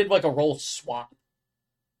not like we did like a role swap.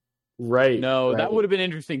 Right. No, that would have been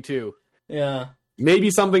interesting too. Yeah.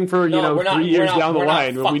 Maybe something for, 3 years down the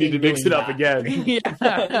line when we need to mix it up again.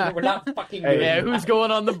 We're not fucking doing that. Who's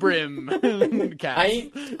going on the brim? I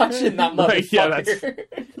ain't touching that motherfucker.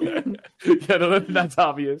 That's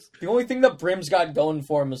obvious. The only thing that Brim's got going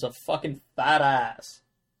for him is a fucking fat ass.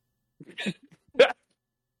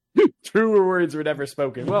 Truer words were never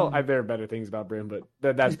spoken. Well, there are better things about Brim, but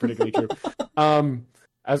that's particularly true. I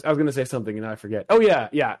was going to say something and I forget. Oh,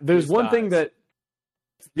 yeah. There's one thing that...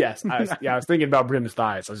 Yes, I was thinking about Brim's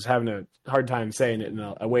thighs. I was just having a hard time saying it in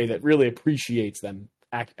a way that really appreciates them,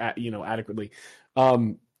 adequately.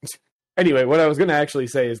 Anyway, what I was going to actually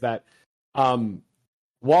say is that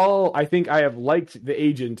while I think I have liked the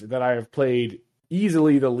agent that I have played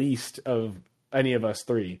easily the least of any of us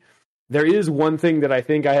three, there is one thing that I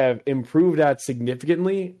think I have improved at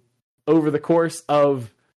significantly over the course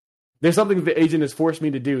of... There's something that the agent has forced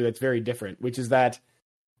me to do that's very different, which is that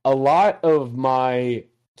a lot of my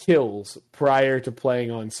kills prior to playing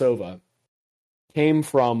on Sova came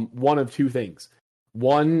from one of two things.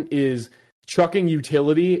 One is chucking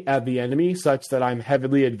utility at the enemy such that I'm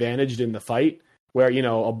heavily advantaged in the fight, where,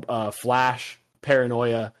 a flash,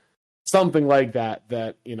 paranoia, something like that,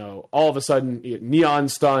 all of a sudden, neon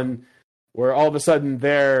stun, where all of a sudden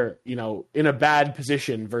they're, in a bad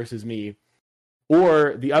position versus me.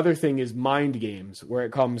 Or the other thing is mind games, where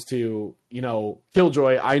it comes to,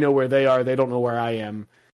 Killjoy, I know where they are, they don't know where I am.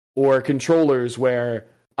 Or controllers, where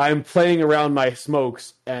I'm playing around my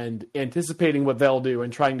smokes and anticipating what they'll do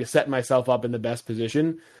and trying to set myself up in the best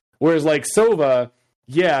position. Whereas like Sova,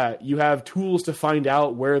 you have tools to find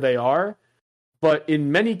out where they are. But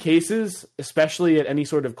in many cases, especially at any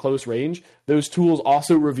sort of close range, those tools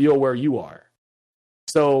also reveal where you are.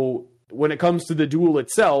 So when it comes to the duel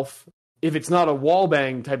itself... If it's not a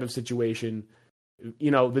wallbang type of situation,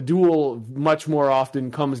 the duel much more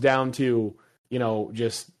often comes down to,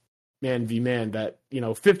 just man v man, that,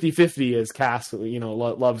 50-50 as Cass,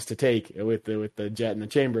 loves to take with the jet in the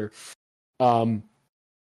chamber. And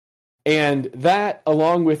that,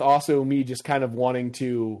 along with also me just kind of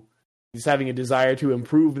just having a desire to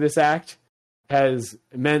improve this act, has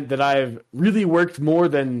meant that I've really worked more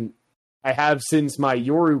than I have since my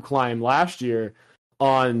Yoru climb last year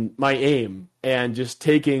on my aim and just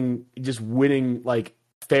winning like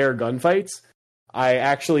fair gunfights. I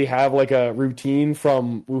actually have like a routine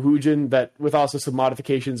from Woohoojin that, with also some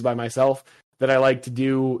modifications by myself, that I like to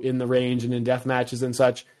do in the range and in death matches and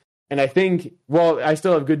such. And I think, I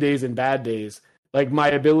still have good days and bad days. Like my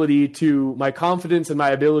confidence and my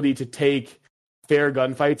ability to take fair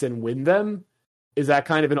gunfights and win them is at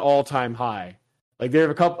kind of an all-time high. Like there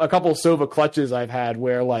are a couple Sova clutches I've had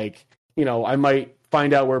where like, I might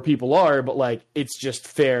find out where people are, but like it's just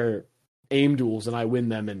fair aim duels and I win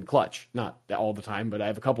them in clutch. Not all the time, but I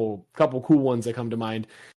have a couple cool ones that come to mind.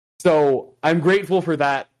 So I'm grateful for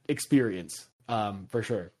that experience, for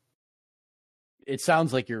sure. It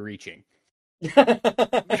sounds like you're reaching.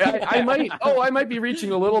 I might be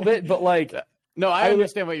reaching a little bit, but like, no, I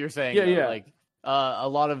understand what you're saying. Yeah. Like a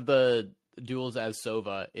lot of the duels as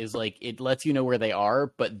Sova is like, it lets you know where they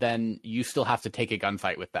are, but then you still have to take a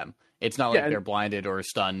gunfight with them. It's not like they're blinded or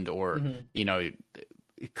stunned or,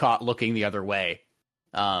 caught looking the other way.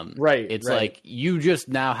 Right. It's like you just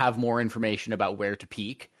now have more information about where to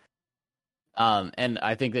peek. And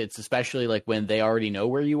I think that it's especially like when they already know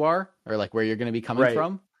where you are or like where you're going to be coming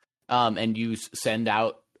from. And you send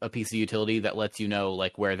out a piece of utility that lets you know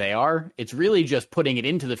like where they are. It's really just putting it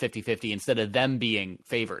into the 50-50 instead of them being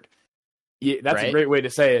favored. Yeah, that's a great way to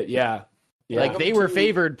say it. Yeah. Like they were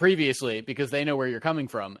favored previously because they know where you're coming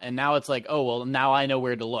from, and now it's like, oh well, now I know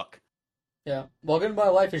where to look. Yeah, welcome to my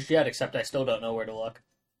life is Jet, except I still don't know where to look.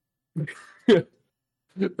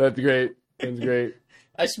 That's great. That's great.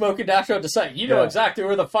 I smoke and dash out to sight. You know exactly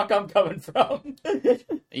where the fuck I'm coming from.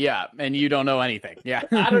 Yeah, and you don't know anything. Yeah.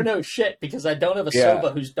 I don't know shit because I don't have a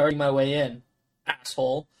Sova who's darting my way in.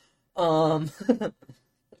 Asshole. Cough,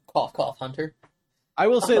 cough, Hunter. I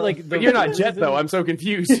will say, like... But you're not Jet, though. I'm so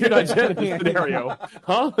confused. You're not Jet in this scenario.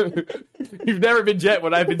 Huh? You've never been Jet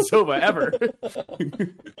when I've been Sova, ever.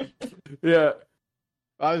 Yeah.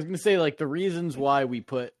 I was going to say, like, the reasons why we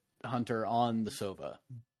put Hunter on the Sova.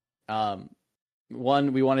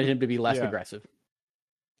 One, we wanted him to be less aggressive.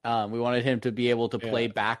 We wanted him to be able to play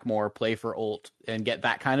back more, play for ult, and get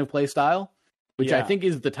that kind of play style, which I think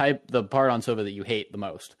is the part on Sova that you hate the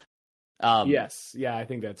most. Yes. Yeah, I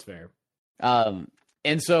think that's fair.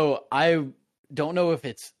 And so I don't know if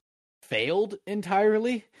it's failed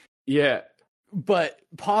entirely. Yeah. But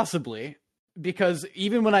possibly, because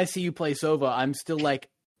even when I see you play Sova, I'm still like,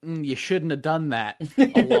 you shouldn't have done that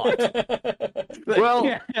a lot.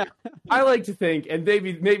 Well, I like to think, and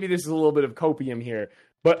maybe this is a little bit of copium here,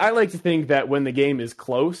 but I like to think that when the game is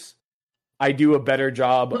close, I do a better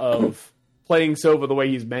job of playing Sova the way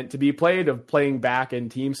he's meant to be played, of playing back and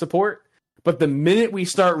team support. But the minute we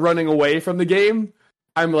start running away from the game,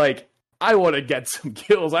 I'm like, I want to get some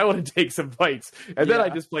kills. I want to take some fights. And then I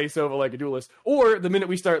just play Sova like a duelist. Or the minute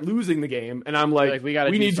we start losing the game, and I'm like we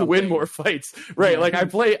need to win more fights. Right, like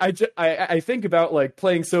I think about like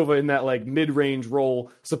playing Sova in that like mid-range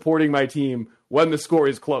role, supporting my team when the score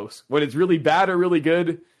is close. When it's really bad or really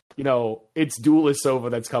good, it's duelist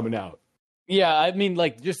Sova that's coming out. Yeah, I mean,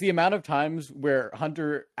 like, just the amount of times where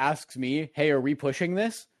Hunter asks me, hey, are we pushing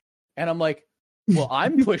this? And I'm like, well,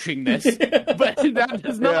 I'm pushing this, but that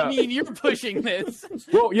does not mean you're pushing this.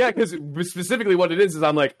 Well, yeah, because specifically what it is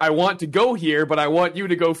I'm like, I want to go here, but I want you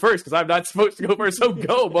to go first, because I'm not supposed to go first, so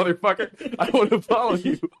go, motherfucker. I want to follow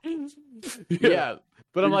you. Yeah.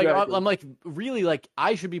 But I'm like, really, like,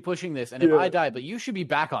 I should be pushing this, and if I die, but you should be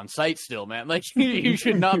back on site still, man. Like, you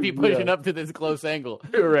should not be pushing up to this close angle.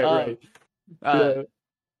 Right.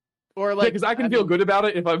 Or like, because I can feel good about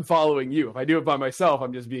it if I'm following you. If I do it by myself,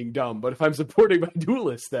 I'm just being dumb. But if I'm supporting my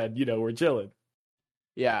duelist, then we're chilling.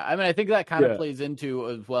 Yeah, I mean, I think that kind of plays into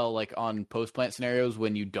as well, like on post plant scenarios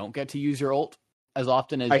when you don't get to use your ult as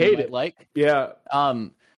often as you might like. Yeah.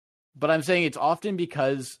 But I'm saying it's often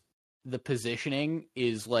because the positioning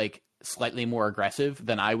is like slightly more aggressive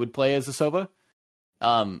than I would play as a Sova.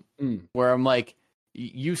 Where I'm like,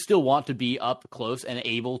 you still want to be up close and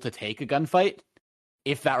able to take a gunfight.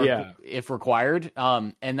 If required.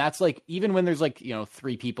 And that's like, even when there's like,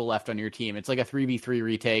 3 people left on your team, it's like a 3v3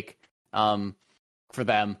 retake for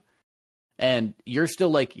them. And you're still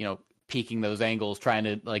like, peeking those angles, trying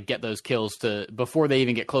to like get those kills before they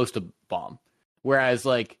even get close to bomb. Whereas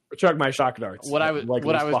like, or chuck my shock darts. Or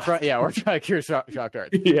chuck your shock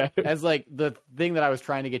darts. Yeah. As like the thing that I was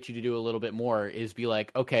trying to get you to do a little bit more is be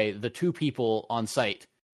like, okay, the 2 people on site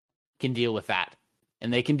can deal with that.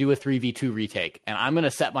 And they can do a 3v2 retake. And I'm going to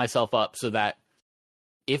set myself up so that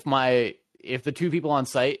if the 2 people on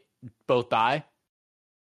site both die,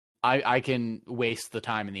 I can waste the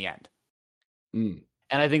time in the end. And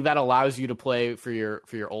I think that allows you to play for your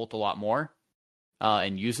ult a lot more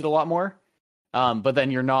and use it a lot more. But then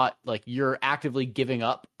you're actively giving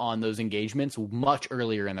up on those engagements much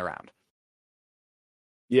earlier in the round.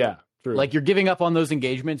 Yeah, true. Like you're giving up on those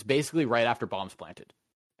engagements basically right after bombs planted.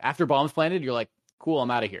 After bombs planted, you're like, cool,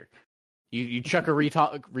 I'm out of here. You chuck a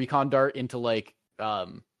recon dart into like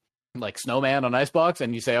Snowman on Icebox,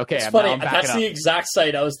 and you say, okay, it's I'm funny. backing That's up. the exact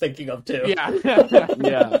site I was thinking of too. Yeah.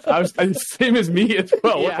 Yeah. I was same as me as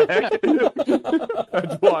well. Yeah. What the heck?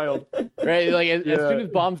 That's wild. Right? Like as soon as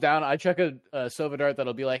bomb's down, I chuck a Sova dart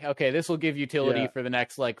that'll be like, okay, this will give utility for the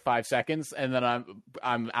next like 5 seconds, and then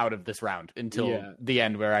I'm out of this round until the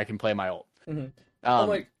end where I can play my ult.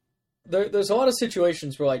 Mm-hmm. There's a lot of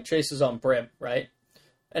situations where like Chase is on Brim, right?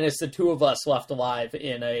 And it's the 2 of us left alive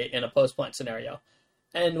in a post plant scenario.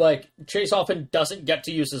 And like Chase often doesn't get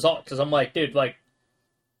to use his ult because I'm like, dude, like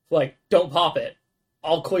don't pop it.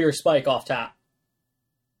 I'll clear Spike off tap.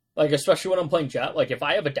 Like especially when I'm playing Jet, like if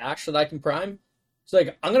I have a dash that I can prime, it's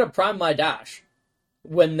like I'm gonna prime my dash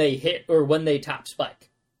when they hit or when they tap Spike.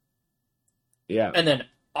 Yeah. And then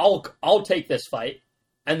I'll take this fight,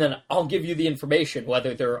 and then I'll give you the information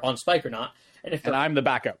whether they're on Spike or not. And I'm the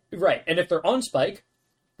backup. Right. And if they're on Spike,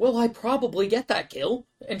 well, I probably get that kill,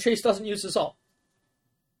 and Chase doesn't use his ult.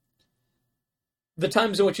 The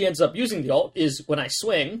times in which he ends up using the ult is when I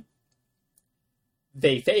swing,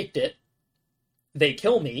 they faked it, they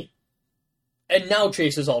kill me, and now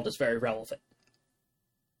Chase's ult is very relevant.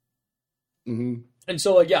 Mm-hmm. And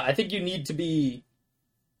so, I think you need to be...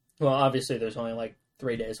 Well, obviously there's only,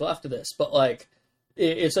 3 days left of this, but,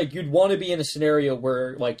 It's like you'd want to be in a scenario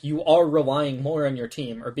where like you are relying more on your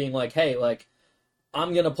team or being like, hey, like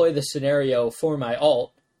I'm going to play this scenario for my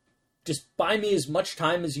ult. Just buy me as much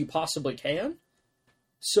time as you possibly can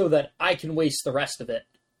so that I can waste the rest of it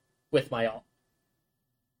with my ult.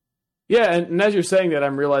 Yeah, and as you're saying that,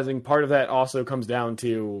 I'm realizing part of that also comes down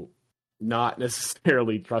to not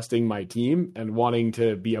necessarily trusting my team and wanting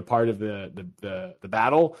to be a part of the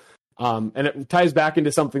battle. And it ties back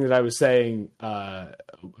into something that I was saying a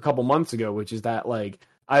couple months ago, which is that like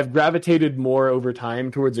I've gravitated more over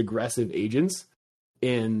time towards aggressive agents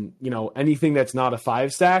in, you know, anything that's not a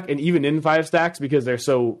 5-stack, and even in 5-stacks because they're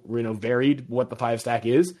so, you know, varied what the 5-stack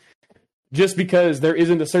is. Just because there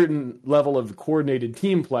isn't a certain level of coordinated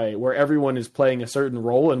team play where everyone is playing a certain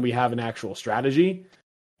role and we have an actual strategy.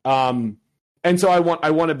 And so I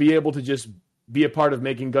want to be able to just be a part of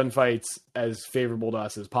making gunfights as favorable to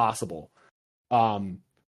us as possible.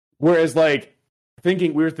 Whereas like we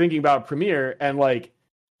were thinking about Premier, and like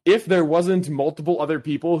if there wasn't multiple other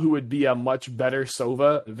people who would be a much better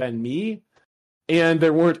Sova than me, and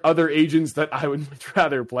there weren't other agents that I would much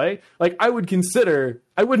rather play, like I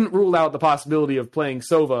wouldn't rule out the possibility of playing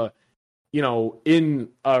Sova, you know, in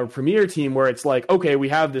a Premier team where it's like, okay, we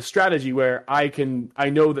have this strategy where I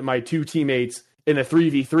know that my 2 teammates in a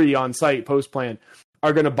 3v3 on site post plan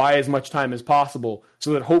are going to buy as much time as possible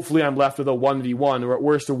so that hopefully I'm left with a 1v1 or at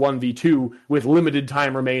worst a 1v2 with limited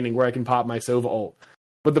time remaining where I can pop my Sova ult.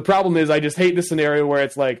 But the problem is I just hate the scenario where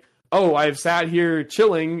it's like, oh, I've sat here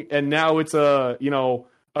chilling and now it's a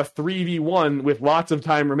 3v1 with lots of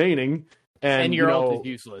time remaining. And your ult is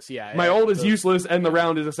useless. Yeah. My ult is useless and the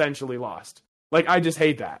round is essentially lost. Like, I just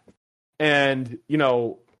hate that. And, you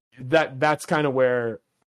know, that's kind of where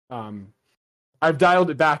I've dialed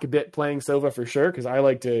it back a bit playing Sova for sure, because I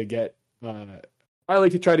like to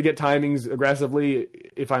try to get timings aggressively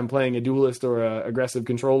if I'm playing a duelist or a aggressive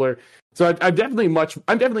controller. So I'm definitely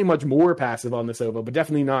much more passive on the Sova, but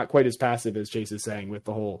definitely not quite as passive as Chase is saying with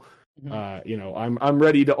the whole, I'm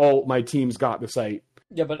ready to ult, my team's got the site.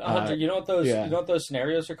 Yeah, but Hunter, you know what those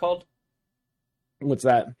scenarios are called? What's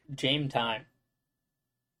that? Jame time.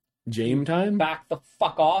 Jame time? Back the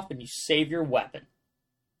fuck off and you save your weapon.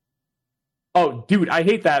 Oh, dude, I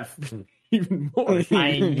hate that even more.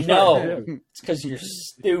 I know. It's because you're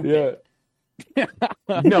stupid. Yeah.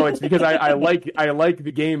 No, it's because I like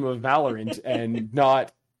the game of Valorant and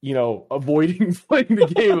not, you know, avoiding playing the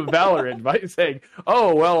game of Valorant by saying,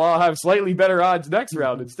 oh, well, I'll have slightly better odds next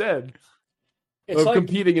round instead of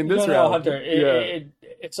competing in this round. No, Hunter,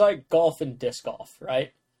 it's like golf and disc golf,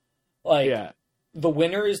 right? Like, the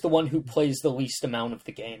winner is the one who plays the least amount of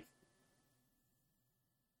the game.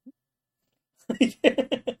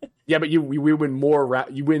 Yeah, but you win more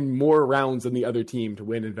rounds than the other team to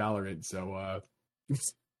win in Valorant, so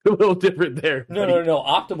it's a little different there. No.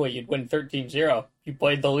 Optimally, you'd win 13-0. You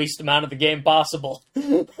played the least amount of the game possible.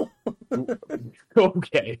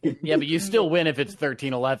 Okay. Yeah, but you still win if it's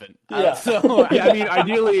 13-11. Yeah. Yeah, I mean,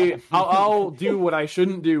 ideally, I'll do what I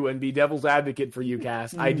shouldn't do and be devil's advocate for you,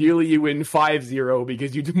 Cass. Ideally, you win 5-0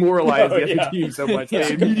 because you demoralize the other team so much.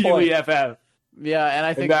 They immediately FF. Yeah, and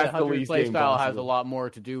I think that Hunter's playstyle has a lot more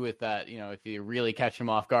to do with that. You know, if you really catch him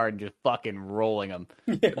off guard and just fucking rolling him.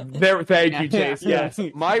 Thank you, Chase. Yes,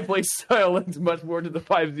 my playstyle lends much more to the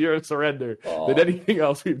 5-0 surrender than anything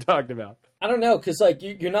else we've talked about. I don't know, because like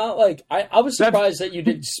you're not like I was surprised that you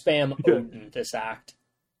didn't spam Odin this act.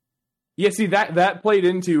 Yeah, see that played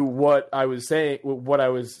into what I was saying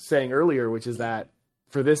earlier, which is that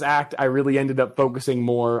for this act, I really ended up focusing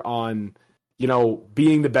more on, you know,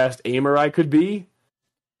 being the best aimer I could be.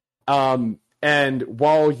 And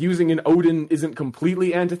while using an Odin isn't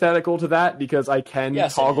completely antithetical to that, because I can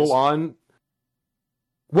toggle on.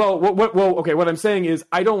 Well, okay, what I'm saying is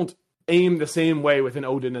I don't aim the same way with an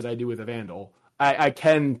Odin as I do with a Vandal. I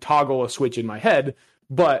can toggle a switch in my head,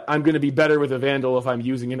 but I'm going to be better with a Vandal if I'm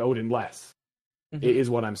using an Odin less, is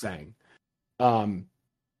what I'm saying. And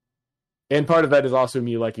part of that is also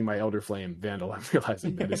me liking my Elder Flame Vandal. I'm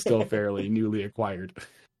realizing that it's still fairly newly acquired.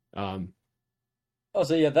 That's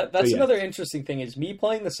another interesting thing, is me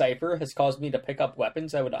playing the Cypher has caused me to pick up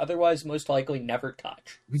weapons I would otherwise most likely never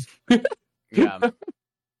touch. Yeah.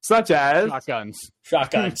 Such as?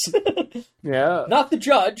 Shotguns. Yeah. Not the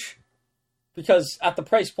Judge, because at the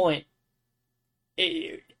price point,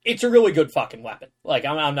 it's a really good fucking weapon. Like,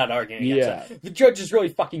 I'm not arguing against it. The Judge is really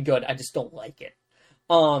fucking good, I just don't like it.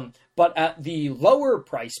 But at the lower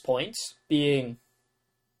price points, being,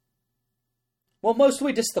 well,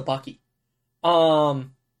 mostly just the Bucky.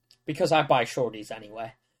 Because I buy shorties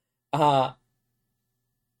anyway. Also,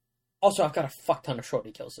 I've got a fuck ton of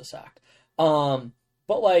shorty kills this act.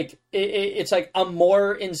 But like it's like I'm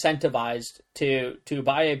more incentivized to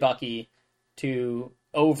buy a Bucky to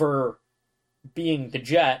over being the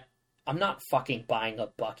Jet. I'm not fucking buying a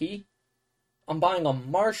Bucky. I'm buying a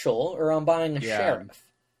Marshal or I'm buying a Sheriff.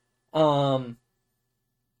 I'm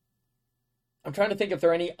trying to think if there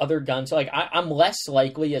are any other guns. Like I'm less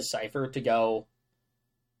likely as Cypher to go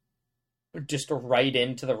just right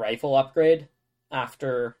into the rifle upgrade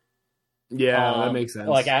after. Yeah, that makes sense.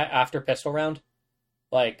 Like after pistol round.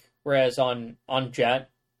 Like, whereas on Jet,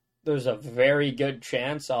 there's a very good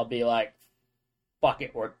chance I'll be like, fuck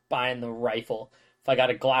it, we're buying the rifle. If I got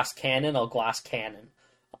a glass cannon, I'll glass cannon.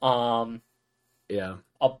 Yeah.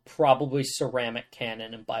 I'll probably ceramic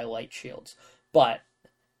cannon and buy light shields. But,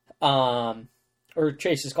 or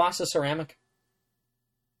Chase, is glass a ceramic?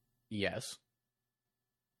 Yes.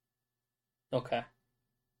 Okay,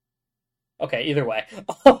 either way.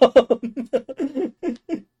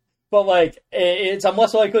 But, like, I'm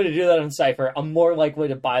less likely to do that on Cypher. I'm more likely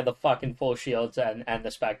to buy the fucking full shields and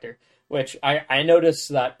the Spectre. Which, I noticed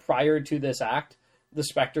that prior to this act, the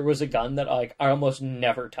Spectre was a gun that, like, I almost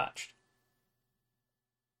never touched.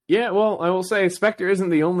 Yeah, well, I will say Spectre isn't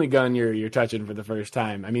the only gun you're touching for the first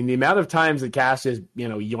time. I mean, the amount of times that Cass just,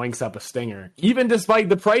 yoinks up a Stinger, even despite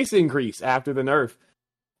the price increase after the nerf,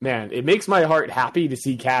 man, it makes my heart happy to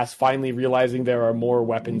see Cass finally realizing there are more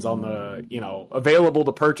weapons on the, available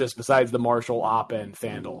to purchase besides the Marshal, Op, and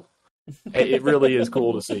Fandle. It really is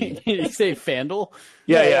cool to see. You say Fandle?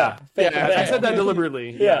 Yeah. I said that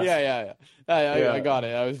deliberately. Yeah. I got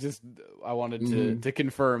it. I wanted to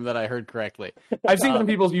confirm that I heard correctly. I've seen some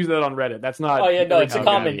people use that on Reddit. That's not. Oh yeah, no, it's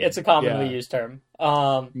a commonly used term.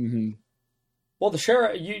 Well, the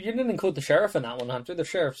Sheriff, you didn't include the Sheriff in that one, Hunter. The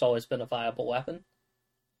Sheriff's always been a viable weapon.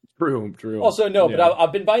 True. Also, no, but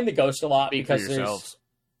I've been buying the Ghost a lot because there's,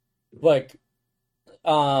 like,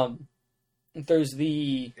 there's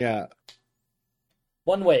the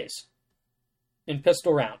one ways in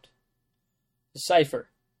pistol round. The Cypher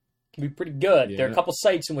can be pretty good. Yeah. There are a couple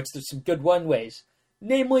sites in which there's some good one ways.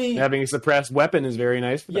 Namely, having a suppressed weapon is very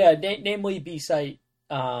nice for that. Namely B site,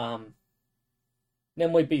 on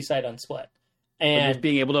Split, and just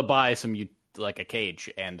being able to buy some like a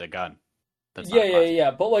cage and a gun. That's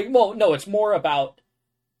yeah. But like, well, no, it's more about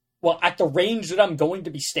at the range that I'm going to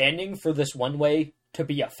be standing for this one way to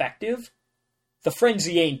be effective, the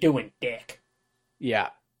frenzy ain't doing dick. Yeah.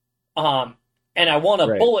 And I want a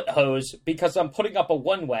bullet hose because I'm putting up a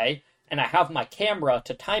one way and I have my camera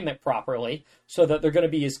to time it properly so that they're going to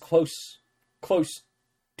be as close to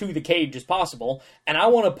the cage as possible, and I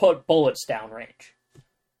want to put bullets downrange.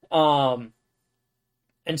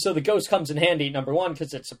 And so the Ghost comes in handy, number one,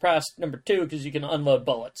 because it's suppressed, number two, because you can unload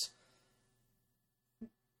bullets.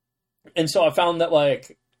 And so I found that,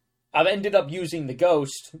 like, I've ended up using the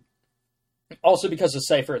Ghost, also because of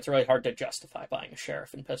Cypher, it's really hard to justify buying a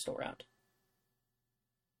Sheriff in pistol round.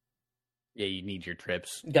 Yeah, you need your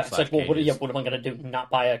trips. Yeah, it's like, well, what am I going to do?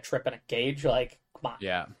 Not buy a trip and a gauge? Like, come on.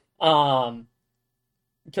 Yeah.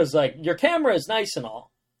 Because, like, your camera is nice and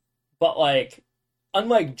all, but, like,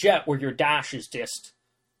 unlike Jet, where your dash is just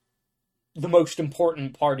the most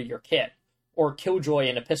important part of your kit, or Killjoy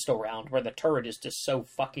in a pistol round, where the turret is just so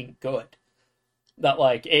fucking good that,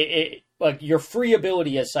 like, like, your free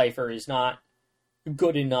ability as Cypher is not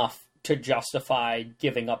good enough to justify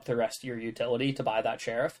giving up the rest of your utility to buy that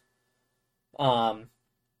Sheriff. And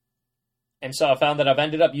so I found that I've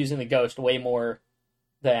ended up using the Ghost way more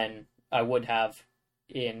than I would have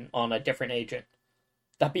on a different agent.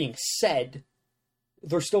 That being said,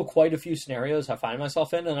 there's still quite a few scenarios I find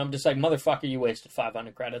myself in, and I'm just like, motherfucker, you wasted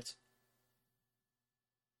 500 credits.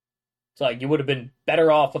 It's like, you would have been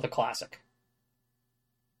better off with a classic.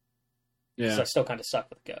 Yeah. So I still kind of suck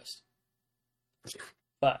with the Ghost.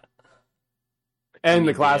 But. And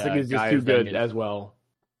the classic is just too good as well.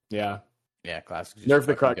 Yeah. Yeah, classic. Nerf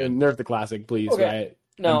the classic, please. Okay. Right?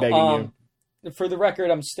 No, I'm begging you. For the record,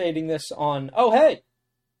 I'm stating this on. Oh, hey,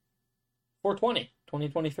 420,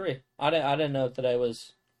 2023. I didn't know today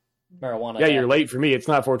was marijuana. Yeah, you're late for me. It's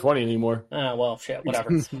not 420 anymore. Well, shit, whatever.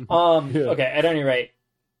 Okay. At any rate,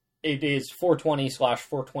 it is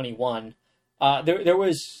 420/421. There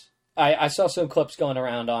was I saw some clips going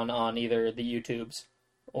around on either the YouTubes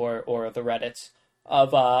or the Reddits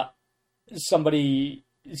of somebody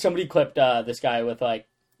clipped this guy with, like,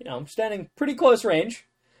 standing pretty close range,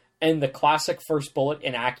 and the classic first bullet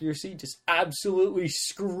inaccuracy just absolutely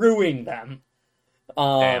screwing them.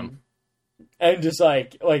 Damn. And just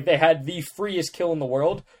like they had the freest kill in the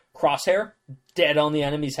world, crosshair dead on the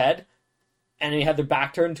enemy's head, and he had their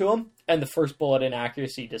back turned to him, and the first bullet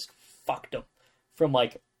inaccuracy just fucked him from,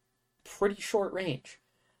 like, pretty short range.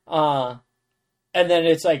 And then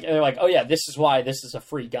it's like, they're like, oh yeah, this is why this is a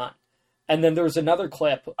free gun. And then there was another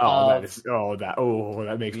clip. That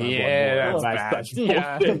makes my blood boil. That's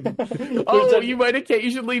Yeah. You might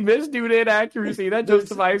occasionally miss due to inaccuracy. That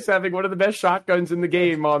justifies having one of the best shotguns in the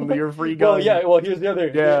game on your free gun. Here's the other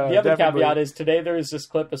the other caveat is today there was this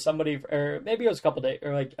clip of somebody, or maybe it was a couple days,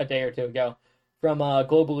 or like a day or two ago, from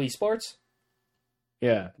Global Esports.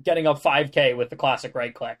 Yeah. Getting up 5K with the classic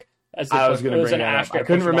right click. I was going to bring that up. I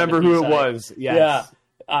couldn't remember who it was. Yes. Yeah.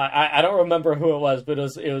 I don't remember who it was, but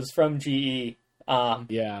it was from GE.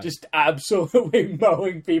 Just absolutely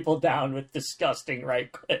mowing people down with disgusting right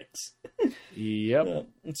clicks. Yep.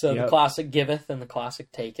 So the classic giveth and the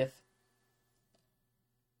classic taketh.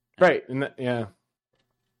 Right. And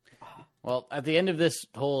Well, at the end of this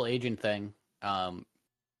whole agent thing,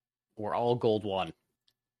 we're all gold 1.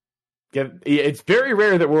 It's very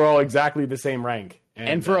rare that we're all exactly the same rank.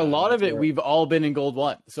 And for a lot of it, we've all been in gold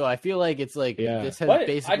 1. So I feel like it's like this has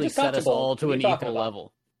basically set us all to an equal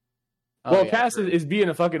level. Cass is being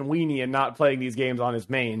a fucking weenie and not playing these games on his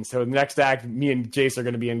main. So the next act, me and Jace are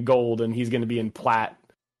going to be in gold, and he's going to be in plat.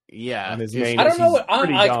 Yeah, on his main. I don't know what I'm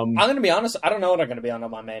going to be honest. I don't know what I'm going to be on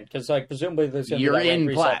my main because presumably there's going to be that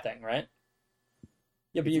reset thing, right?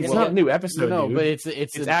 Yeah, but it's not a new episode. No, dude. but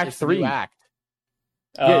it's Act 3. New act.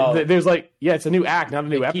 There's it's a new act, not a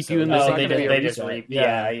new episode. Keep you in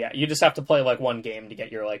the You just have to play like one game to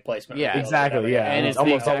get your like placement. Yeah, exactly. Yeah, and it's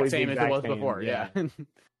almost always the same as it was before. Yeah.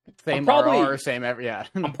 Same RR, same every. Yeah.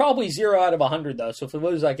 I'm probably 0 out of 100 though, so if we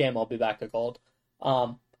lose that game, I'll be back to gold.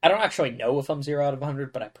 I don't actually know if I'm 0 out of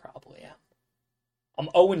 100, but I probably am. I'm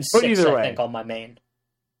 0-6, I think, on my main.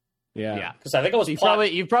 Yeah, because I think I was.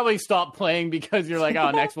 You probably stopped playing because you're like,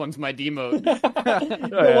 oh, next one's my D mode.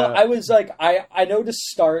 Well, I was like, I know to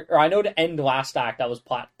start or I know to end last act. I was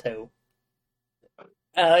plat 2,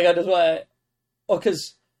 and I just went,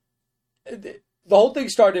 because the whole thing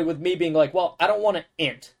started with me being like, well, I don't want to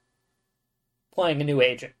int playing a new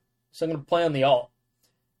agent, so I'm going to play on the alt.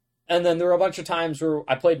 And then there were a bunch of times where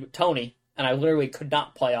I played with Tony, and I literally could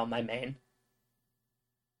not play on my main.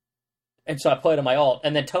 And so I played on my alt,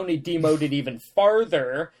 and then Tony demoted even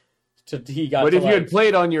farther. But if you had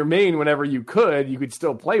played on your main whenever you could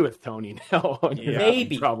still play with Tony now.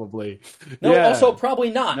 Maybe. Probably. No, also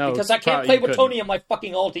probably not, because I can't play with Tony on my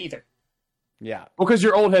fucking alt either. Yeah. Well, because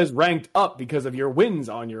your alt has ranked up because of your wins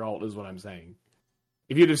on your alt, is what I'm saying.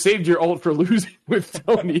 If you'd have saved your alt for losing with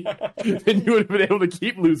Tony, then you would have been able to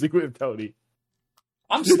keep losing with Tony.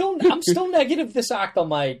 I'm still negative this act on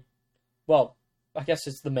my... Well... I guess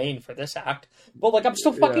it's the main for this act. But, I'm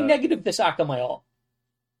still fucking negative this act on my alt.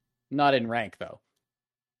 Not in rank, though.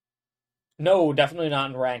 No, definitely not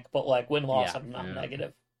in rank. But, win-loss, I'm not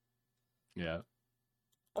negative. Yeah.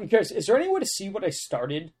 I'm curious, is there any way to see what I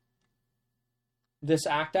started this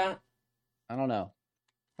act at? I don't know.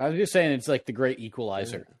 I was just saying it's like the great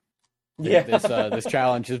equalizer. Yeah. This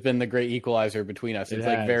challenge has been the great equalizer between us. It's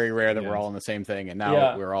very rare that we're all in the same thing. And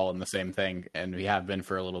now we're all in the same thing. And we have been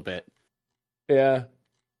for a little bit. Yeah.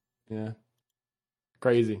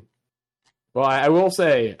 Crazy. Well, I will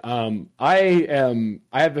say, I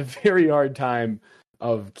have a very hard time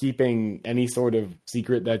of keeping any sort of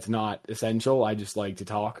secret that's not essential. I just like to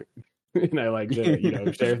talk and I like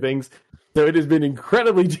to, share things. So it has been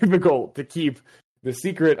incredibly difficult to keep the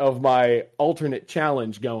secret of my alternate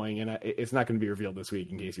challenge going, and it's not going to be revealed this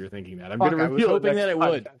week. In case you were thinking that, I'm going to reveal it. Hoping that it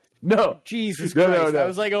would. No, Jesus Christ! No. I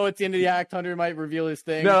was like, oh, it's the end of the act. Hunter might reveal his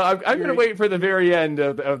thing. No, I'm going to wait for the very end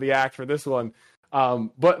of the act for this one.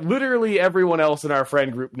 But literally everyone else in our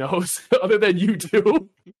friend group knows, other than you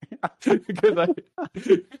two. Because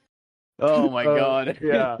oh my god!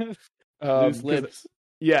 Yeah, loose lips.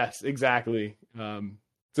 Yes, exactly.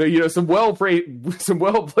 So some well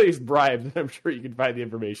placed bribes. I'm sure you can find the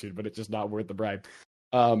information, but it's just not worth the bribe.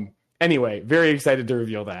 Anyway, very excited to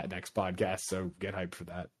reveal that next podcast. So get hyped for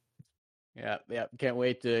that. Yeah. Can't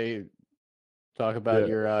wait to talk about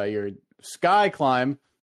your sky climb.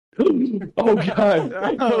 Oh god!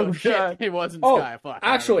 Oh god! It wasn't sky. Fuck.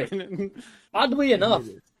 Actually, oddly enough,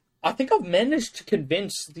 I think I've managed to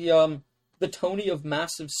convince the Tony of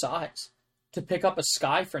massive size to pick up a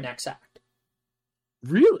sky for next act.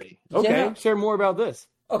 Really? Okay. Yeah. Share more about this.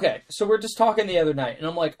 Okay, so we're just talking the other night, and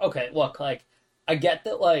I'm like, okay, look, I get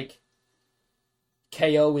that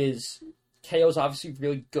KO's obviously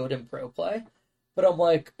really good in pro play, but I'm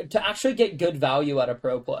like, to actually get good value out of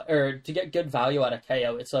pro play, or to get good value out of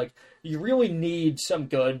KO, it's you really need some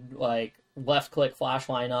good left click flash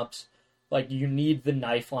lineups. You need the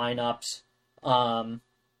knife lineups.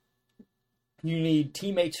 You need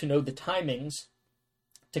teammates who know the timings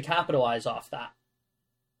to capitalize off that.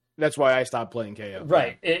 that's why I stopped playing KO.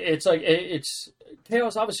 Right. It's KO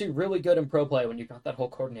is obviously really good in pro play when you've got that whole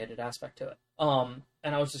coordinated aspect to it.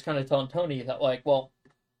 And I was just kind of telling Tony that, like, well,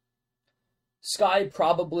 Skye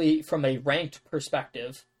probably, from a ranked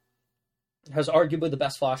perspective, has arguably the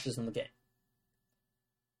best flashes in the game.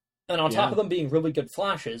 And on top of them being really good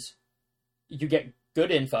flashes, you get good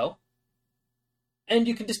info, and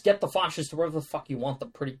you can just get the flashes to wherever the fuck you want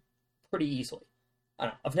them pretty easily. I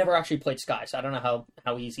don't know. I've never actually played Skye, so I don't know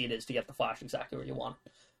how easy it is to get the flash exactly where you want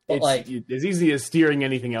it. But it's as easy as steering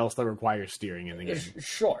anything else that requires steering in the game.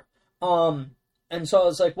 Sure. And so I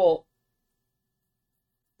was like, well,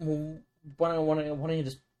 why don't you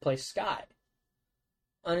just play Skye?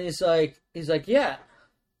 And he's like, yeah,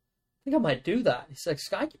 I think I might do that. He's like,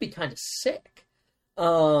 Skye could be kind of sick.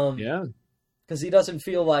 Yeah. Because he doesn't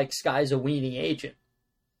feel like Skye's a weenie agent.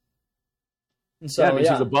 And so, she's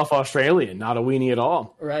a buff Australian, not a weenie at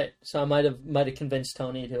all. Right. So I might have convinced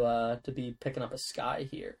Tony to be picking up a Skye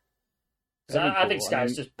here. I think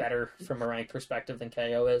Skye's just better from a rank perspective than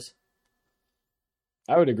KO is.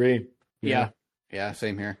 I would agree. Yeah,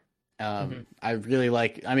 same here. I really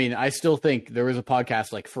like. I mean, I still think there was a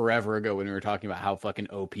podcast like forever ago when we were talking about how fucking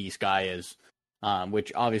OP Skye is,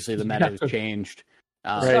 which obviously the meta has changed.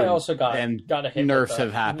 Skye also got a hit. Nerfs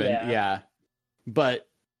have happened, but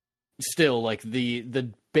still, like the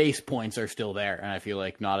base points are still there, and I feel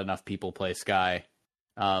like not enough people play Skye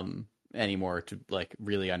anymore to like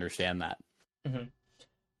really understand that. Mm-hmm.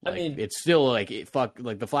 Like, I mean, it's still like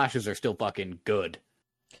the flashes are still fucking good.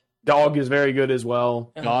 Dog is very good as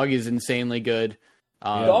well. Dog is insanely good.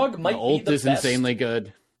 Dog might ult be the is best insanely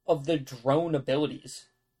good of the drone abilities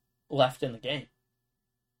left in the game.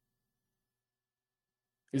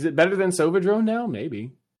 Is it better than Sova drone now?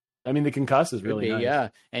 Maybe. I mean, the concuss is really nice. Yeah,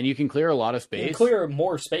 and you can clear a lot of space. You can clear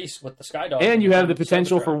more space with the Skye Dog. And you have the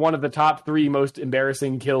potential for one of the top 3 most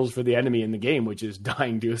embarrassing kills for the enemy in the game, which is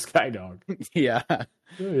dying to a Skye Dog. Yeah.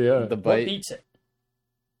 The bite. What beats it?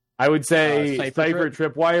 I would say Cypher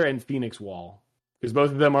Tripwire and Phoenix Wall, because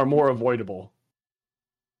both of them are more avoidable.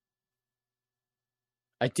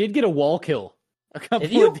 I did get a wall kill a couple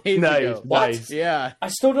of days ago. Nice. Yeah. I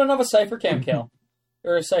still don't have a Cypher cam kill.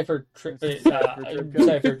 Or a Cypher trip.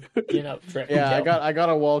 Cypher, trip. Yeah, kill. I got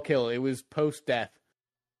a wall kill. It was post death.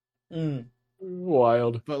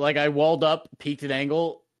 Wild. But like I walled up, peeked at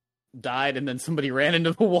angle, died, and then somebody ran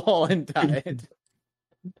into the wall and died.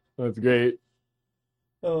 That's great.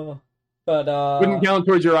 But wouldn't count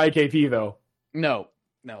towards your IKP though. No,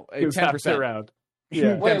 10% round.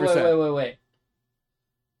 Yeah. Wait.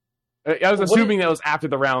 I was assuming that was after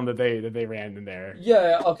the round that they ran in there.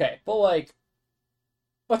 Yeah, okay, but like,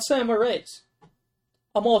 let's say I'm a raise.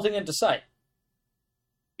 I'm ulting into sight.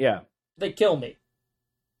 Yeah. They kill me.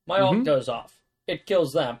 My ult goes off. It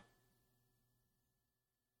kills them.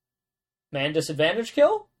 Man disadvantage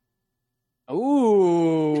kill?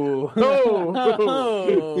 Ooh.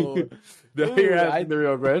 Oh. You're asking the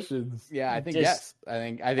real questions. Yeah, I think yes. I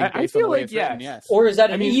think based on the way it's written, yes. Or is that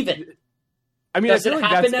even? I mean, I feel like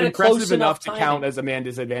that's impressive enough to count as a man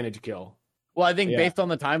disadvantage kill. Well, I think based on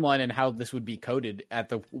the timeline and how this would be coded at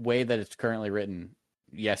the way that it's currently written,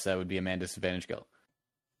 yes, that would be a man disadvantage kill.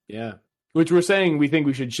 Yeah. Which we're saying we think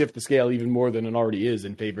we should shift the scale even more than it already is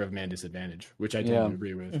in favor of man disadvantage, which I totally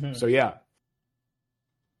agree with. Mm-hmm. So, yeah.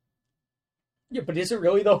 Yeah, but is it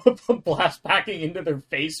really, though, blast packing into their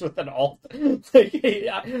face with an ult?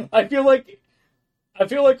 I feel like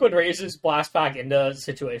when Razors blast pack into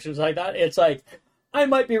situations like that, it's like, I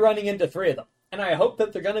might be running into 3 of them. And I hope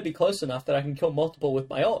that they're going to be close enough that I can kill multiple with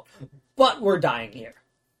my ult. But we're dying here.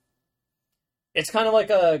 It's kind of like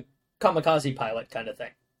a kamikaze pilot kind of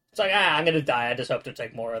thing. It's like, I'm going to die. I just hope to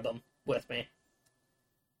take more of them with me.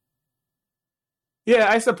 Yeah,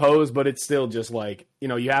 I suppose, but it's still just like,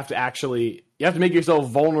 you have to make yourself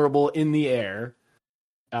vulnerable in the air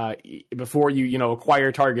before you,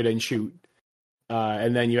 acquire target and shoot.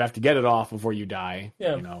 And then you have to get it off before you die.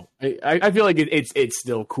 Yeah. I feel like it's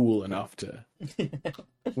still cool enough to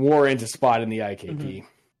warrant a spot in the IKP.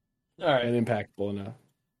 Mm-hmm. All right. And impactful enough.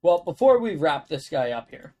 Well, before we wrap this guy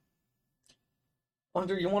up here,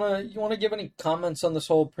 Andre, you wanna give any comments on this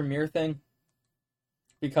whole premiere thing?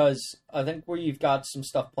 Because I think we've got some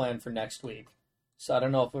stuff planned for next week. So I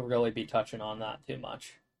don't know if we'll really be touching on that too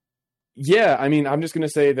much. Yeah, I mean, I'm just going to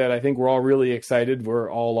say that I think we're all really excited.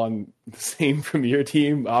 We're all on the same Premiere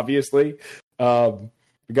team, obviously. We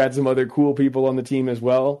got some other cool people on the team as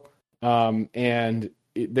well. And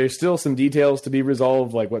there's still some details to be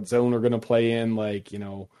resolved, like what zone we're going to play in,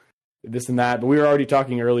 this and that. But we were already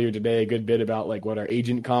talking earlier today a good bit about what our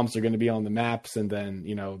agent comps are going to be on the maps. And then,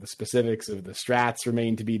 the specifics of the strats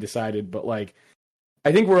remain to be decided. But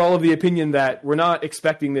I think we're all of the opinion that we're not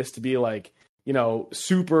expecting this to be like, you know,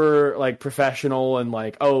 super like professional and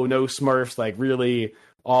like, oh, no Smurfs, like really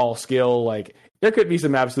all skill. Like there could be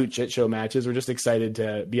some absolute shit show matches. We're just excited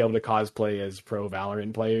to be able to cosplay as pro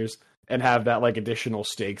Valorant players and have that like additional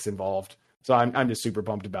stakes involved. So I'm just super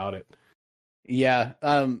pumped about it. Yeah.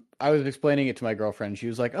 I was explaining it to my girlfriend. She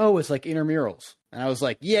was like, "Oh, it's like intramurals." And I was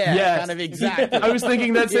like, "Yeah, kind of exactly." I was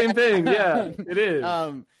thinking that same thing. Yeah, it is.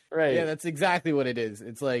 Right. Yeah, that's exactly what it is.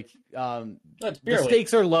 It's like That's the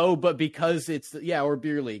stakes are low, but because it's or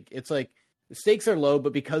beer league. It's like the stakes are low,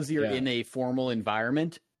 but because you're in a formal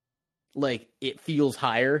environment, like it feels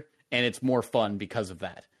higher and it's more fun because of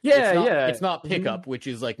that. Yeah, It's not pickup, which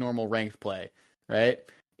is like normal ranked play, right?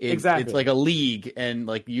 Exactly. It's like a league, and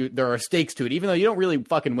like there are stakes to it, even though you don't really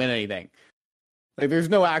fucking win anything. Like there's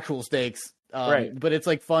no actual stakes. Right. But it's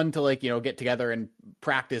like fun to like, you know, get together and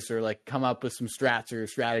practice or like come up with some strats or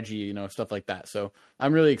strategy, you know, stuff like that. So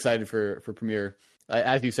I'm really excited for Premier,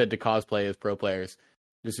 as you said, to cosplay as pro players,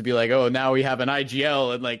 just to be like, oh, now we have an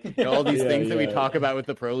IGL and like, you know, all these things that we talk about with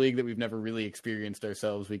the pro league that we've never really experienced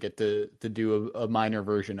ourselves. We get to do a minor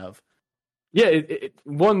version of. Yeah,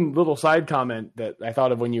 one little side comment that I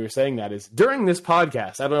thought of when you were saying that is during this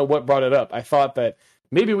podcast, I don't know what brought it up. I thought that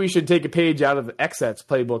maybe we should take a page out of the XSET's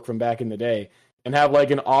playbook from back in the day and have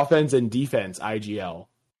like an offense and defense IGL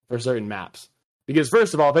for certain maps. Because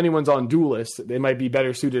first of all, if anyone's on Duelist, they might be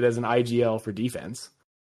better suited as an IGL for defense.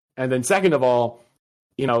 And then second of all,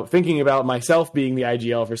 you know, thinking about myself being the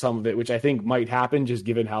IGL for some of it, which I think might happen just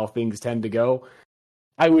given how things tend to go,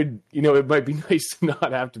 I would, you know, it might be nice to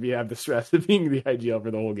not have the stress of being the IGL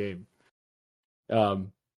for the whole game. So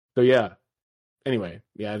yeah. Anyway,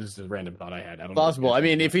 yeah, this is a random thought I had. I don't Possible. know. I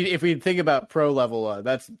mean, if we think about pro level,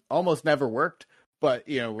 that's almost never worked. But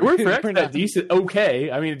you know, it worked for XSET decent.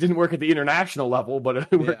 Okay, I mean, it didn't work at the international level, but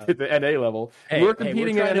it worked at the NA level. We're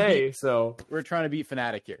competing at NA, so we're trying to beat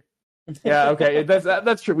Fnatic here. Yeah, okay,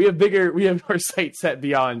 that's true. We have our sights set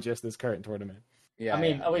beyond just this current tournament. Yeah, I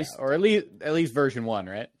mean, at least version 1,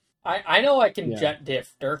 right? I know I can jet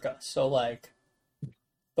diff Durka, so like,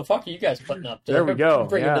 the fuck are you guys putting up to there we go.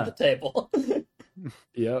 Bring it to the table.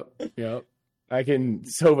 Yep. I can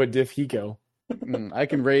Sova diff Hiko. I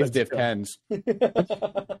can raise diff Kens.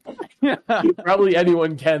 Probably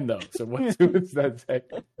anyone can though. So what's that say?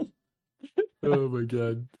 Oh my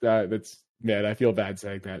god, that's man. I feel bad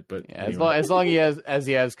saying that, but yeah, anyway. as long as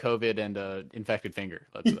he has COVID and infected finger,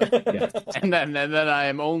 and then I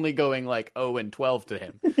am only going like 0-12 to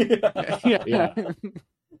him. Yeah.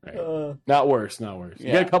 Right. Not worse. You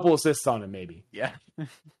get a couple assists on him, maybe. Yeah.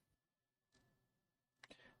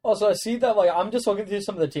 Also, I see that, like, I'm just looking through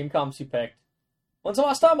some of the team comps you picked. When's the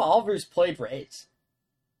last time Oliver's played Raze?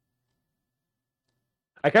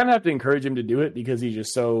 I kind of have to encourage him to do it because he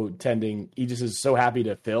just is so happy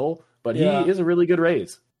to fill, but he is a really good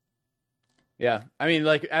Raze. Yeah. I mean,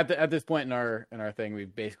 like, at this point in our thing,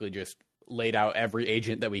 we've basically just laid out every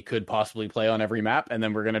agent that we could possibly play on every map, and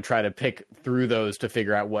then we're going to try to pick through those to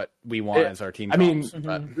figure out what we want as our team.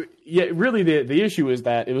 Really the issue is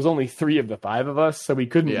that it was only 3 of the 5 of us, so we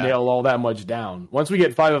couldn't nail all that much down. Once we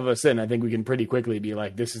get 5 of us in, I think we can pretty quickly be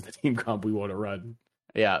like, this is the team comp we want to run.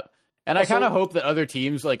 Yeah. And also, I kind of hope that other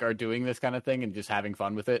teams like are doing this kind of thing and just having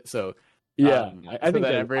fun with it. So I think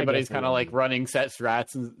that everybody's kind of like running set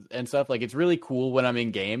strats and stuff. Like it's really cool when I'm in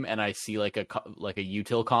game and I see like a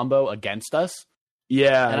util combo against us.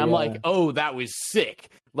 Yeah, and I'm like, oh, that was sick.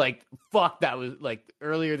 Like fuck, that was like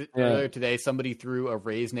earlier today. Somebody threw a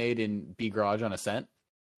Raze nade in B garage on Ascent,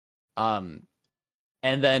 and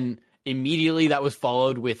then immediately that was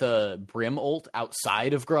followed with a Brim ult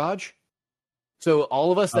outside of garage. So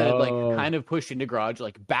all of us that had like kind of pushed into garage,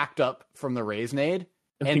 like backed up from the Raze nade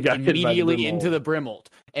and immediately into the Brim ult.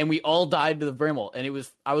 And we all died to the Brim ult. And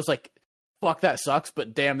I was like, fuck, that sucks,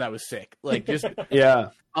 but damn, that was sick. Like just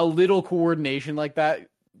a little coordination like that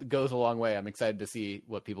goes a long way. I'm excited to see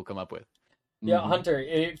what people come up with. Yeah, Hunter,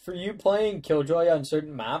 for you playing Killjoy on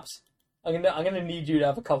certain maps, I'm gonna need you to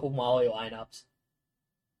have a couple Molly lineups.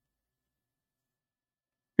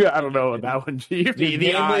 I don't know what that one, Chief.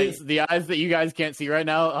 The eyes that you guys can't see right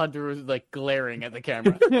now, Hunter was like glaring at the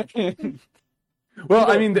camera. Well,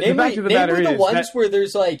 I mean, the fact of the matter is the ones where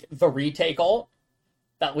there's like the retake ult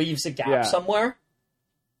that leaves a gap somewhere.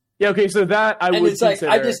 Yeah, okay, so that I would consider.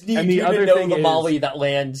 Like, I just need you to know the Molly that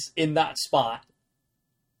lands in that spot.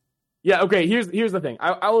 Yeah, okay, here's the thing.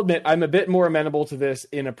 I'll admit I'm a bit more amenable to this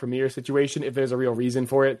in a Premier situation if there's a real reason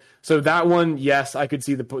for it. So that one, yes, I could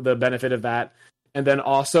see the benefit of that. And then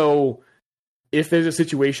also, if there's a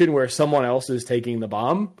situation where someone else is taking the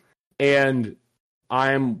bomb, and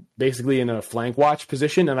I'm basically in a flank watch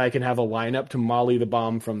position and I can have a lineup to molly the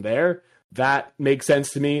bomb from there, that makes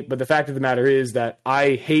sense to me. But the fact of the matter is that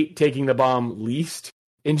I hate taking the bomb least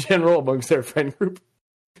in general amongst their friend group.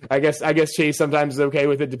 I guess Chase sometimes is okay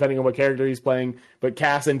with it depending on what character he's playing, but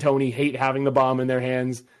Cass and Tony hate having the bomb in their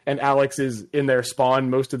hands, and Alex is in their spawn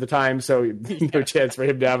most of the time, so no chance for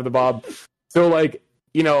him to have the bomb. So like,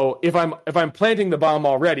 you know, if I'm planting the bomb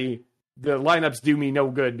already, the lineups do me no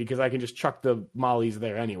good because I can just chuck the mollies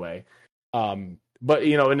there anyway. But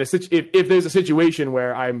you know, if there's a situation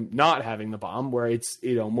where I'm not having the bomb, where it's,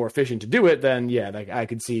 you know, more efficient to do it, then yeah, like I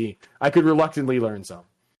could reluctantly learn some.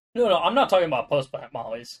 No, I'm not talking about post-plant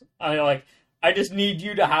mollies. I mean, like, I just need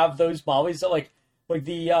you to have those mollies that, like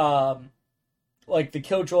the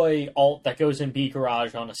Killjoy ult that goes in B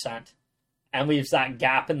Garage on Ascent and leaves that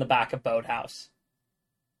gap in the back of Boathouse.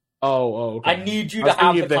 Oh, okay. I need you to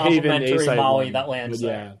have the complementary molly that lands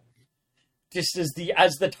there. Just as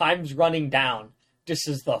the time's running down, just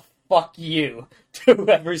as the fuck you to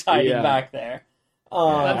whoever's hiding back there.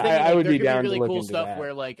 I would be down to look into that. There could be really cool stuff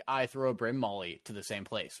where, like, I throw a Brim Molly to the same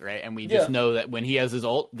place, right? And we just know that when he has his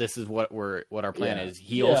ult, this is what our plan is.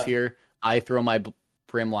 He ults here, I throw my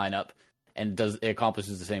Brim lineup, and it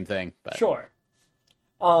accomplishes the same thing. But. Sure.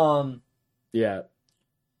 Yeah.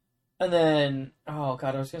 And then, oh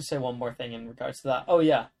god, I was going to say one more thing in regards to that. Oh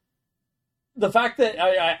yeah. The fact that,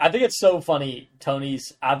 I think it's so funny,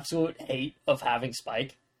 Tony's absolute hate of having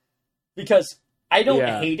Spike. Because I don't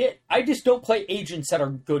hate it, I just don't play agents that are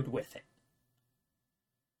good with it.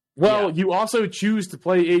 Well, you also choose to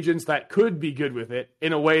play agents that could be good with it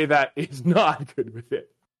in a way that is not good with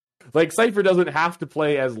it. Like, Cypher doesn't have to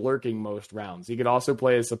play as lurking most rounds. He can also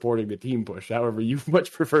play as supporting the team push. However, you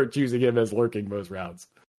much prefer choosing him as lurking most rounds.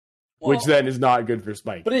 Well, which then is not good for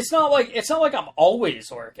Spike. But it's not like I'm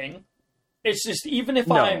always lurking. It's just, even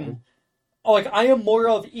if I'm... Like, I am more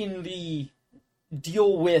of in the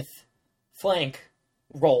deal with flank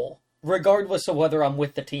role, regardless of whether I'm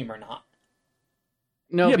with the team or not.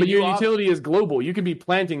 No, but your utility is global. You can be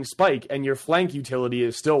planting Spike, and your flank utility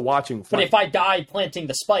is still watching flank. But if I die planting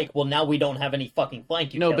the Spike, well, now we don't have any fucking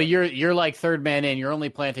flank utility. No, but you're like third man in. You're only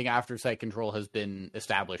planting after site control has been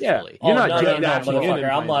established. Yeah, fully. You're not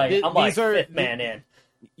motherfucker. I'm like fifth man in.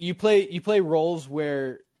 You play roles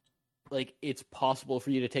where, like, it's possible for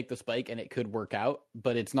you to take the Spike and it could work out,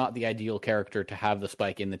 but it's not the ideal character to have the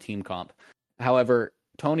Spike in the team comp. However,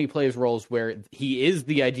 Tony plays roles where he is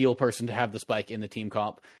the ideal person to have the Spike in the team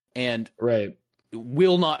comp and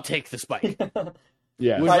will not take the Spike. Would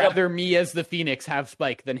rather me as the Phoenix have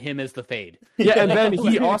Spike than him as the Fade. Yeah, and then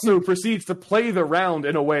he also proceeds to play the round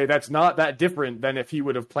in a way that's not that different than if he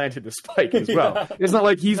would have planted the Spike as well. It's not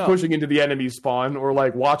like he's pushing into the enemy spawn or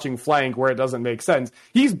like watching flank where it doesn't make sense.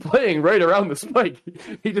 He's playing right around the Spike.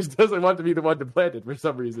 He just doesn't want to be the one to plant it for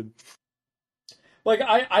some reason. Like,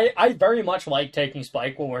 I very much like taking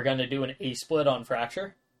Spike when we're going to do an A-split on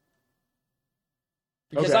Fracture.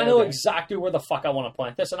 Because I know exactly where the fuck I want to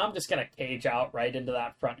plant this, and I'm just going to cage out right into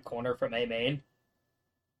that front corner from A main.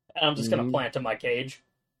 And I'm just going to plant in my cage.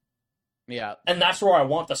 Yeah. And that's where I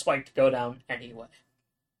want the Spike to go down anyway.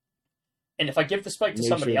 And if I give the Spike to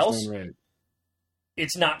somebody else,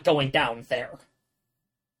 it's not going down there.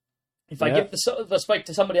 If I give the Spike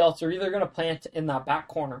to somebody else, they're either going to plant in that back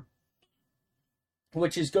corner,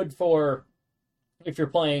 which is good for if you're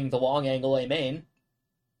playing the long angle A main,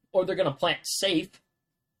 or they're going to plant safe,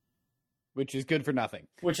 which is good for nothing.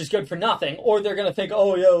 Or they're going to think,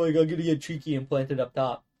 oh yeah, like, I'm going to get cheeky and plant it up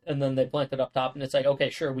top. And then they plant it up top, and it's like, okay,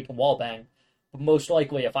 sure, we can wallbang. But most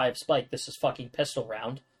likely, if I have Spike, this is fucking pistol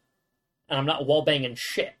round. And I'm not wallbanging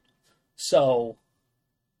shit. So,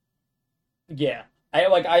 yeah. I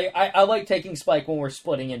like taking Spike when we're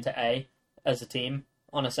splitting into A as a team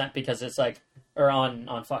on Ascent, because it's like, or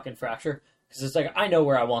on fucking Fracture, because it's like, I know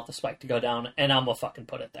where I want the Spike to go down, and I'm gonna fucking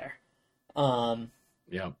put it there.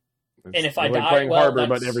 Yeah. And if I die, well, Harbor,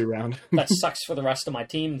 but every round. that sucks for the rest of my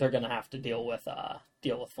team. They're gonna have to deal with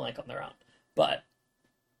flank on their own. But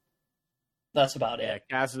that's about it.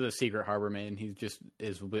 Cass is a secret Harbor main. He just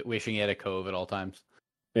is wishing he had a Cove at all times.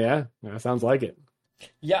 Yeah, that sounds like it.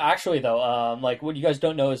 Yeah, actually, though, like, what you guys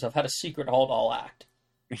don't know is I've had a secret hold all act.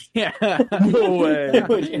 Yeah. No way.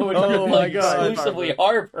 it would oh my god. Exclusively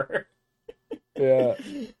Harbor. Yeah.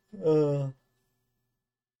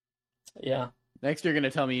 Yeah. Next, you're going to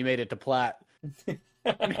tell me you made it to Plat.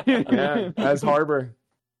 Yeah, as Harbor.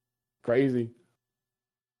 Crazy.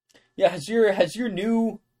 Yeah, has your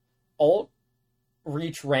new ult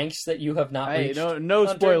reached ranks that you have not reached? No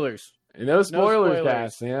spoilers. No spoilers,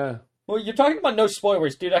 Cass, yeah. Well, you're talking about no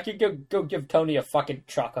spoilers, dude. I could go give Tony a fucking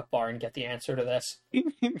chocolate bar and get the answer to this. You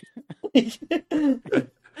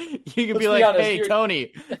could be like, honest, hey,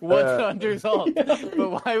 Tony, what's unresolved?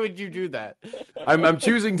 But why would you do that? I'm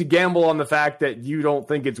choosing to gamble on the fact that you don't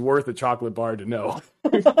think it's worth a chocolate bar to know.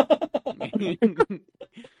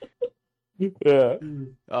 Yeah.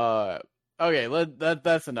 Okay,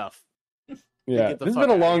 that's enough. Yeah, this has been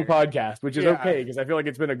a long podcast, which is okay because I feel like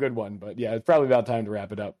it's been a good one. But yeah, it's probably about time to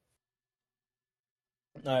wrap it up.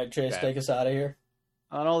 All right, Chase, take us out of here.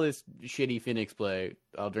 On all this shitty Phoenix play,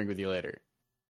 I'll drink with you later.